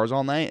out at bars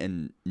all night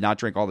and not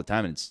drink all the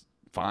time and it's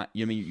fine.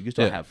 You know what I mean? You can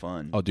still have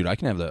fun. Oh, dude, I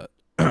can have the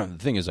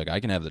thing is like I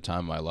can have the time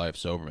of my life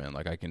sober, man.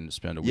 Like I can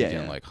spend a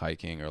weekend like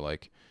hiking or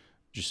like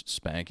just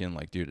spanking.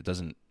 Like, dude, it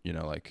doesn't,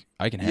 like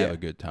I can have a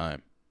good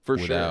time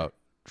without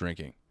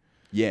drinking.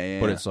 Yeah.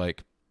 But it's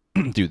like,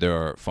 dude, there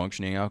are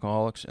functioning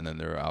alcoholics, and then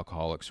there are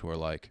alcoholics who are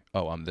like,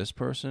 oh, I'm this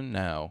person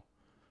now.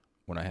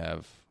 When I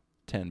have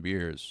 10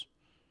 beers,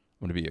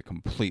 I'm going to be a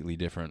completely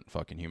different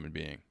fucking human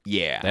being.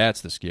 Yeah.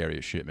 That's the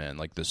scariest shit, man.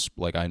 Like this,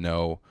 like I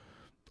know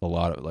a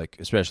lot of like,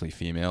 especially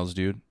females,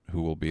 dude,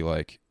 who will be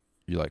like,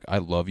 you're like, I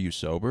love you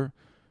sober,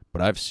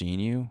 but I've seen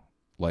you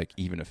like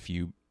even a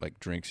few like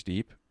drinks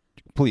deep,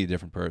 completely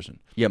different person.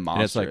 Yeah,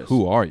 monstrous. And it's like,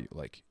 who are you?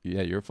 Like,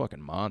 yeah, you're a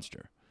fucking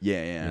monster.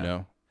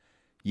 Yeah.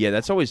 Yeah,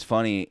 that's always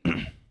funny.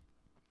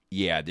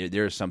 Yeah,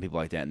 there are some people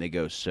like that, and they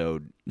go so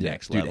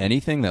next level. Dude,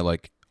 anything that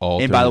like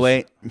alters... And by the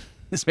way,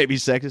 this may be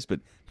sexist, but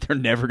they're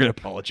never going to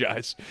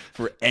apologize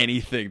for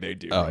anything they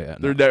do. Oh, yeah.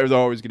 No. They're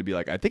always going to be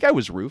like, I think I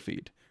was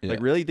roofied. Yeah.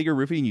 Like, really? You think you're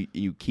roofied and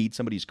you keyed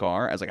somebody's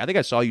car? I was like, I think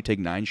I saw you take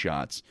 9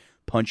 shots,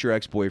 punch your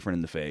ex-boyfriend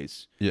in the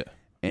face,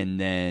 and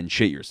then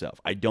shit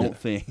yourself. I don't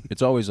think...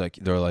 It's always like,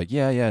 they're like,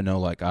 no,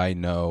 like, I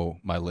know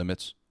my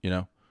limits,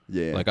 Yeah.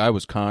 Like, I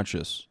was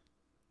conscious,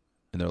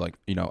 and they're like,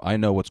 I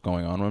know what's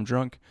going on when I'm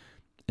drunk.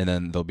 And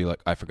then they'll be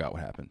like, I forgot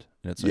what happened.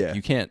 And it's like,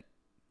 you can't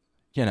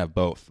have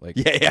both. Like,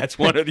 it's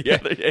one or the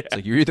other. Yeah. It's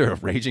like you're either a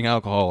raging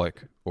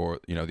alcoholic or,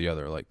 the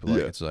other. Like,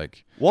 it's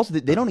like. Well, also,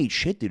 they don't eat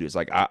shit, dude. It's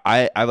like,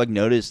 I like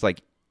noticed,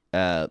 like,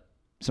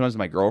 sometimes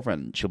my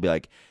girlfriend, she'll be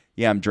like,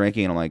 yeah, I'm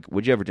drinking. And I'm like,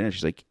 what'd you have for dinner?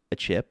 She's like, a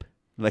chip.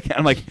 Like,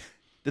 I'm like,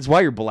 that's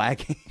why you're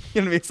blacking.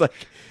 You know what I mean? It's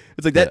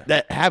like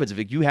that happens.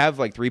 If you have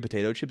like 3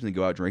 potato chips and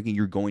go out drinking,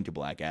 you're going to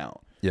black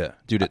out. Yeah.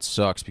 Dude, it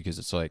sucks because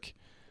it's like,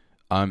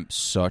 I'm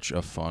such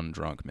a fun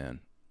drunk, man.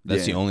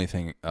 That's the only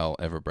thing I'll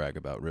ever brag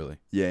about, really.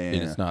 Yeah.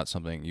 And it's not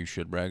something you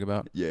should brag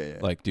about. Yeah.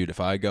 Like, dude, if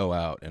I go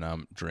out and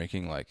I'm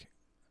drinking, like,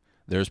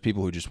 there's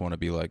people who just want to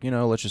be like,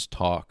 let's just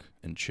talk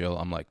and chill.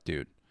 I'm like,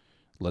 dude,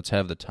 let's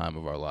have the time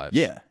of our lives.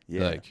 Yeah.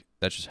 Like,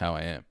 that's just how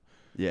I am.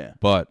 Yeah.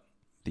 But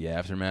the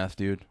aftermath,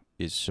 dude,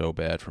 is so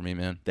bad for me,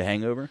 man. The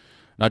hangover?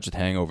 Not just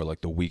hangover,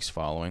 like the weeks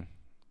following.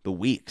 The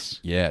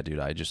weeks? Yeah, dude,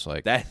 I just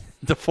like...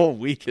 The full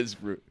week is...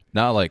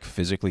 Not like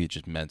physically,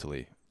 just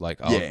mentally. Like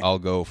Yeah. I'll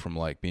go from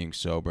like being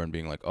sober and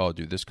being like, oh,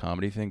 dude, this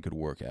comedy thing could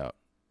work out.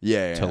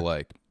 Yeah. To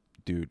like,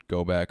 dude,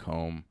 go back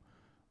home,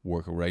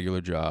 work a regular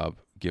job,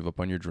 give up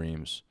on your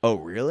dreams. Oh,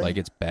 really? Like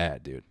it's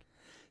bad, dude.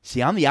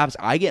 See, I'm the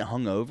opposite. I get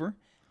hungover,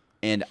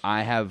 and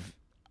I have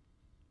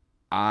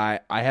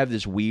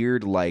this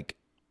weird like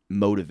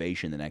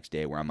motivation the next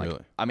day where I'm like,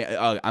 Really? I mean,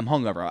 I'm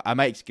hungover. I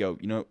might go,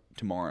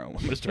 tomorrow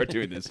I'm gonna start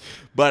doing this,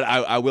 but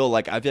I will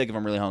like. I feel like if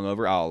I'm really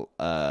hungover,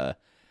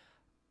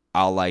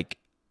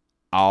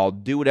 I'll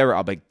do whatever.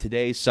 I'll be like,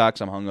 today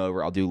sucks. I'm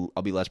hungover.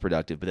 I'll be less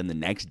productive. But then the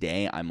next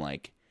day, I'm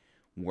like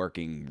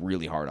working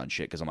really hard on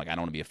shit because I'm like, I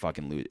don't want to be a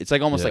fucking loser. It's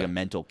like almost like a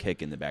mental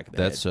kick in the back of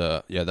the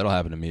head. Yeah, that'll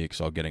happen to me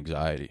because I'll get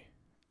anxiety.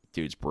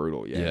 Dude, it's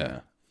brutal.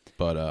 Yeah.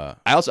 But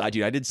I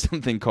did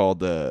something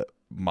called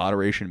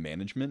moderation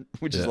management,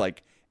 which is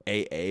like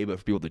AA, but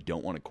for people that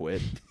don't want to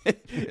quit.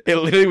 It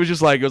literally was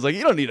just like, it was like,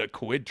 you don't need to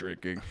quit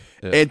drinking.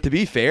 Yeah. And to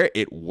be fair,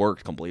 it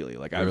worked completely.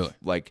 Like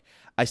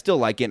I still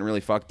like getting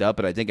really fucked up,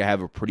 but I think I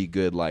have a pretty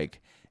good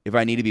like, if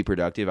I need to be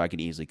productive, I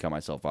can easily cut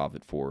myself off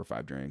at 4 or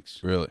 5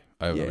 drinks. Really?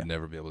 I would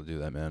never be able to do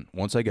that, man.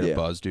 Once I get a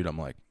buzz, dude, I'm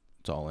like,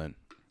 it's all in.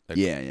 Like,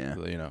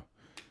 yeah.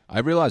 I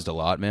realized a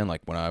lot, man.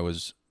 Like when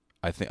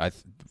I think I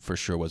for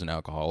sure was an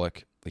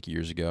alcoholic like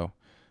years ago.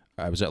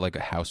 I was at like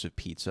a house of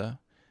pizza,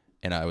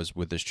 and I was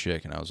with this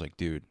chick, and I was like,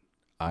 dude,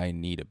 I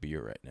need a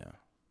beer right now.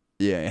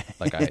 Yeah.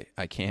 Like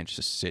I can't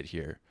just sit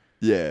here.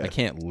 Yeah. I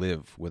can't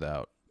live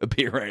without a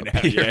beer right now.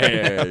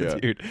 Yeah,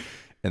 dude.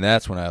 And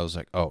that's when I was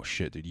like, oh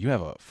shit, dude, you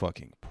have a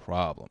fucking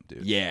problem,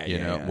 dude. Yeah, you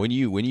know, when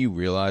you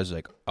realize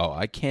like, oh,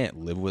 I can't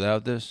live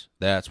without this,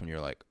 that's when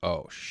you're like,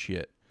 oh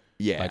shit.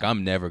 Yeah. Like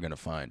I'm never gonna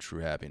find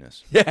true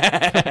happiness. Dude,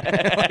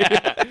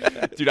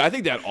 I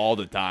think that all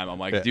the time. I'm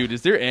like, dude,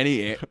 is there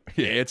any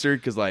answer?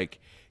 Because like,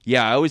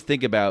 I always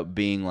think about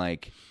being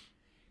like,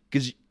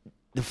 because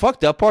the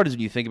fucked up part is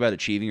when you think about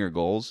achieving your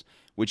goals,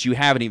 which you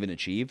haven't even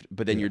achieved,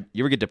 but then you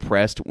ever get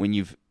depressed when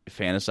you've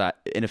in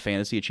a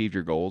fantasy achieved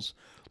your goals.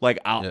 Like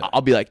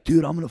I'll be like,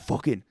 dude, I'm gonna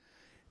fucking,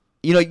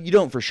 you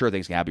don't for sure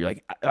things can happen. You're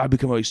like, I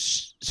become a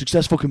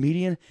successful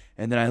comedian,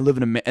 and then I live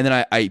and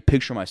then I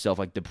picture myself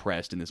like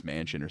depressed in this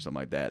mansion or something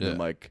like that.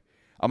 And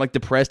I'm like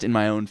depressed in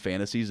my own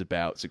fantasies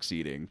about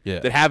succeeding. Yeah,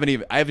 that I haven't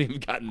even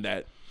gotten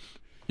that.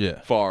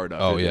 Yeah, far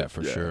enough. Oh yeah,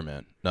 for sure,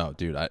 man. No,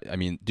 dude. I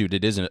mean, dude,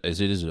 it is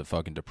a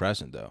fucking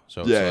depressant though.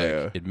 So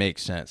it's it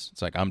makes sense.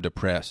 It's like I'm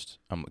depressed.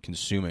 I'm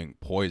consuming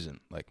poison.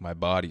 Like my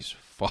body's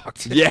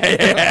fucked.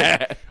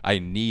 Yeah. I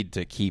need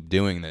to keep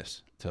doing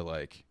this to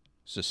like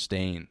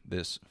sustain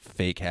this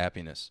fake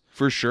happiness.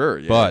 For sure.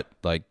 Yeah. But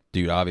like,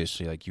 dude,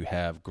 obviously, like you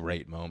have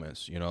great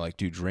moments. Like,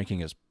 dude, drinking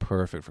is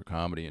perfect for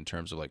comedy in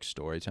terms of like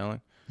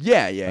storytelling.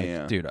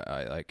 Yeah. Dude,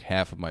 I like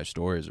half of my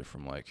stories are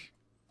from like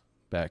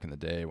back in the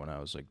day when I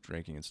was like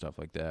drinking and stuff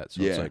like that.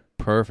 So it's like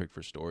perfect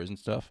for stories and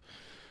stuff.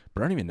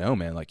 But I don't even know,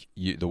 man. Like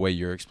the way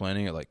you're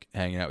explaining it, like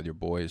hanging out with your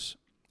boys,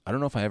 I don't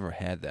know if I ever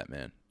had that,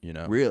 man.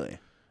 Really?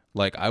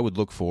 Like I would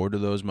look forward to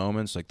those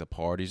moments, like the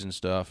parties and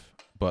stuff.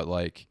 But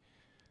like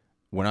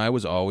when I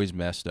was always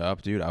messed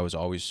up, dude, I was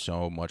always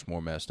so much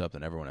more messed up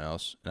than everyone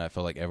else. And I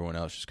felt like everyone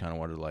else just kind of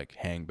wanted to like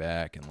hang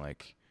back, and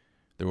like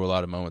there were a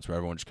lot of moments where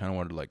everyone just kind of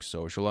wanted to like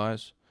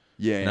socialize.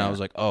 Yeah. And I was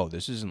like, oh,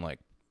 this isn't like,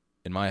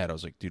 in my head, I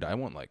was like, dude, I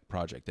want like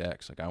Project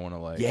X. Like I want to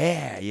like,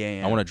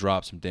 yeah. I want to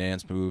drop some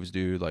dance moves,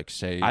 dude. Like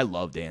say, I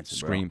love dancing,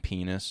 scream bro.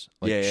 Penis,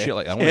 like shit.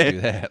 Like I want to do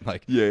that.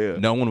 Like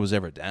no one was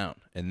ever down,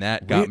 and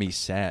that got me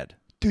sad.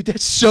 Dude,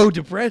 that's so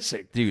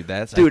depressing. Dude,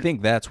 I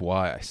think that's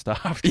why I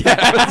stopped. Yeah.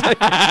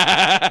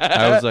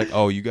 I was like,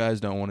 oh, you guys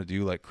don't want to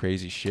do like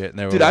crazy shit. And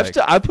they were like,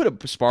 I've put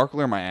a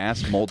sparkler in my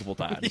ass multiple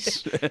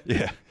times.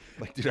 Yeah.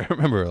 Like, dude, I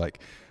remember like,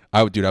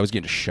 I was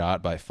getting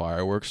shot by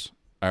fireworks.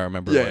 I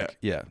remember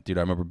dude, I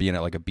remember being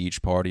at like a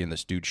beach party and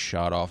this dude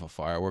shot off a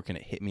firework and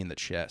it hit me in the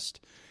chest.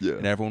 Yeah.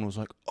 And everyone was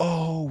like,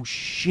 oh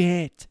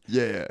shit.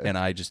 Yeah. And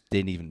I just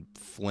didn't even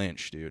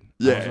flinch, dude.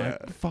 Yeah. I was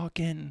like,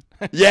 fucking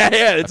it's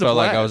I felt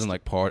like I was in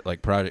like project,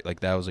 like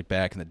that was like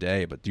back in the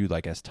day. But dude,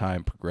 like as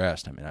time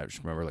progressed, I mean, I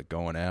just remember like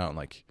going out and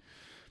like,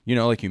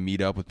 like you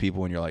meet up with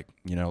people and you're like,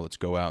 let's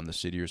go out in the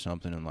city or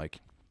something, and like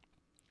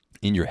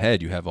in your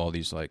head you have all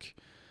these like,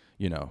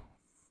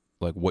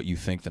 like what you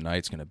think the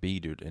night's gonna be,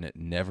 dude, and it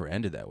never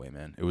ended that way,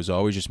 man. It was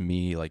always just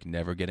me like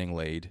never getting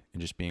laid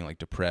and just being like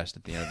depressed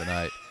at the end of the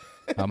night.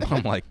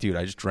 I'm like, dude,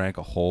 I just drank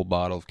a whole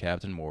bottle of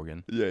Captain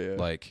Morgan. Yeah.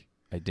 Like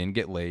I didn't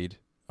get laid.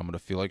 I'm gonna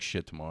feel like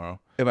shit tomorrow.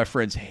 And my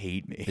friends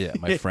hate me. Yeah,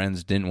 my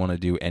friends didn't want to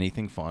do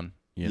anything fun.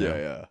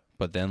 Yeah.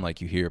 But then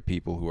like you hear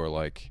people who are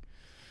like,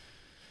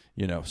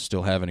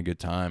 still having a good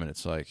time, and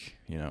it's like,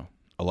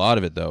 a lot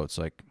of it though, it's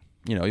like,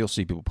 you'll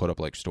see people put up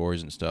like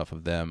stories and stuff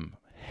of them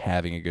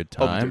having a good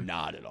time. Oh, they're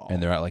not at all.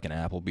 And they're at like an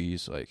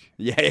Applebee's, like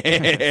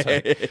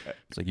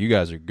it's like you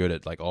guys are good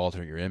at like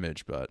altering your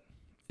image, but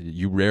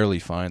you rarely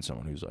find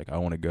someone who's like, I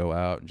want to go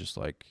out and just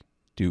like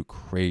do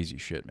crazy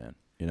shit, man.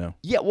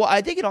 Yeah, well,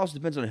 I think it also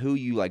depends on who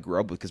you like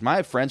grew up with, because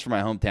my friends from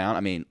my hometown,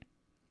 I mean,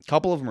 a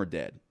couple of them are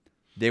dead.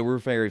 They were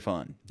very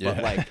fun. Yeah.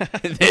 But, like,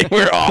 they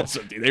were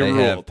awesome, dude. They have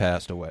ruled.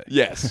 passed away.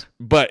 Yes.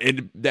 But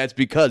that's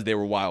because they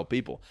were wild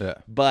people. Yeah.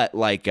 But,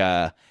 like,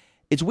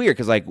 it's weird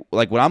because, like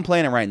what I'm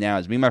planning right now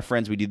is me and my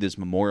friends, we did this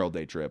Memorial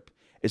Day trip.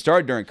 It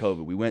started during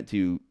COVID. We went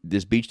to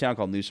this beach town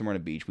called New Smyrna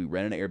Beach. We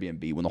rented an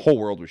Airbnb when the whole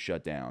world was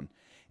shut down.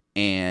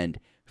 And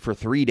for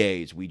 3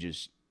 days, we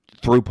just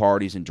threw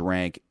parties and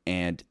drank.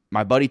 And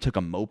my buddy took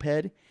a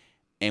moped,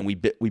 and we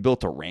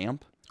built a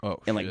ramp. Oh,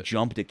 and like shit.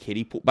 jumped a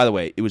kiddie pool. By the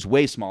way, it was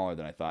way smaller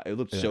than I thought. It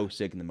looked so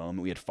sick in the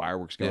moment. We had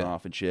fireworks going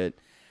off and shit.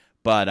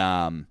 But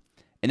and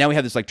now we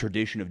have this like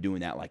tradition of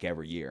doing that like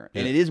every year.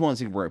 And it is one of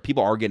those things where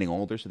people are getting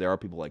older, so there are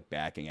people like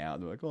backing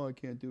out. They're like, "Oh, I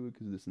can't do it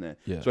because of this and that."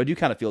 Yeah. So I do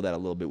kind of feel that a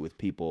little bit with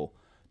people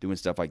doing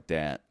stuff like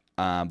that.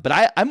 But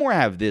I more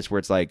have this where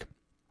it's like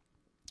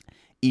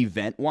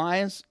event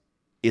wise,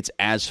 it's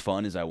as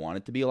fun as I want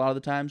it to be a lot of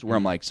the times. Where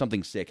I'm like,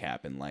 something sick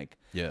happened, like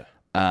you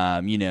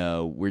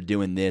know, we're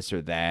doing this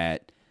or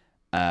that.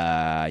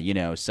 You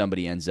know,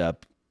 somebody ends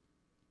up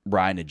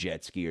riding a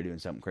jet ski or doing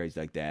something crazy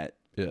like that.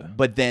 Yeah.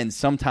 But then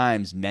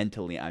sometimes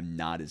mentally I'm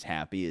not as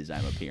happy as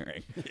I'm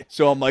appearing.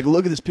 So I'm like,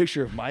 look at this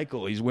picture of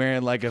Michael. He's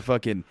wearing like a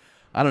fucking,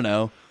 I don't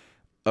know,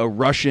 a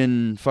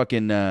Russian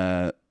fucking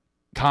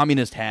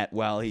communist hat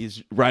while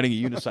he's riding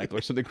a unicycle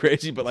or something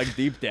crazy. But like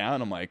deep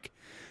down, I'm like,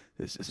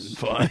 this isn't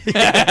fun.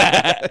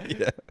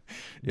 But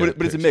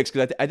it's a mix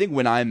because I think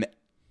when I'm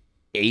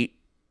 8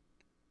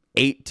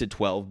 to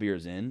 12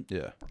 beers in,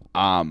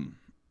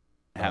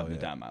 having the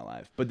time of my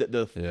life. But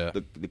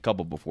the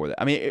couple before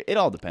that, I mean, it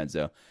all depends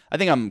though. I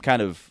think I'm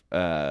kind of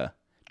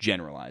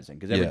generalizing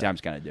because every time's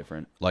kind of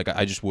different. Like,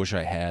 I just wish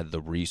I had the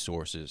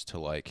resources to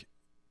like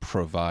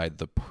provide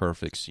the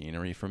perfect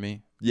scenery for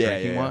me.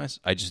 Drinking wise,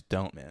 I just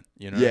don't, man.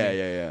 You know? What I mean?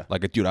 Yeah.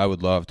 Like, dude, I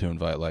would love to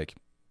invite like,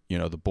 you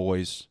know, the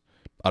boys.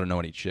 I don't know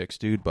any chicks,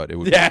 dude, but it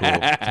would be cool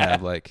to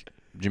have like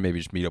maybe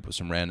just meet up with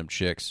some random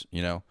chicks,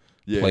 you know.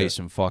 Play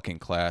some fucking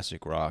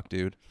classic rock,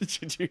 dude.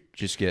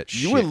 Just get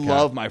you would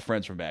love my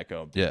friends from back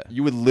home. Yeah.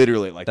 You would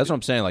literally like. That's what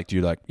I'm saying. Like,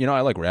 dude, like, you know,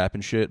 I like rap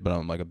and shit, but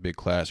I'm like a big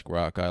classic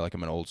rock guy. Like,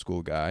 I'm an old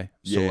school guy.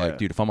 So, like,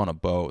 dude, if I'm on a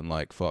boat and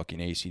like fucking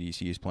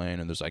AC/DC is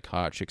playing and there's like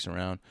hot chicks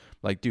around,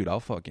 like, dude,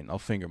 I'll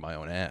finger my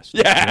own ass.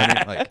 Dude. Yeah. You know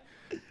what I mean? Like,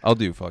 I'll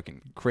do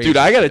fucking crazy. Dude,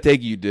 I gotta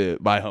take you to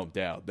my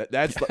hometown.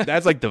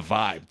 That's like the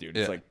vibe, dude.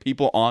 It's like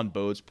people on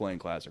boats playing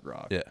classic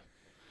rock. Yeah.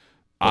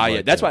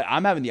 Yeah, that's why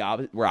I'm having the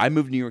opposite. Where I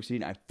moved to New York City,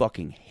 and I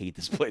fucking hate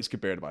this place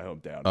compared to my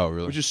hometown. Oh,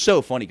 really? Which is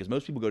so funny because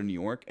most people go to New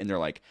York and they're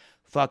like,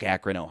 "Fuck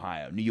Akron,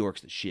 Ohio. New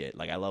York's the shit.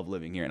 Like, I love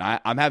living here." And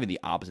I'm having the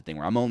opposite thing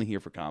where I'm only here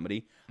for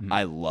comedy.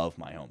 I love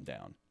my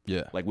hometown.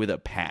 Yeah. Like with a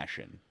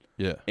passion.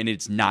 Yeah. And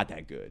it's not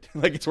that good.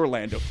 Like it's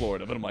Orlando,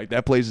 Florida, but I'm like,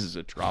 that place is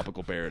a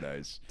tropical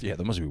paradise. Yeah,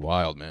 that must be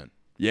wild, man.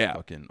 Yeah.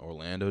 Fucking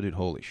Orlando, dude.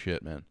 Holy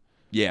shit, man.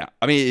 Yeah.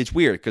 I mean, it's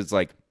weird because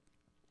like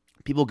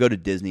people go to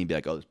Disney and be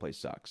like, "Oh, this place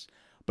sucks."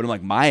 But I'm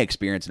like, my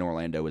experience in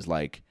Orlando was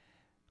like,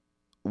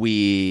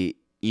 we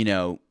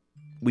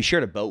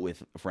shared a boat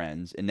with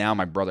friends, and now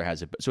my brother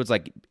has it. So it's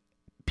like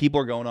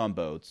people are going on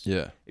boats.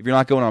 Yeah. If you're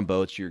not going on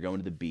boats, you're going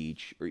to the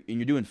beach, and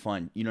you're doing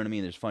fun. You know what I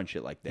mean? There's fun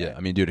shit like that. Yeah.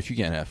 I mean, dude, if you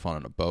can't have fun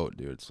on a boat,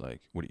 dude, it's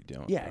like, what are you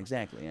doing? Yeah,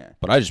 exactly. Yeah.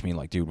 But I just mean,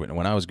 like, dude,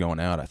 when I was going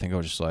out, I think I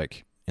was just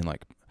like in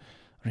like,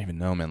 I don't even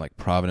know, man, like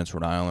Providence,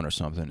 Rhode Island or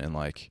something, and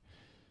like,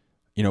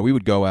 you know, we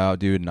would go out,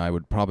 dude, and I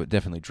would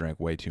definitely drink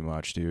way too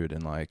much, dude,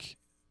 and like,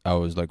 I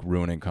was like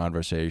ruining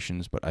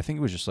conversations, but I think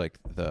it was just like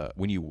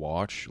when you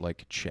watch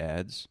like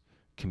Chads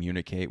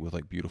communicate with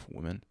like beautiful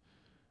women,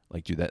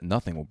 like, dude, that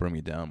nothing will bring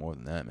me down more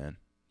than that, man.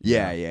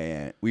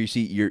 Yeah. Where you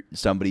see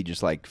somebody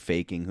just like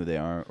faking who they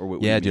are, or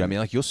what? Yeah, dude. I mean,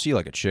 like, you'll see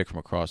like a chick from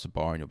across the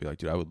bar, and you'll be like,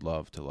 dude, I would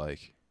love to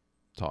like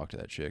talk to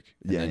that chick.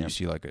 And then you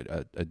see like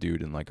a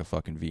dude in like a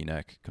fucking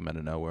V-neck come out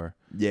of nowhere.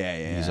 Yeah.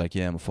 And he's like,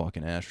 yeah, I'm a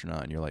fucking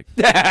astronaut, and you're like,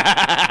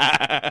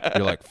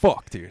 you're like,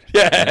 fuck, dude.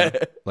 Yeah. You know?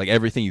 Like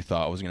everything you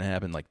thought was gonna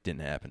happen, like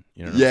didn't happen.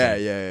 You know? What I'm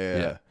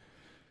saying? Yeah.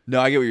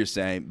 No, I get what you're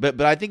saying,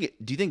 but I think.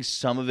 Do you think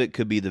some of it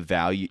could be the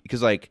value?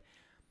 Because like,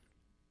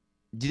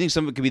 do you think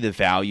some of it could be the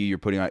value you're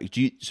putting on?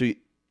 Do you think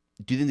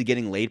the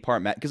getting laid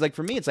part matters? Because like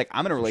for me, it's like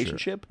I'm in a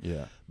relationship. Sure.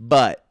 Yeah.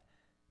 But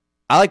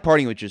I like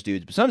partying with just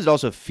dudes. But sometimes it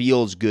also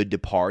feels good to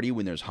party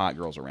when there's hot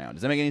girls around.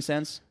 Does that make any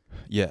sense?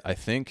 Yeah, I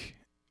think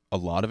a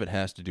lot of it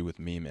has to do with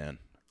me, man.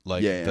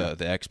 Like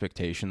the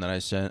expectation that I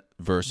set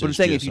versus. But I'm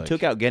saying if just, you like,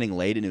 took out getting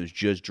laid and it was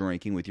just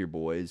drinking with your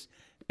boys,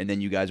 and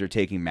then you guys are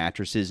taking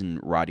mattresses and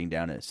riding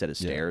down a set of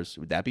stairs,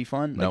 would that be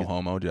fun? No like,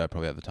 homo, dude. I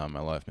probably have the time of my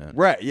life, man.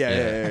 Right?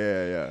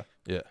 Yeah.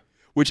 Yeah.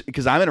 Which,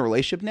 because I'm in a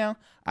relationship now,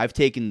 I've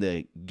taken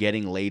the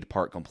getting laid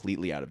part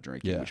completely out of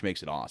drinking, which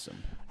makes it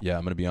awesome. Yeah,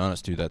 I'm gonna be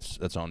honest, dude.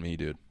 That's on me,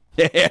 dude.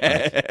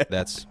 Like,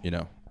 that's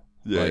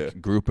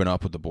grouping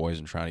up with the boys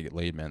and trying to get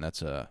laid, man.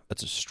 That's a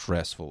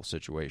stressful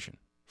situation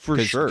for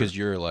sure. Because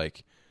you're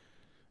like,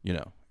 you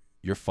know,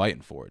 you're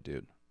fighting for it,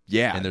 dude.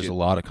 Yeah, and there's a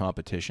lot of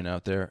competition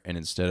out there. And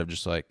instead of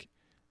just like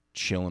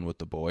chilling with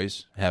the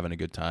boys, having a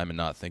good time, and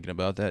not thinking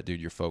about that,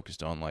 dude, you're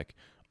focused on like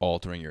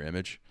altering your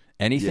image.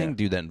 Anything,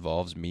 dude, that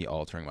involves me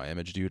altering my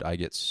image, dude, I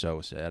get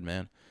so sad,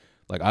 man.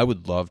 Like, I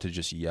would love to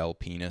just yell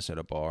penis at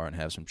a bar and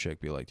have some chick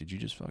be like, "Did you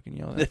just fucking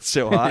yell that?" That's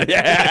so hot.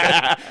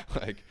 Yeah.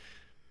 Like,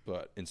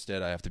 but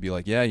instead I have to be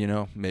like, "Yeah, you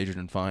know, majored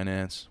in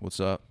finance.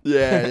 What's up?"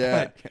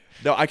 Yeah.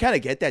 No, I kind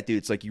of get that, dude.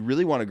 It's like you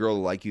really want a girl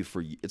to like you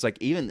for. It's like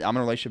even I'm in a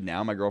relationship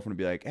now. My girlfriend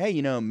would be like, "Hey,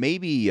 you know,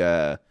 maybe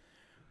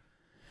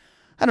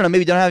I don't know,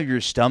 maybe don't have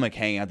your stomach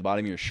hanging out the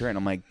bottom of your shirt." And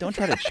I'm like, don't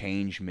try to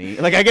change me.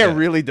 Like, I get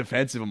really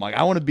defensive. I'm like,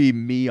 I want to be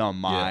me on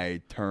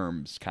my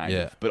terms, kind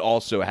of, but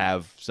also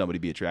have somebody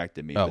be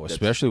attracted to me. Oh,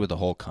 especially with the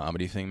whole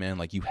comedy thing, man.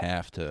 Like, you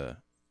can't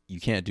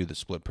do the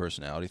split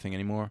personality thing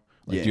anymore.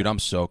 Like, dude, I'm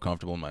so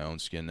comfortable in my own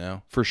skin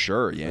now. For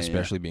sure, yeah.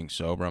 Especially being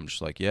sober. I'm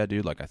just like, yeah,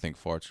 dude, like, I think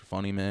farts are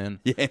funny, man.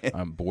 Yeah.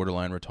 I'm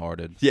borderline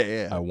retarded.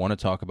 Yeah. I want to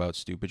talk about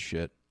stupid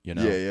shit, you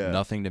know? Yeah.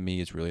 Nothing to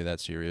me is really that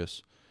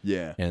serious.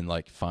 Yeah. And,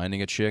 like,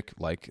 finding a chick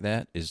like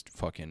that is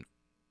fucking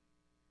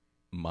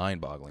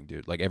mind-boggling,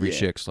 dude. Like, every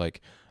chick's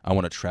like, I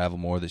want to travel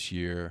more this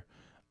year.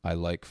 I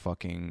like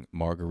fucking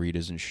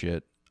margaritas and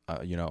shit.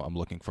 You know, I'm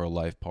looking for a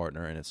life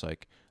partner. And it's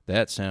like,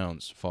 that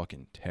sounds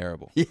fucking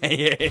terrible.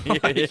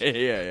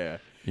 Yeah.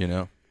 You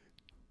know?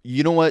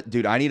 You know what,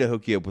 dude? I need to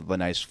hook you up with a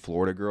nice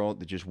Florida girl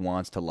that just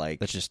wants to, like...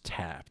 That's just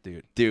tap,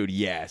 dude. Dude,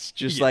 yes.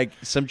 Just, like,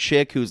 some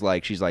chick who's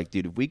like... She's like,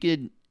 dude, if we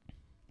could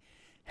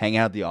hang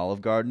out at the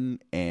Olive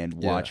Garden and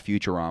watch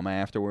Futurama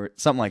afterward.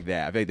 Something like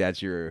that. I think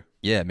that's your...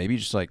 Yeah, maybe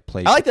just, like,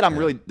 play... I like that I'm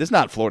really... This is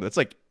not Florida. It's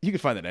like... You can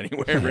find that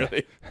anywhere,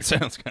 really. That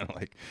sounds kind of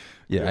like...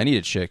 Yeah, I need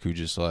a chick who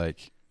just,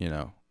 like, you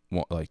know...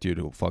 Like, dude,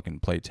 who'll fucking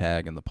play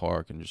tag in the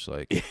park and just,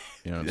 like... You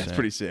know what I'm saying? That's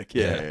pretty sick.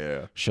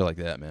 Yeah. Shit like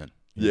that, man.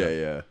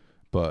 Yeah.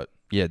 But...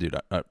 Yeah, dude.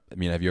 I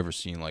mean, have you ever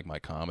seen, like, my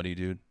comedy,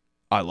 dude?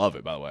 I love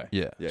it, by the way.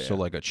 Yeah. So,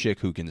 like, a chick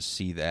who can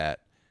see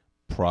that,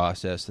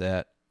 process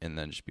that, and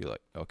then just be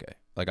like, okay.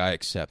 Like, I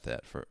accept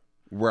that for...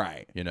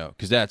 Right. You know?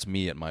 Because that's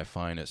me at my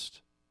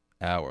finest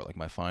hour, like,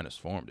 my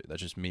finest form, dude.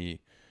 That's just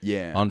me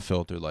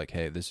unfiltered, like,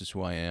 hey, this is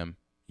who I am,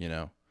 you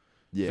know?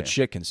 Yeah. If a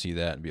chick can see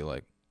that and be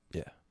like,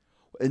 yeah.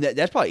 And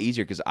that's probably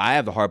easier because I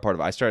have the hard part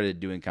of... I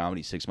started doing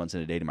comedy 6 months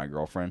into dating my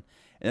girlfriend,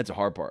 and that's a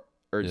hard part.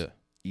 Or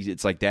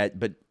it's like that,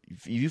 but...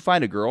 If you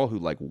find a girl who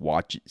like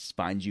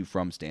finds you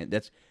from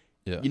that's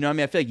you know what I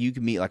mean. I feel like you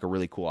can meet like a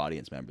really cool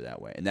audience member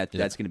that way, and that's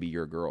going to be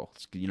your girl.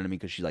 You know what I mean?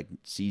 Because she like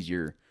sees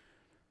your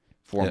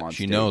form on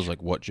she stage. knows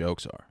like what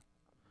jokes are.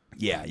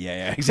 Yeah,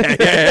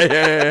 exactly.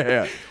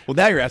 Yeah. Well,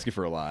 now you're asking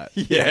for a lot.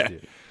 Yeah,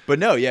 but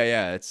no,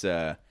 it's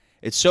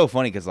so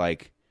funny because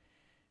like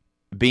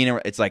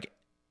it's like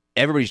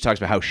everybody just talks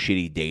about how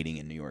shitty dating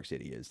in New York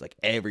City is. Like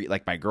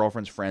my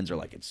girlfriend's friends are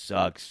like, it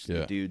sucks.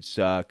 The dudes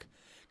suck.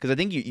 Because I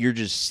think you're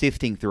just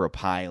sifting through a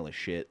pile of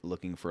shit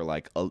looking for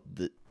like a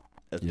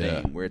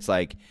thing where it's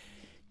like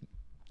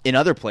in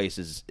other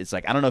places it's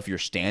like I don't know if your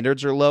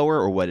standards are lower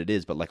or what it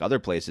is, but like other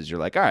places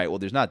you're like, all right, well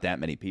there's not that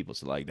many people,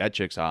 so like that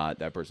chick's hot,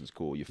 that person's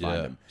cool, you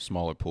find them.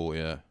 Smaller pool,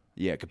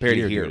 compared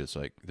to here, dude, it's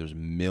like there's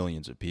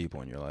millions of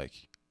people, and you're like,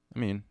 I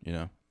mean, you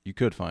know, you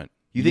could find.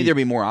 You think there'd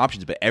be more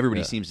options, but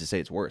everybody seems to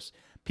say it's worse.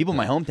 People in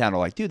my hometown are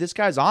like, dude, this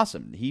guy's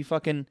awesome. He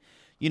fucking,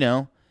 you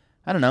know.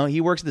 I don't know. He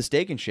works at the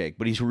Steak and Shake,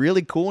 but he's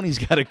really cool and he's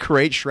got a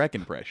great Shrek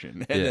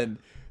impression. And then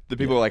the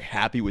people are like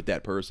happy with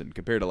that person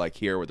compared to like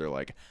here where they're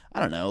like, I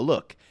don't know.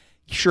 Look,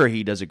 sure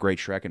he does a great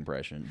Shrek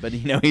impression, but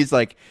you know he's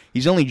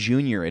only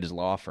junior at his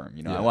law firm.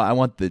 You know, I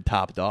want the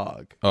top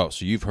dog. Oh,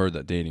 so you've heard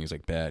that dating is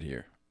like bad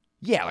here?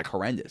 Yeah, like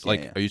horrendous.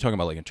 Like, are you talking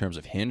about like in terms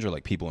of Hinge or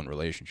like people in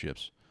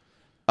relationships?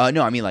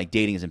 No, I mean like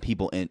dating as in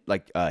people in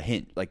like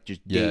hint like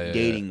just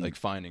dating like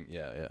finding.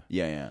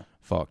 Yeah.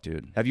 Fuck,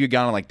 dude. Have you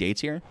gone on like dates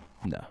here?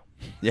 No.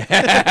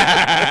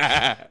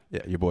 Yeah,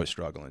 your boy's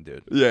struggling,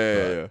 dude.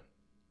 Yeah.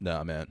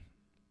 No, man,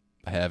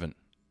 I haven't,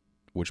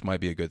 which might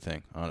be a good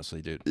thing,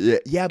 honestly, dude.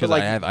 Yeah, but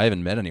like I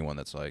haven't met anyone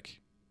that's like,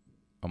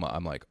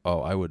 I'm like,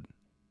 oh, I would,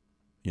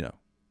 you know,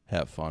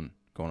 have fun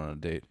going on a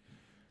date.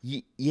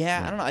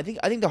 Yeah, I don't know. I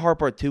think the hard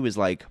part too is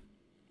like,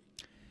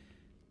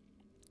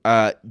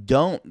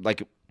 don't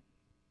like.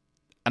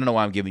 I don't know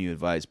why I'm giving you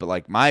advice, but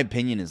like my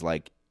opinion is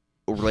like.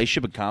 A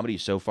relationship and comedy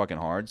is so fucking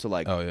hard. So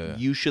like,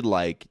 you should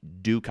like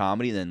do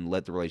comedy and then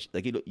let the relationship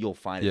like you'll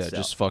find itself.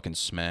 Just fucking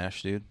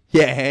smash, dude.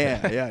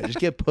 Yeah. Just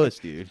get puss,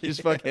 dude.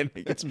 Just fucking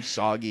get some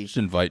soggy. Just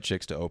invite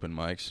chicks to open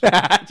mics,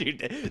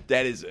 dude.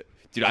 That is it.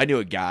 Dude, I knew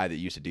a guy that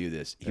used to do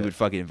this. He would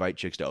fucking invite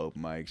chicks to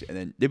open mics, and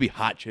then there'd be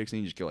hot chicks,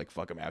 and you just go like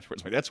fuck them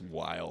afterwards. Like that's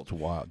wild. It's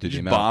wild. Dude,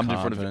 you bombed in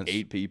front of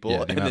 8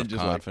 people, and then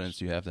just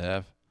confidence you have to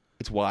have.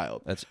 It's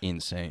wild. That's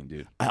insane,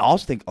 dude. I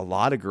also think a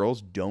lot of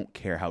girls don't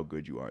care how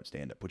good you are at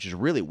stand-up, which is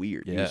really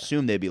weird. You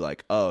assume they'd be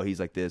like, oh, he's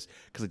like this.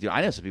 Because like, dude,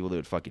 I know some people that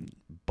would fucking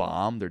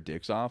bomb their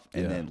dicks off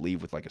and then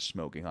leave with like a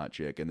smoking hot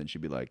chick, and then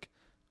she'd be like,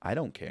 I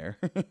don't care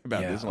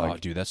about this.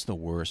 Like, dude, that's the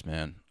worst,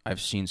 man. I've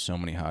seen so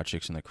many hot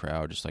chicks in the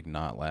crowd just like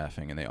not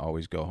laughing, and they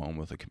always go home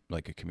with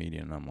a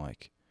comedian, and I'm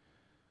like,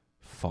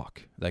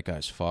 fuck, that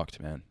guy's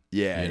fucked, man.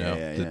 Yeah, you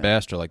know, the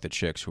best are like the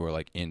chicks who are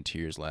like in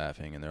tears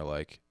laughing, and they're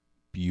like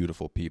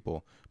beautiful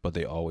people, but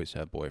they always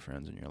have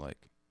boyfriends, and you're like,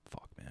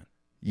 fuck, man.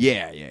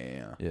 Yeah,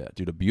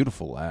 dude, a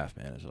beautiful laugh,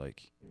 man, is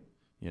like,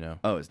 you know.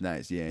 Oh, it's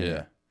nice.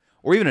 Yeah.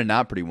 Or even a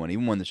not pretty one,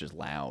 even one that's just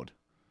loud.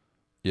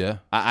 Yeah.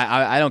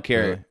 I don't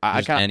care. Really? I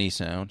Just kind any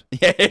sound.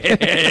 Dude,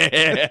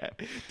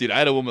 I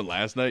had a woman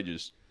last night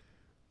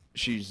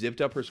she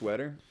zipped up her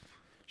sweater.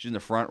 She's in the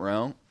front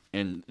row,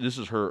 and this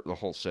is her the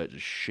whole set,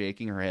 just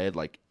shaking her head,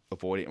 like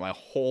avoiding my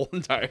whole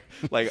entire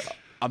like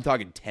I'm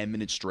talking 10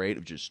 minutes straight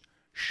of just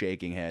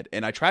shaking head.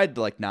 And I tried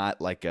to like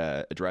not like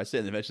address it,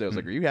 and eventually I was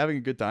like, "Are you having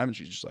a good time?" And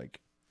she's just like,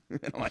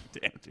 I'm like,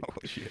 "Damn, dude."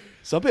 Holy shit.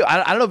 Some people,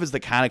 I don't know if it's the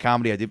kind of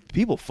comedy I do.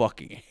 People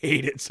fucking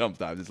hate it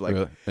sometimes. It's like,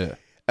 Really? Yeah.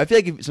 I feel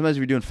like sometimes if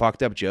you're doing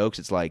fucked up jokes,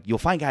 it's like you'll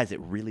find guys that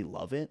really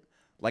love it.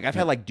 Like I've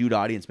had like dude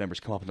audience members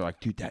come up and they're like,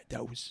 "Dude,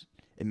 that was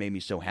it made me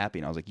so happy."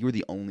 And I was like, "You were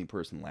the only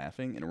person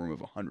laughing in a room of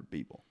 100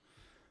 people."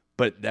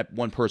 But that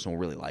one person will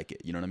really like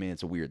it. You know what I mean?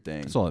 It's a weird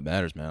thing. That's all that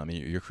matters, man. I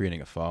mean, you're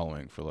creating a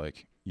following for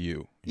like you.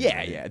 know Yeah,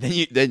 what I mean?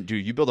 yeah. Then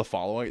dude, you build a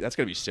following. That's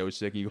gonna be so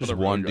sick. You go Just on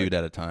the one road, dude like,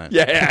 at a time.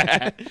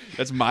 Yeah,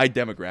 that's my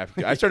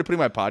demographic. I started putting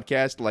my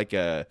podcast like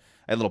I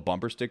had little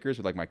bumper stickers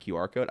with like my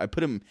QR code. I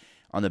put them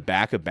on the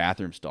back of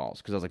bathroom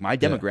stalls because I was like, my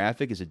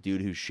demographic is a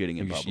dude who's shitting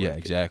in public. Yeah,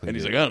 exactly. And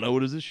he's dude. like, I don't know,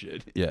 what is this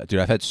shit? Yeah,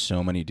 dude, I've had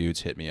so many dudes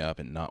hit me up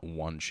and not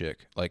one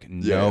chick. Like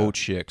no Yeah.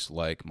 chicks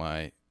like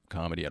my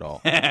comedy at all.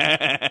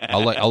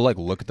 I'll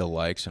look at the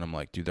likes and I'm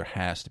like, dude, there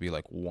has to be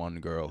like one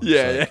girl who's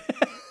Yeah,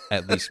 like,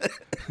 at least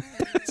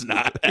It's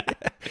not.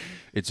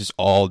 it's just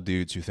all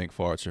dudes who think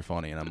farts are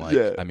funny and I'm like,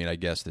 Yeah. I mean, I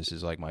guess this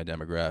is like my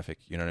demographic,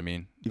 you know what I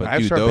mean? might But have to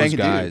dude, start those banging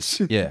guys,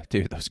 dudes. yeah,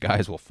 dude, those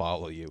guys will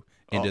follow you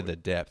into Oh. the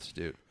depths,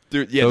 dude.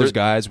 Dude, yeah, Those they're-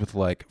 guys with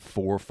like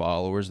 4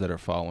 followers that are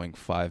following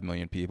 5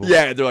 million people.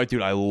 Yeah, they're like,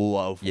 dude, I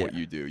love what Yeah.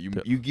 you do.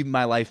 You give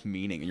my life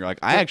meaning. And you're like,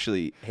 I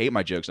actually hate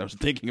my jokes. I was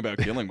thinking about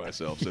killing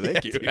myself, so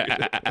thank you.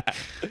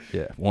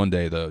 Yeah. One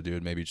day though,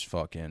 dude, maybe just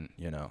fucking,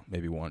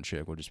 maybe one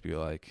chick will just be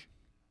like,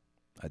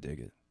 I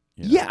dig it.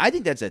 you know? Yeah, I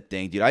think that's a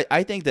thing, dude.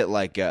 I think that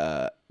like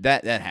that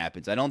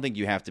happens. I don't think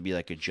you have to be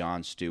like a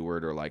Jon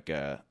Stewart or like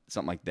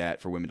something like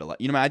that for women to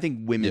like. You know, I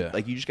think women Yeah.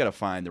 like you just got to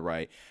find the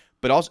right.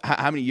 But also,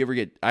 how many you ever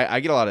get?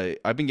 I get a lot of.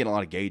 I've been getting a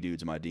lot of gay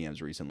dudes in my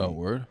DMs recently. Oh,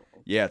 word?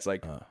 Yeah, it's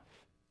like,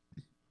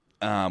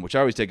 which I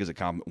always take as a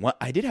compliment.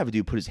 I did have a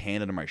dude put his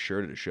hand under my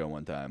shirt at a show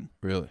one time,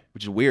 Really?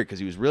 which is weird because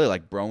he was really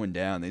like broing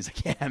down. And he's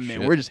like, "Yeah, man,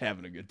 Shit. we're just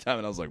having a good time."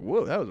 And I was like,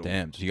 "Whoa, that was a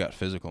Damn, so you got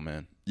physical,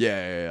 man.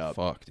 yeah."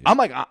 Fuck, dude. I'm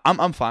like,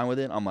 I'm fine with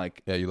it. I'm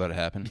like, Yeah, you let it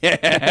happen?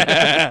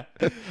 yeah.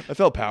 I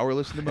felt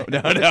powerless in the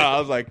moment. No, I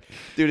was like,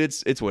 dude,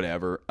 it's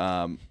whatever.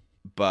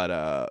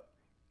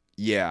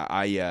 Yeah,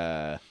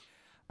 I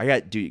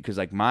got dude because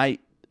like I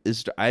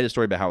had a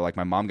story about how like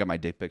my mom got my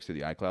dick pics through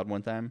the iCloud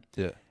one time,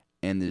 Yeah.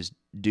 and this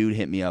dude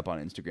hit me up on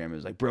Instagram and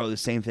was like, "Bro, the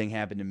same thing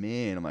happened to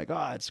me," and I'm like,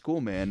 "Oh, it's cool,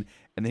 man."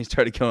 And then he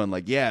started going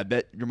like, "Yeah, I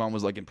bet your mom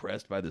was like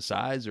impressed by the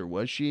size, or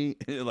was she?"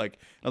 Like,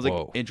 I was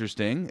Whoa. like,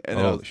 "Interesting." And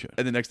then, Holy shit.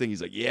 and the next thing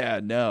he's like, "Yeah,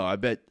 no, I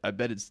bet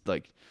it's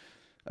like."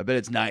 I bet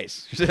it's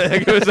nice.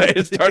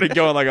 It started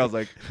going like I was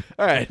like,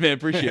 all right, man,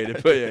 appreciate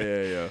it. But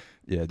yeah.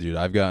 Yeah, dude,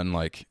 I've gotten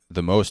like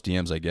the most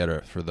DMs I get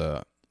are for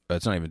the,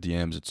 it's not even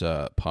DMs, it's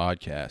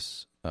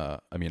podcasts.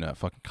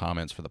 Fucking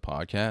comments for the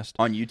podcast.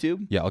 On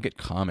YouTube? Yeah, I'll get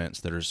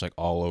comments that are just like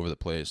all over the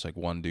place. Like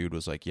one dude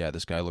was like, "Yeah,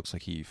 this guy looks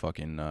like he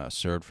fucking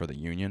served for the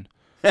union."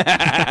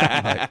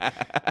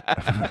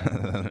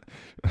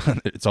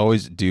 It's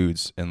always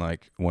dudes, and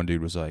like one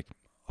dude was like,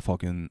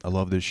 I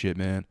love this shit,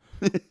 man.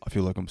 I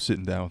feel like I'm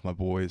sitting down with my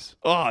boys."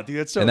 Oh, dude,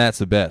 that's so. And that's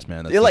the best,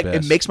 man. That's It like the it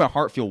best. makes my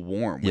heart feel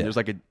warm when Yeah. there's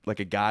like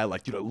a guy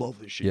like, dude, I love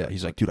this shit. Yeah,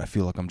 he's like, "Dude, I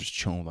feel like I'm just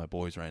chilling with my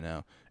boys right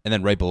now." And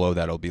then right below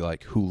that, it'll be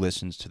like, "Who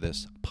listens to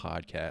this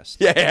podcast?"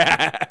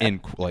 yeah.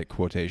 in like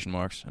quotation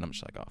marks, and I'm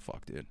just like, "Oh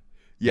fuck, dude."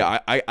 Yeah,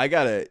 I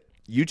gotta.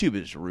 YouTube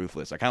is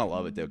ruthless. I kind of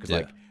love it though, because Yeah.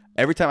 like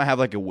every time I have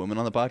like a woman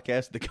on the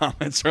podcast, the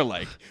comments are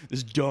like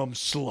this dumb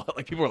slut.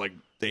 Like people are like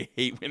they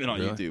hate women on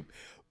Really? YouTube,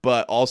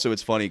 but also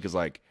it's funny because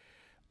like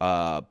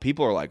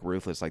people are like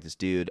ruthless. Like this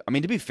dude. I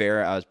mean, to be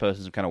fair, I was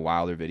posting some kind of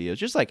wilder videos.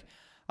 Just like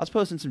I was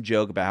posting some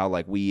joke about how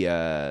like we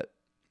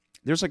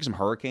there's like some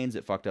hurricanes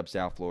that fucked up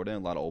South Florida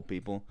and a lot of old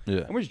people.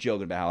 Yeah. And we're just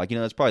joking about how like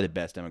that's probably the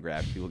best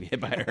demographic people get hit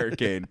by a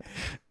hurricane.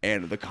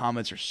 And the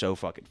comments are so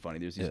fucking funny.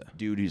 There's this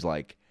dude who's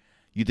like,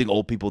 "You think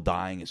old people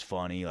dying is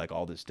funny?" Like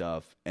all this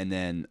stuff. And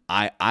then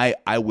I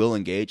will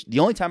engage. The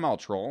only time I'll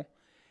troll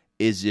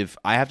is if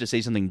I have to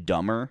say something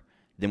dumber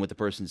than what the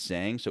person's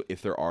saying. So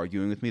if they're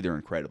arguing with me, they're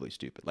incredibly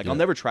stupid. Like I'll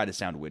never try to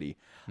sound witty.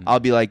 I'll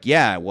be like,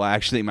 "Yeah, well,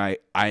 actually,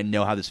 I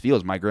know how this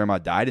feels. My grandma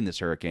died in this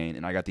hurricane,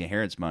 and I got the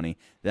inheritance money.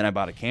 Then I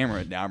bought a camera,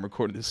 and now I'm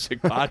recording this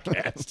sick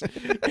podcast."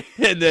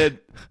 And then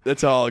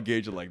that's how I'll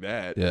engage it like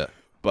that. Yeah,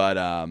 But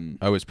I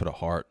always put a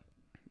heart,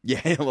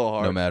 yeah, a little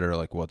hard. no matter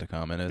like what the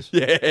comment is.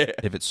 Yeah,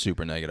 If it's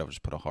super negative, I'll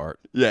just put a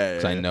heart, yeah,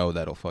 because I know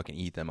that'll fucking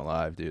eat them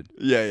alive, dude.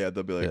 Yeah.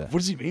 They'll be like, Yeah. "What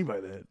does he mean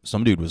by that?"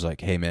 Some dude was like,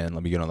 "Hey man,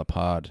 let me get on the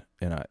pod,"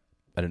 and I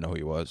didn't know who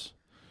he was,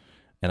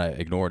 and I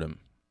ignored him,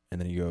 and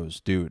then he goes,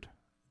 "Dude,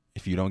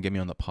 if you don't get me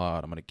on the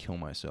pod, I'm gonna kill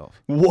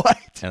myself."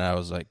 What? And I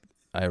was like,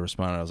 I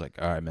responded, I was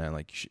like, "All right, man,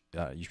 like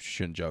you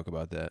shouldn't joke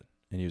about that."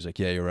 And he was like,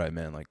 "Yeah, you're right,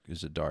 man. Like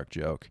it's a dark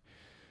joke."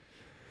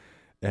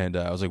 And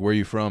I was like, "Where are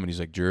you from?" And he's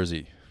like,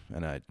 "Jersey."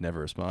 And I never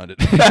responded.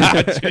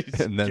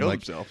 And then Killed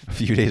like himself. a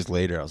few days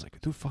later, I was like,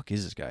 "Who the fuck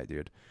is this guy,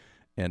 dude?"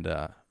 And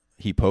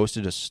he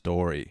posted a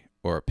story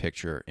or a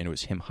picture, and it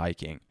was him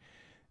hiking.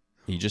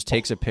 He just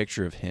takes a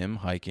picture of him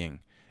hiking,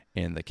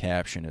 and the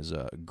caption is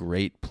a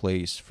great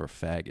place for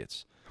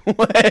faggots.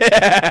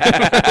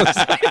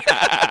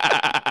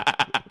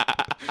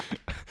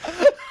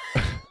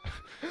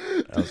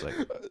 I was like,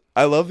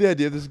 I love the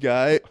idea of this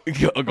guy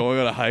going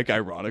on a hike.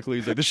 Ironically,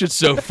 he's like, "This shit's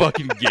so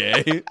fucking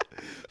gay,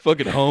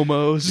 fucking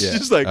homos." yeah.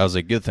 Just like, I was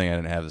like, good thing I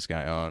didn't have this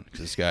guy on, because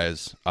this guy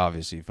is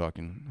obviously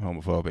fucking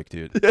homophobic,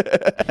 dude.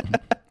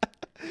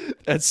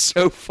 that's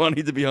so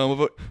funny to be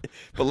homophobic,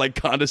 but like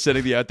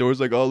condescending the outdoors.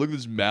 Like, oh, look at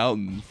this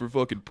mountain for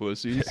fucking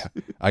pussies.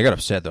 Yeah. I got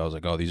upset though. I was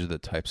like, oh, these are the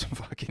types of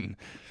fucking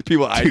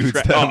People I dudes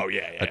that I'm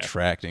yeah.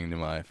 attracting to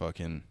my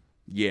fucking.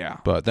 Yeah.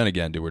 But then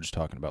again, dude, we're just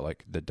talking about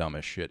like the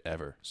dumbest shit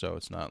ever. So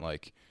it's not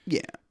like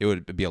it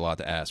would be a lot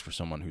to ask for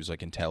someone who's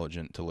like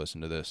intelligent to listen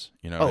to this.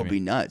 You know? What I It'd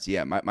mean? be nuts.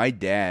 Yeah. My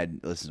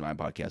dad listens to my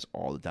podcast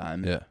all the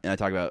time. Yeah. And I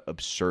talk about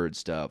absurd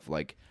stuff.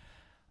 Like,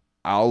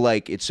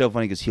 it's so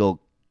funny because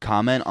he'll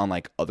comment on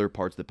like other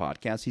parts of the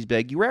podcast. He's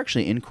like, you were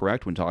actually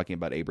incorrect when talking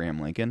about Abraham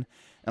Lincoln.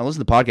 And I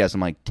listen to the podcast.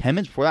 I'm like, 10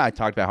 minutes before that, I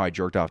talked about how I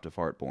jerked off to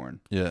fart porn.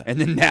 Yeah. And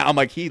then now I'm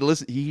like, he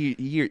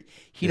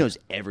knows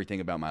everything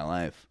about my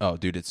life. Oh,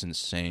 dude, it's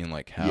insane,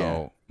 like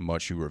how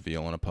much you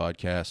reveal on a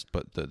podcast.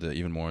 But the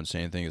even more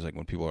insane thing is like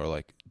when people are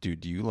like, dude,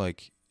 do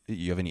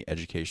you have any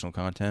educational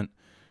content?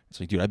 It's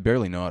like, dude, I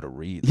barely know how to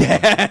read.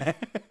 Yeah.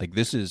 Like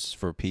this is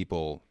for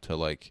people to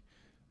like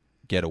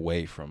get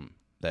away from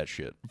that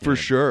shit. For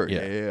sure.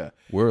 Yeah. Yeah.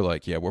 We're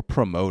like, we're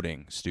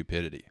promoting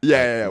stupidity.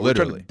 Yeah. Like, We're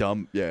trying literally. to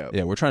dumb. Yeah.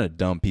 Yeah, we're trying to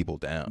dumb people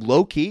down.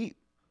 Low key,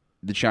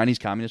 the Chinese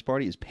Communist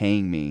Party is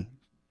paying me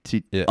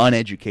to Yeah.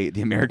 uneducate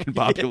the American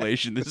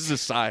population. This is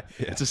it's a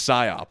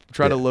psyop.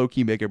 Try to low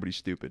key make everybody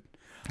stupid.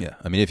 Yeah,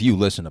 I mean, if you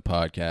listen to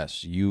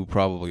podcasts, you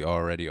probably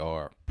already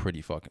are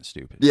pretty fucking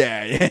stupid.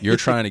 Yeah. You're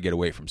trying to get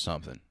away from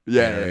something.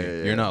 Yeah, You know what I yeah, mean?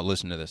 yeah. You're not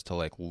listening to this to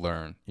like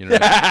learn. You know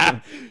what I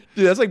mean?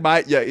 Dude, that's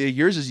like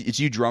yours is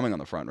it's you drumming on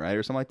the front, right?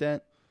 Or something like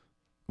that?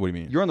 What do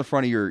you mean? You're on the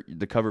front of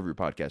the cover of your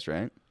podcast,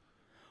 right?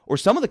 Or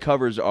some of the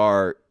covers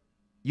are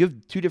you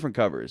have two different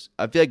covers.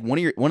 I feel like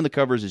one of the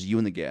covers is you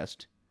and the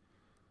guest.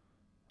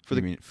 For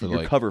You mean for your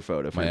like cover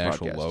photo for my your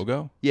actual podcast.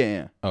 logo?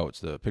 Yeah. Oh, it's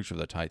the picture of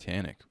the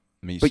Titanic.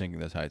 Me But- singing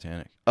the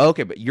Titanic. Oh,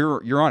 okay, but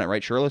you're on it,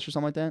 right? Shirtless or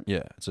something like that?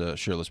 Yeah, it's a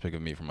shirtless pic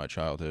of me from my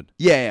childhood.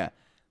 Yeah.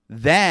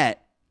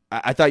 That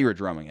I thought you were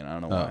drumming it. I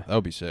don't know Oh, why. that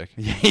would be sick.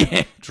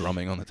 Yeah.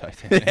 Drumming on the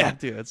Titanic. Yeah,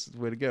 dude, that's the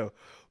way to go.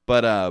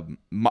 But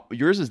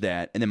yours is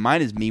that, and then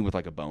mine is me with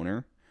like a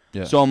boner.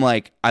 Yeah. So I'm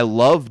like, I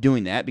love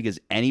doing that because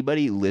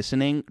anybody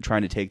listening,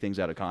 trying to take things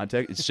out of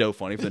context, it's so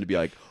funny for them to be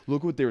like,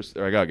 look what they were.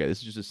 Like, okay, this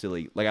is just a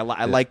silly. Like,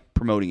 I like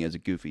promoting it as a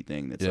goofy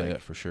thing. That's yeah, like, yeah,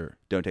 for sure.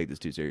 don't take this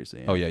too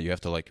seriously. Oh yeah, you have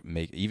to like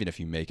even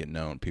if you make it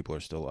known, people are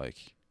still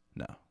like,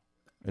 no.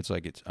 It's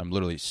like I'm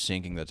literally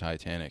sinking the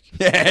Titanic.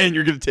 Yeah, and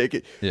you're gonna take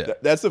it. Yeah.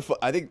 That's the.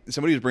 I think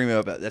somebody was bringing me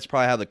up. That's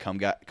probably how the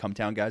Come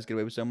Town guys get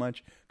away with so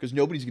much because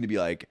nobody's gonna be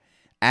like,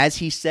 as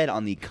he said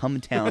on the Come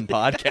Town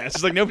podcast.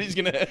 It's like nobody's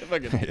gonna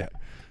fucking. Yeah.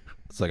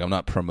 It's like I'm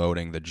not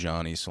promoting the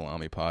Johnny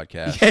Salami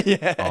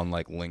podcast on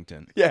like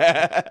LinkedIn.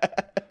 Yeah.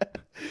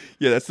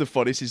 Yeah, that's the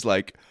funniest. He's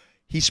like,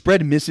 he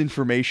spread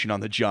misinformation on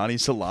the Johnny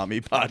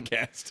Salami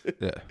podcast.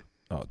 Yeah.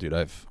 Oh, dude,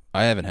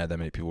 I haven't had that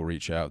many people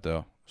reach out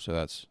though, so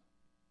that's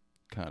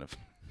kind of,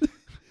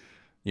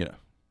 you know,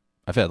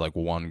 I've had like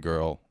one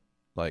girl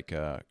like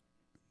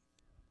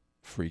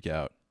freak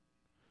out.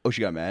 Oh,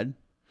 she got mad?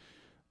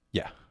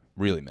 Yeah,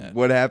 really mad.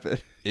 What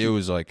happened? It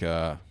was like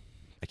I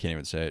can't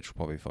even say it. She'll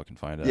probably fucking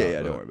find out.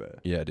 Yeah, but don't worry about it.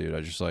 Yeah, dude,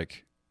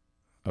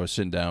 I was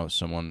sitting down with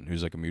someone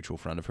who's like a mutual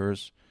friend of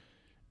hers,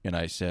 and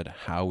I said,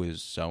 "How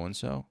is so and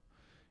so?"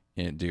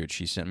 And dude,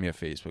 she sent me a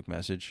Facebook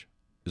message.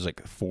 It was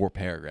like 4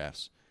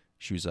 paragraphs.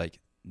 She was like,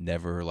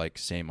 "Never like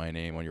say my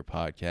name on your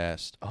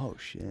podcast. Oh,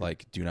 shit.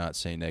 Like, do not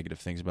say negative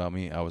things about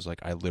me." I was like,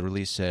 I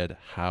literally said,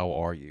 "How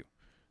are you?"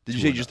 Did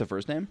you say just the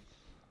first name?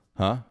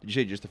 Huh? Did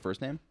you say just the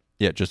first name?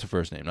 Yeah, just the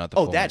first name, not the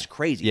Oh, full that's name.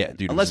 crazy. Yeah, man.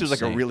 dude. Unless it was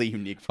like a insane. really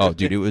unique first Oh,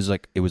 dude, name.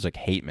 it was like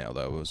hate mail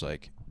though. It was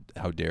like,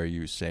 how dare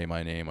you say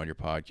my name on your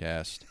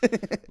podcast?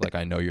 Like,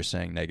 I know you're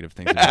saying negative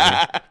things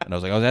about me. And I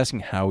was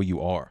asking how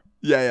you are.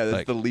 Yeah, that's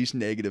like- the least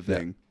negative Yeah.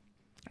 thing.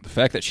 The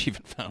fact that she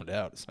even found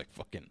out is like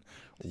fucking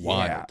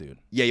wild, Yeah. dude.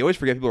 Yeah, you always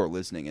forget people are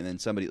listening, and then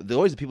there's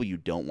always the people you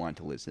don't want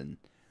to listen.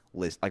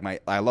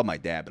 Like I love my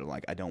dad, but I'm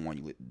like, I don't want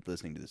you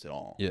listening to this at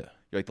all. Yeah.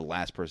 You're like the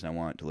last person I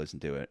want to listen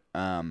to it.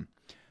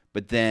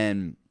 But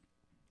then,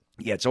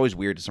 yeah, it's always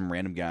weird to some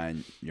random guy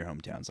in your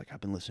hometown. It's like, I've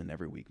been listening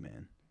every week,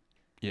 man.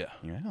 Yeah.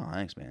 And you're like, oh,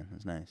 thanks, man.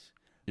 That's nice.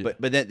 Yeah.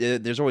 But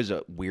then there's always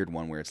a weird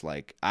one where it's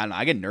like, I don't know,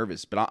 I get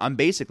nervous, but I'm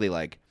basically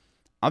like,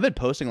 I've been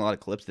posting a lot of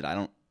clips that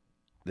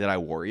I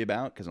worry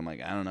about because I'm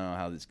like, I don't know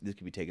how this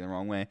could be taken the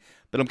wrong way.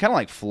 But I'm kind of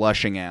like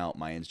flushing out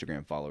my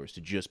Instagram followers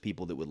to just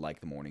people that would like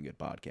the Morning Good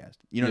podcast.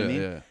 You know what I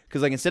mean? Yeah.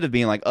 Because like instead of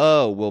being like,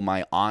 oh, will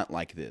my aunt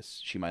like this?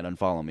 She might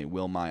unfollow me.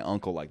 Will my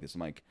uncle like this? I'm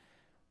like,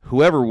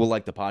 whoever will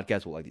like the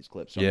podcast will like these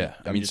clips. So Yeah.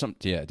 I mean, just,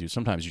 dude,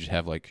 sometimes you just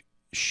have like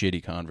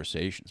shitty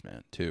conversations,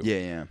 man, too.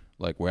 yeah.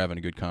 Like, we're having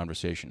a good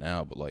conversation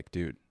now, but like,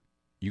 dude,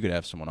 you could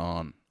have someone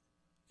on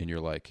and you're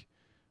like,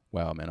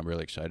 wow, man, I'm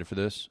really excited for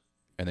this.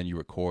 And then you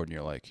record and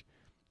you're like,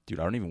 dude,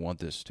 I don't even want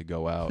this to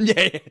go out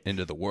Yeah.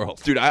 into the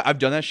world. Dude, I've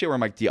done that shit where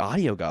I'm like, the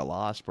audio got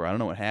lost, bro. I don't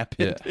know what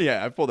happened.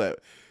 Yeah. I pulled that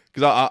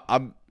because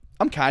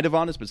I'm kind of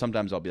honest, but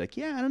sometimes I'll be like,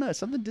 yeah, I don't know,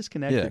 something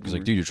disconnected. Yeah, because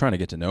like, dude, you're trying to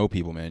get to know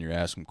people, man. You're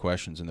asking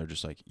questions, and they're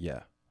just like, yeah,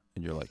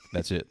 and you're like,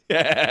 that's it.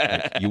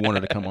 Like, you wanted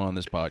to come on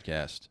this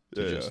podcast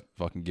to just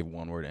fucking give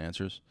one-word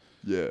answers.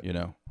 Yeah, you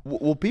know.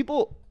 Well,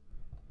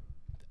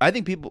 I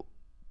think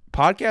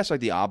podcasts are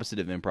like the opposite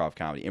of improv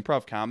comedy.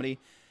 Improv comedy,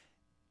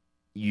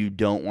 you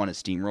don't want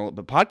to steamroll it,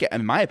 but podcast,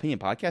 in my opinion,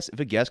 podcast, if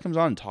a guest comes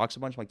on and talks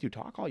a bunch, I'm like, dude,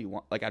 talk all you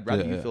want. Like, I'd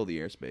rather you fill the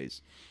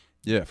airspace.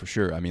 Yeah, for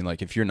sure. I mean,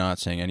 like, if you're not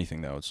saying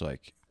anything, though, it's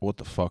like, what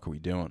the fuck are we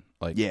doing?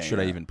 Like, should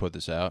I even put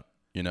this out?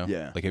 You know?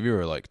 Yeah. Like, have you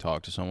ever, like,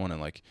 talked to someone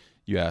and, like,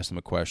 you ask them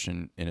a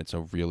question and it's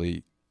a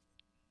really,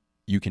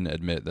 you can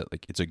admit that,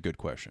 like, it's a good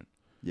question.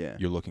 Yeah.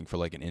 You're looking for,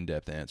 like, an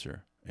in-depth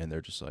answer, and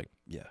they're just like,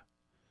 yeah.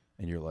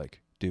 And you're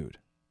like, dude.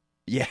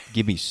 Yeah.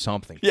 Give me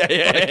something.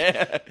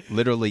 Yeah.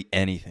 Literally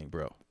anything,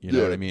 bro. You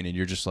know what I mean? And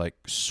you're just, like,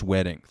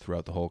 sweating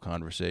throughout the whole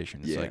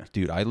conversation. It's like,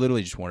 dude, I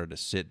literally just wanted to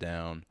sit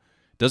down.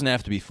 It doesn't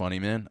have to be funny,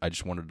 man. I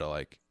just wanted to,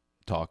 like,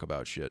 talk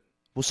about shit.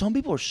 Well, some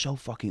people are so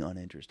fucking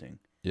uninteresting.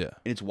 Yeah.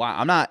 And it's why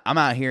I'm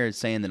not here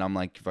saying that I'm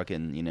like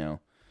fucking,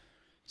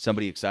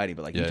 somebody exciting,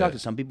 but like you talk to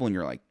some people and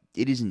you're like,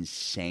 it is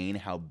insane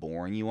how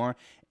boring you are.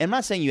 And I'm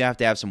not saying you have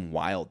to have some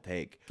wild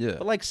take,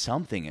 but like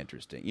something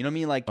interesting. You know what I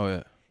mean? Like,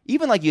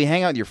 even like you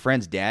hang out with your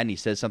friend's dad and he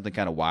says something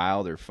kind of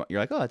wild or fun, you're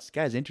like, oh, this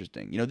guy's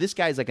interesting. This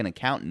guy's like an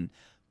accountant,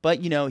 but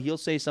he'll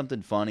say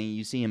something funny.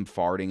 You see him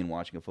farting and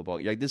watching a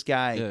football. You're like, this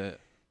guy,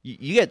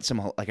 you get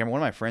some, like one of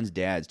my friend's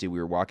dads, dude, we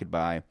were walking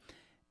by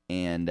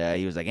and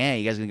he was like, hey,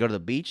 you guys gonna go to the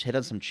beach, hit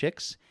on some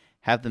chicks,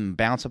 have them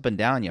bounce up and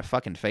down on your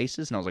fucking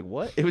faces? And I was like,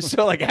 what? It was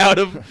so like out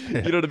of,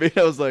 you know what I mean?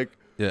 I was like,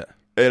 yeah.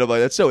 And I'm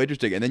like, that's so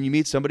interesting. And then you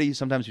meet somebody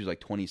sometimes who's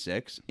like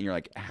 26 and you're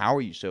like, how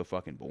are you so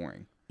fucking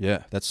boring?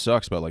 Yeah, that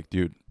sucks. But like,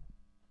 dude,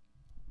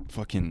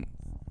 talking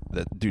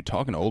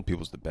to old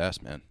people is the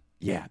best, man.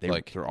 Yeah,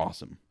 they're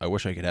awesome. I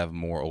wish I could have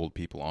more old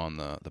people on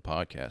the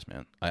podcast,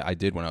 man. I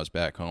did when I was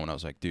back home, and I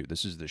was like, dude,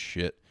 this is the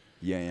shit.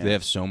 Yeah. They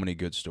have so many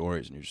good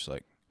stories, and you're just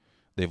like,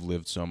 they've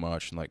lived so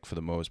much, and like for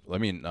the most, I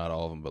mean, not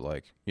all of them, but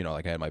like,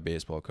 like I had my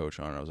baseball coach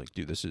on, and I was like,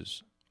 dude, this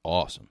is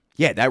awesome.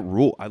 Yeah, that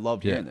rule, I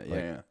loved hearing that.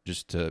 Yeah.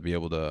 Just to be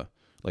able to,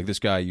 like, this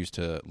guy used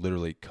to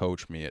literally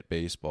coach me at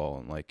baseball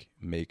and like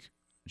make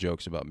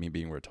jokes about me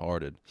being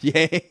retarded.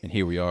 Yeah. And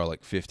here we are,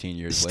 like 15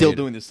 years still later.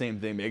 doing the same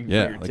thing, making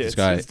like this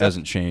guy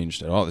hasn't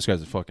changed at all. This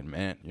guy's a fucking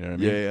man. You know what I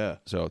mean? Yeah.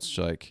 So it's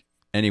like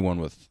anyone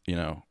with,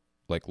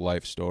 like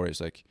life stories,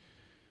 like,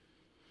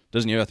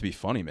 doesn't even have to be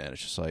funny, man.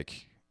 It's just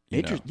like,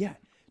 yeah.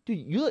 Dude,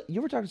 you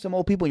ever talk to some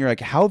old people and you're like,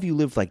 how have you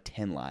lived like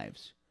 10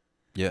 lives?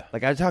 Yeah.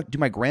 Like I talked to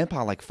my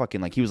grandpa, like fucking,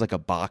 like he was like a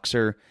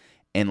boxer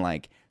and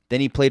like, then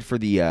he played for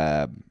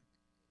the,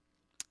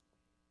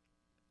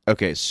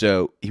 okay,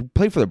 so he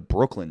played for the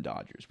Brooklyn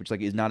Dodgers, which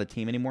like is not a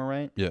team anymore,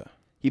 right? Yeah.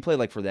 He played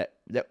like for that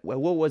what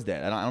was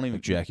that? I don't even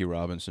like Jackie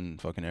Robinson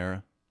fucking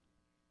era.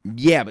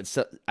 Yeah, but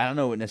I don't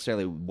know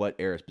necessarily what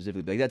era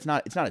specifically. Like it's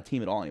not a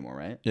team at all anymore,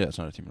 right? Yeah, it's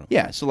not a team at all.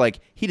 Yeah, so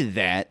like he did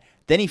that.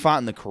 Then he fought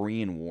in the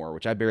Korean War,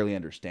 which I barely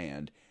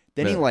understand.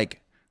 Then he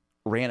like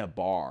ran a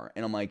bar,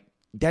 and I'm like,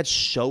 that's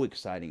so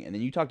exciting. And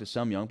then you talk to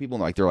some young people,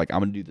 and like they're like, I'm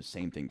gonna do the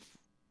same thing.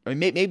 I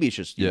mean, maybe it's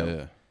just you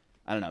know,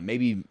 I don't know.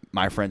 Maybe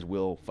my friends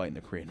will fight in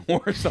the Korean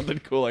War or something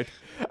cool. Like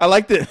I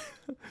like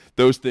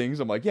those things.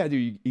 I'm like, yeah,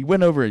 dude, he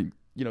went over and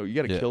you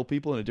got to kill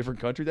people in a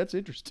different country. That's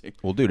interesting.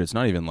 Well, dude, it's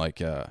not even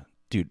like,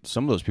 dude,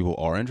 some of those people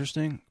are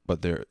interesting,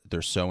 but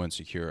they're so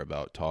insecure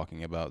about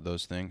talking about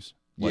those things,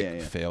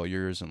 like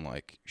failures and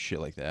like shit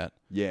like that.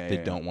 Yeah, they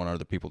don't want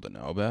other people to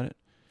know about it.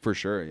 For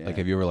sure, yeah. Like,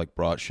 have you ever like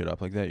brought shit up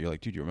like that? You're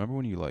like, dude, you remember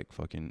when you like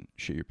fucking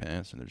shit your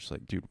pants? And they're just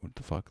like, dude, what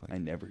the fuck? Like, I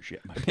never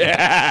shit my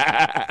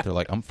pants. They're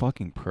like, I'm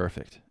fucking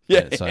perfect. Yeah,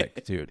 and it's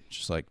like, dude,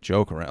 just like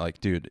joke around.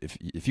 Like, dude,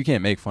 if you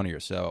can't make fun of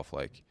yourself,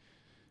 like,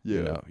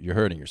 you're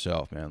hurting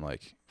yourself, man.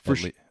 Like,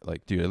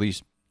 like, dude, at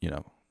least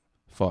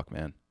fuck,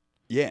 man.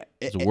 Yeah,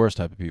 it's the worst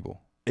type of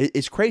people.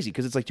 It's crazy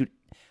because it's like, dude,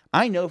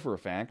 I know for a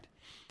fact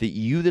that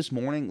you this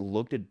morning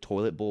looked at a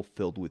toilet bowl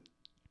filled with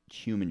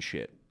human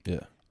shit.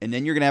 Yeah. And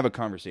then you're going to have a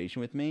conversation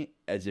with me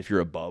as if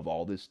you're above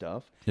all this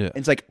stuff. Yeah. And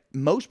it's like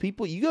most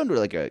people, you go into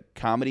like a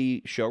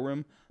comedy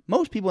showroom,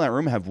 most people in that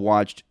room have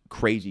watched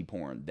crazy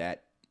porn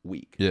that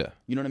week. Yeah.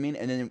 You know what I mean?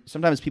 And then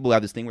sometimes people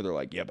have this thing where they're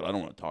like, yeah, but I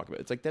don't want to talk about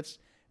it. It's like, it's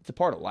a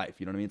part of life.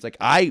 You know what I mean? It's like,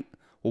 I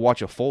will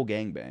watch a full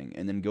gangbang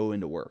and then go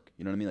into work.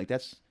 You know what I mean? Like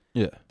that's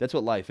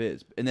what life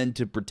is. And then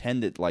to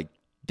pretend that like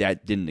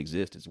that didn't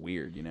exist is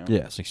weird, you know?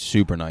 Yeah. It's like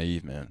super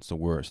naive, man. It's the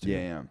worst. Dude.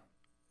 Yeah.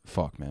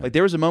 Fuck, man. Like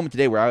there was a moment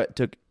today where I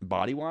took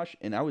body wash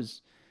and I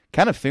was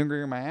kind of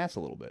fingering my ass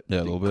a little bit. Yeah,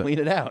 a little bit. Clean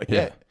it out.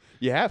 Yeah.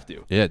 You have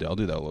to. Yeah, I'll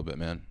do that a little bit,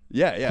 man.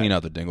 Yeah. Clean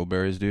out the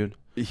dingleberries, dude.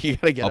 You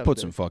gotta get. I'll put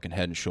some fucking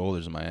Head and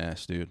Shoulders in my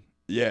ass, dude.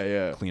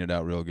 Yeah. Clean it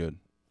out real good.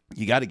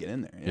 You got to get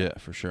in there. Yeah,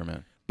 for sure,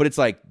 man. But it's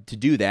like to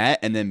do that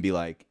and then be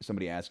like,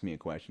 somebody asks me a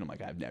question, I'm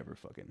like, I've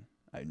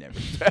I never.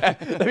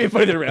 That'd be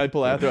funny. They really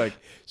pull out. They're like,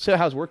 "So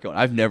how's work going?"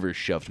 I've never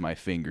shoved my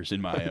fingers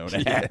in my own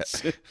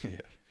ass. I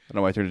don't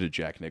know why I turned into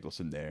Jack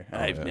Nicholson there.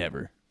 I've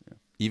never.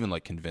 Even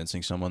like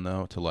convincing someone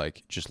though to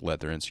like just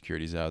let their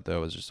insecurities out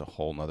though is just a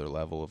whole nother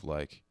level of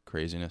like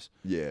craziness.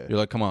 Yeah. You're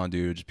like, come on,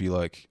 dude, just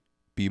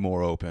be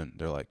more open.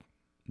 They're like,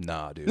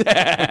 nah, dude.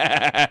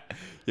 Yeah.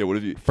 What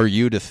if you? For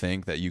you to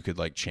think that you could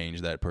like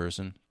change that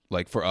person,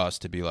 like for us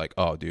to be like,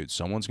 oh, dude,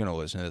 someone's gonna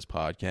listen to this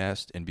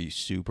podcast and be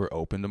super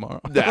open tomorrow.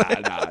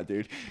 Nah,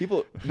 dude.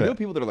 People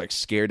that are like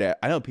scared.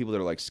 I know people that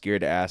are like scared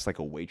to ask like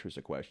a waitress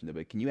a question. They're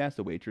like, "Can you ask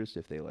the waitress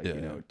if they like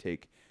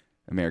take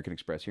American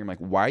Express here?" I'm like,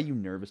 why are you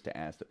nervous to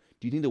ask?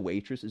 Do you think the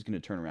waitress is gonna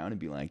turn around and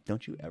be like,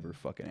 "Don't you ever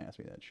fucking ask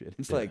me that shit"?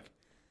 It's like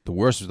the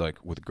worst is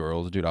like with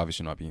girls, dude.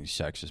 Obviously not being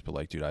sexist, but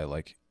like, dude,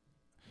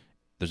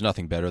 there's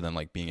nothing better than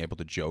like being able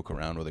to joke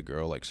around with a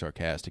girl like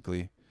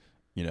sarcastically,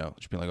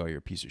 just being like, "Oh, you're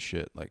a piece of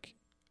shit," like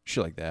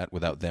shit like that,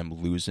 without them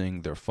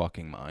losing their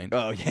fucking mind.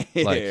 Oh yeah,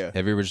 like yeah.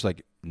 have you ever just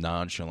like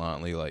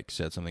nonchalantly like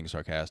said something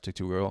sarcastic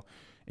to a girl,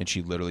 and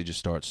she literally just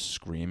starts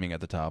screaming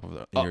at the top of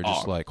it, and you're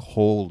just like,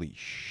 "Holy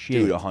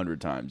shit, dude!"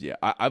 100 times, yeah.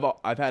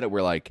 I've had it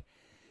where like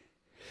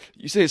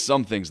you say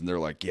some things and they're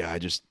like, "Yeah,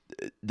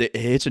 it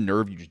hits a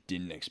nerve you just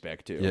didn't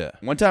expect to." Yeah.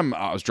 One time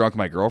I was drunk with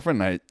my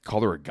girlfriend and I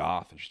called her a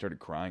goth and she started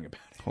crying about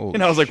it. Holy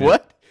and I was like, shit.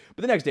 "What?"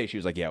 But the next day she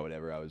was like, "Yeah,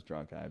 whatever. I was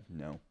drunk. I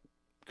know."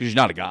 Because she's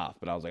not a goth,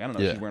 but I was like, I don't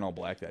know. Yeah. She's wearing all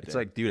black that day. It's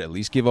like, dude, at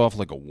least give off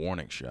like a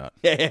warning shot.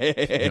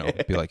 Be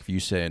like, if you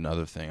say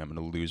another thing, I'm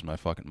gonna lose my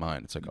fucking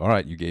mind. It's like, all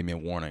right, you gave me a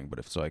warning, but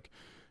if it's like,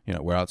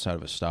 we're outside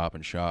of a Stop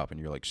and Shop and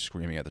you're like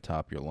screaming at the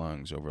top of your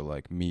lungs over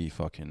like me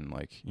fucking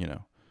like,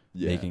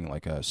 making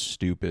like a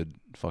stupid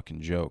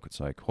fucking joke,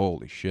 it's like,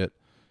 holy shit,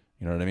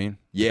 you know what I mean?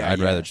 Yeah, I'd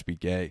rather just be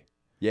gay.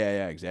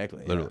 Yeah,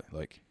 exactly. Literally,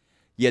 like.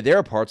 Yeah, there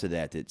are parts of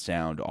that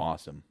sound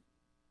awesome.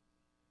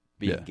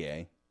 Being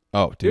gay.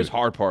 Oh, dude. There's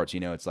hard parts,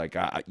 It's like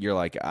you're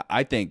like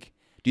I think.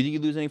 Do you think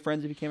you'd lose any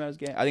friends if you came out as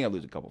gay? I think I'd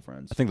lose a couple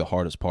friends. I think the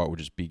hardest part would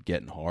just be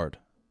getting hard.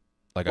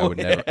 Like I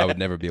would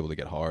never be able to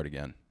get hard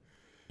again.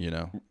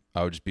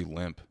 I would just be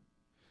limp.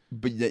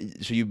 But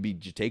so you'd be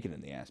just taken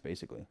in the ass,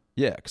 basically.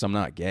 Yeah, because I'm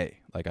not gay.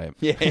 Like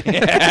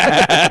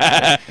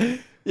Yeah.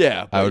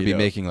 Yeah. I would be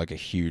making like a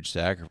huge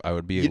sacrifice. I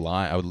would be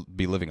lying. I would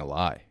be living a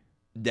lie.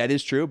 That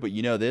is true, but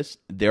you know this?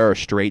 There are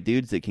straight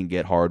dudes that can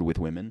get hard with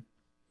women.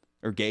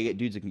 Or gay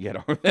dudes that can get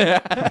hard.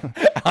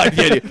 I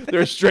get it.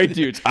 There are straight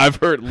dudes. I've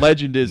heard.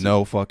 Legend is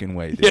no fucking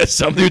way, dude. Yeah,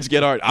 some dudes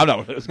get hard. I'm not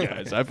one of those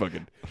guys. I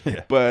fucking.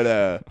 Yeah.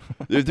 But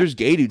there's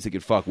gay dudes that can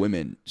fuck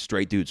women.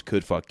 Straight dudes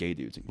could fuck gay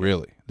dudes.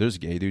 Really? There's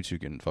gay dudes who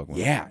can fuck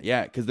women.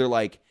 Yeah, because they're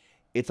like,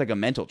 it's like a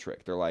mental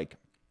trick. They're like,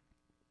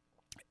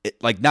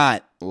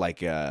 not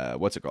like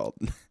what's it called?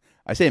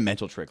 I say a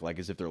mental trick, like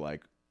as if they're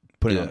like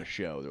putting on a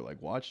show. They're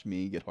like, watch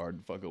me get hard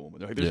and fuck a woman.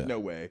 They're like, there's no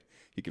way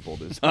he can pull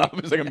this off.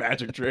 It's like a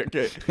magic trick.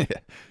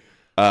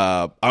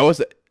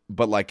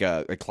 But like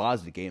a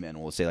closeted gay man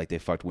will say like they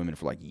fucked women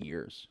for like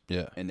years.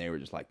 Yeah. And they were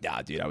just like,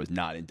 nah, dude, I was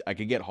not. I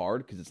could get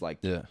hard because it's like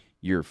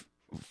you're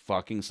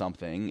fucking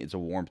something. It's a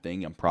warm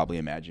thing. I'm probably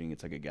imagining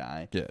it's like a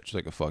guy. Yeah, just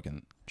like a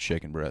fucking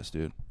chicken breast,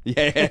 dude.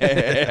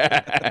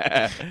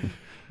 Yeah.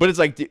 But it's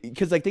like,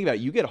 because like think about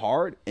it, you get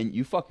hard and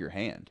you fuck your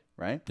hand,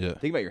 right? Yeah.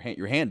 Think about your hand.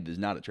 Your hand is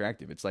not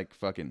attractive. It's like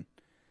fucking.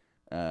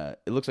 It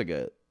looks like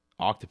a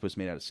octopus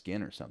made out of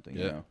skin or something.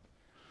 Yeah.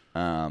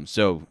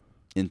 So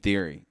in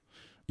theory.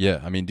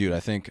 Yeah, I mean, dude, I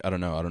don't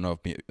know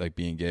if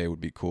being gay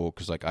would be cool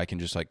because like I can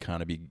just like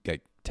kind of be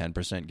like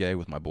 10% gay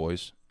with my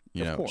boys,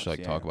 just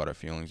like talk about our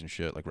feelings and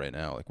shit. Like right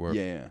now, like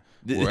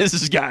this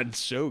has gotten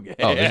so gay.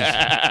 Oh,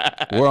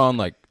 we're on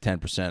like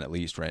 10% at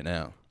least right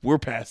now. We're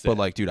past it. But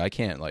like, dude, I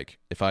can't like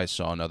if I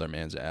saw another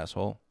man's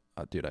asshole,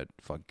 dude, I'd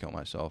fucking kill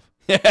myself.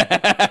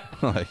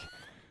 Like.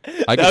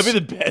 That'd be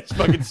the best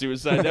fucking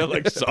suicide note.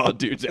 Like saw a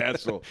dude's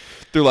asshole.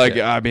 They're like,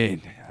 I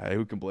mean,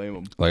 who can blame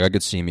them? Like I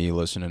could see me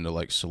listening to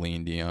like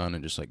Celine Dion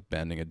and just like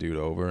bending a dude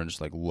over and just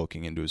like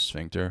looking into his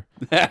sphincter,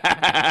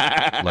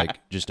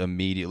 like just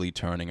immediately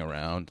turning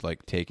around,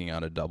 like taking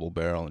out a double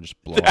barrel and just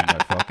blowing my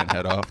fucking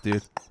head off,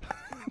 dude.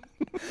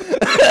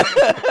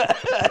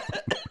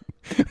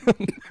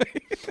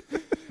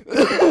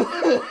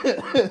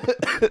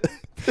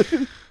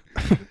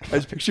 I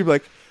just picture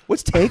like,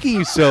 what's taking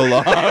you so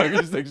long?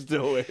 Just like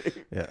still waiting.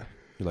 Yeah.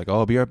 You're like, oh,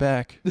 I'll be right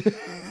back.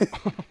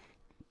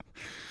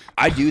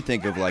 I do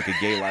think of like a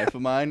gay life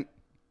of mine.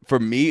 For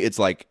me, it's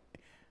like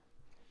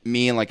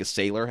me in like a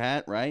sailor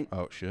hat, right?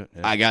 Oh, shit.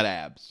 Yeah. I got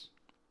abs.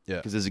 Yeah.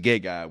 Because as a gay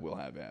guy, I will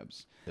have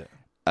abs.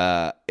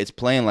 Yeah. It's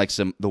playing like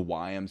the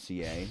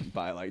YMCA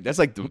by like, that's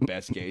like the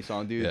best gay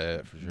song, dude.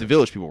 Yeah, for sure. The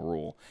Village People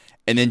rule.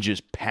 And then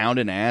just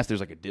pounding ass.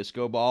 There's like a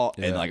disco ball,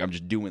 and Yeah. like I'm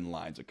just doing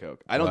lines of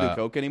coke. I don't do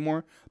coke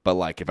anymore, but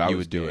like if I You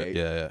was would do gay, it.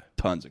 Yeah.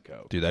 tons of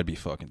coke. Dude, that'd be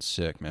fucking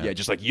sick, man. Yeah,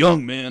 just like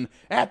young men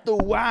at the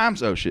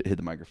YMCA. Oh shit, hit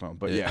the microphone.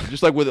 But yeah,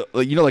 just like with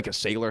like a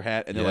sailor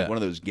hat and then like one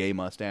of those gay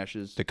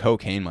mustaches. The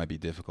cocaine might be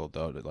difficult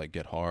though to like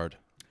get hard.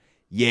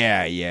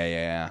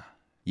 Yeah.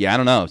 Yeah, I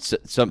don't know.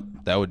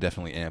 That would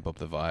definitely amp up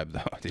the vibe,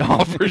 though. Dude.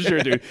 Oh, for sure,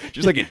 dude.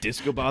 Just like a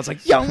disco ball. It's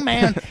like, young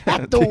man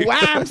at the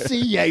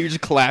YMCA. Yeah, you're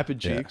just clapping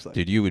Yeah. cheeks. Like,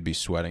 Dude, you would be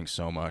sweating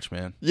so much,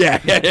 man. yeah.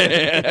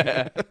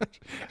 It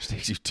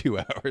takes you 2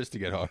 hours to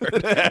get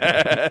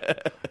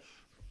hard.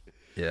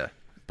 Yeah.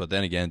 But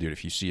then again, dude,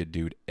 if you see a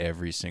dude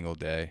every single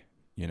day,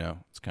 you know,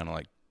 it's kind of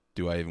like,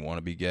 do I even want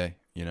to be gay?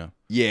 You know?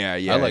 Yeah.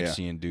 I like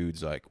seeing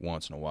dudes like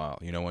once in a while.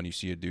 You know, when you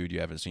see a dude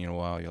you haven't seen in a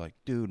while, you're like,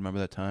 dude, remember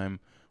that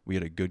time we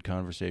had a good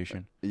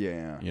conversation?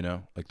 Yeah. You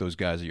know, like those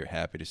guys that you're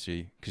happy to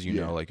see because you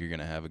know, like, you're going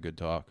to have a good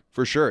talk.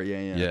 For sure.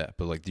 Yeah. Yeah.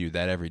 But like, dude,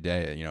 that every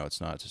day, you know,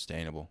 it's not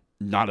sustainable.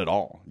 Not at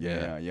all.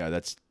 Yeah. Yeah.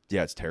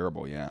 It's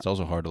terrible. Yeah. It's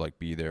also hard to like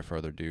be there for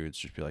other dudes.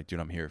 Just be like, dude,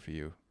 I'm here for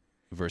you.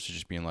 Versus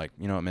just being like,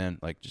 you know what, man,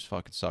 like, just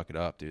fucking suck it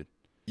up, dude.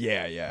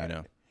 Yeah. You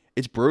know?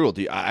 It's brutal,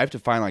 dude. I have to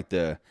find like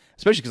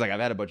especially because like I've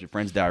had a bunch of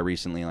friends die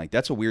recently, and like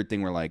that's a weird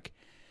thing where like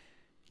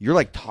you're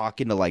like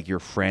talking to like your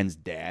friend's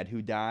dad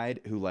who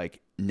died, who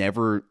like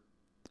never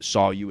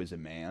saw you as a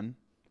man,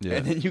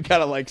 and then you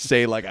gotta like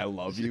say like I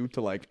love you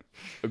to like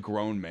a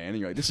grown man, and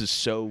you're like, this is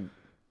so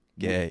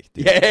Gay.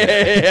 Dude.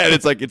 Yeah. And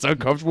it's like it's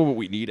uncomfortable, but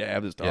we need to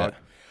have this talk. Yeah.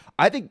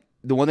 I think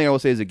the one thing I will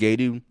say as a gay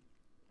dude,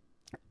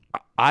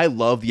 I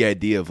love the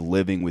idea of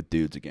living with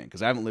dudes again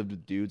because I haven't lived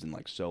with dudes in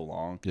like so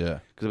long. Yeah.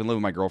 Because I've been living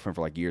with my girlfriend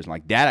for like years. And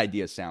like that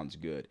idea sounds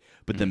good,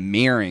 but the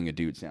marrying a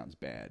dude sounds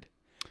bad.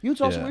 You know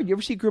what's also weird? You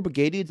ever see a group of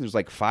gay dudes and there's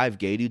like 5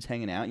 gay dudes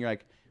hanging out and you're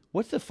like,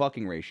 what's the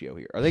fucking ratio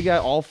here? Are they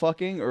all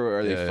fucking or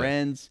are they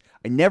friends?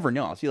 I never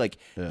know. I'll see like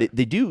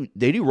they do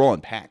roll in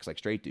packs like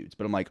straight dudes,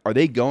 but I'm like, are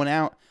they going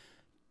out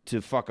to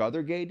fuck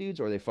other gay dudes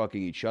or are they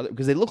fucking each other?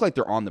 Because they look like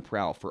they're on the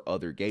prowl for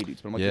other gay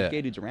dudes. But I'm like, there's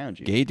gay dudes around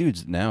you. Gay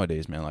dudes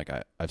nowadays, man, like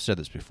I've said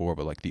this before,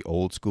 but like the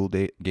old school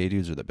gay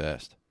dudes are the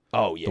best.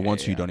 Oh, yeah. The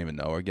ones who you don't even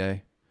know are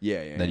gay.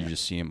 Yeah. And then you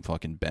just see them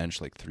fucking bench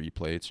like 3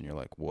 plates and you're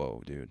like,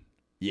 whoa, dude.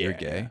 Yeah. You're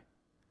gay?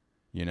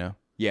 You know?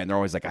 Yeah, and they're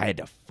always like, I had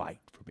to fight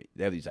for me.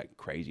 They have these like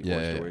crazy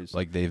horror stories.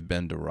 Like they've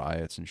been to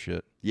riots and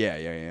shit. Yeah.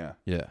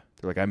 Yeah.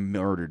 They're like, I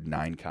murdered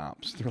 9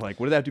 cops. They're like,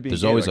 what did that have to be?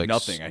 There's gay? always like like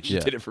nothing. I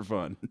just did it for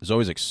fun. There's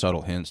always like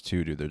subtle hints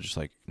too, dude. They're just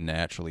like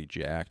naturally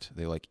jacked.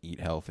 They like eat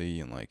healthy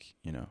and like,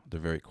 you know, they're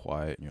very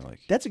quiet and you're like,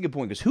 That's a good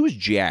point because who's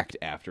jacked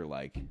after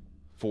like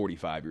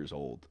 45 years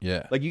old?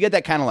 yeah. Like you get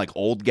that kind of like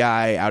old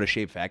guy, out of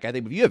shape, fat guy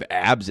thing. But if you have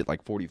abs at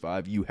like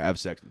 45, you have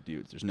sex with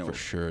dudes. There's no For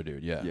sure,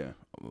 dude. Yeah. Yeah.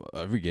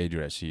 Every gay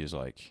dude I see is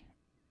like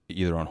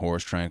either on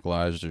horse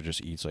tranquilizers or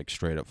just eats like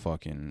straight up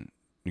fucking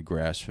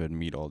grass-fed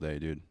meat all day,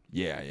 dude.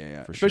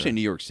 Yeah. For Especially sure. in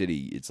New York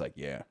City, it's like,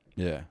 yeah.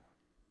 Yeah.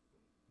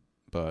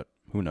 But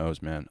who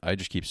knows, man? I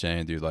just keep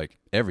saying, dude, like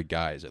every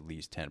guy is at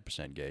least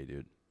 10% gay,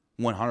 dude.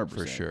 100%.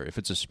 For sure. If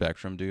it's a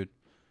spectrum, dude,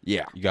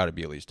 Yeah. you got to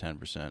be at least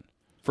 10%.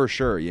 For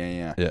sure.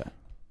 Yeah. Yeah.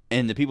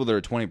 And the people that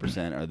are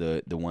 20% are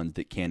the ones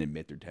that can't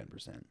admit they're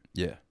 10%.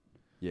 Yeah.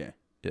 Yeah.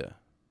 Yeah.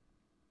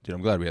 Dude,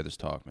 I'm glad we had this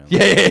talk, man.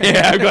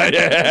 Yeah. I'm glad.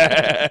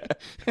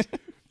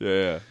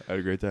 Yeah. I had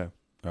a great time.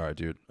 All right,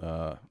 dude.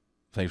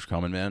 Thanks for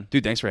coming, man.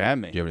 Dude, thanks for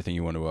having me. Do you have anything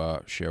you want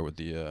to share with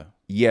the...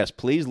 Yes,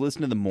 please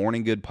listen to the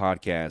Morning Good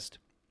podcast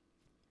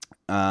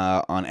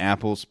on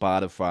Apple,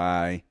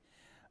 Spotify.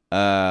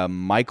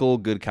 Michael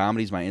Good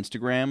Comedy is my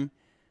Instagram.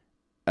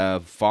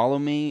 Follow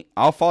me.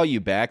 I'll follow you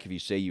back if you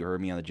say you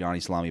heard me on the Johnny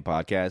Salami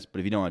podcast. But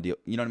if you don't want to deal,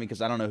 you know what I mean?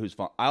 Because I don't know who's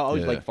following. I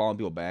always like following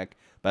people back,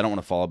 but I don't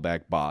want to follow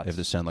back bots. You have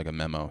to send like a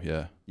memo,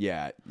 yeah.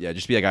 Yeah.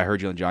 Just be like, I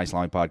heard you on the Johnny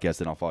Salami podcast,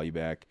 then I'll follow you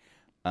back.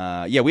 We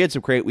had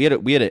some we had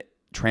a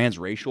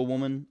transracial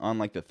woman on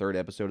like the 3rd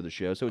episode of the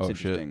show, so it's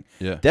interesting.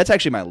 Shit. Yeah. That's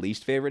actually my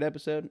least favorite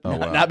episode. Oh,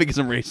 wow. Not because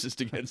I'm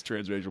racist against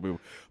transracial people,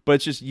 but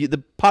it's just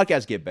the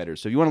podcasts get better.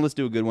 So if you want to listen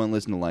to a good one,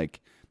 listen to like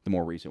the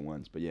more recent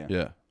ones. But yeah.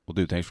 Yeah. Well,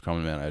 dude, thanks for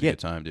coming, man. I had a good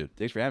time, dude.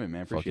 Thanks for having me,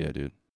 man. Fuck Appreciate yeah, it. dude.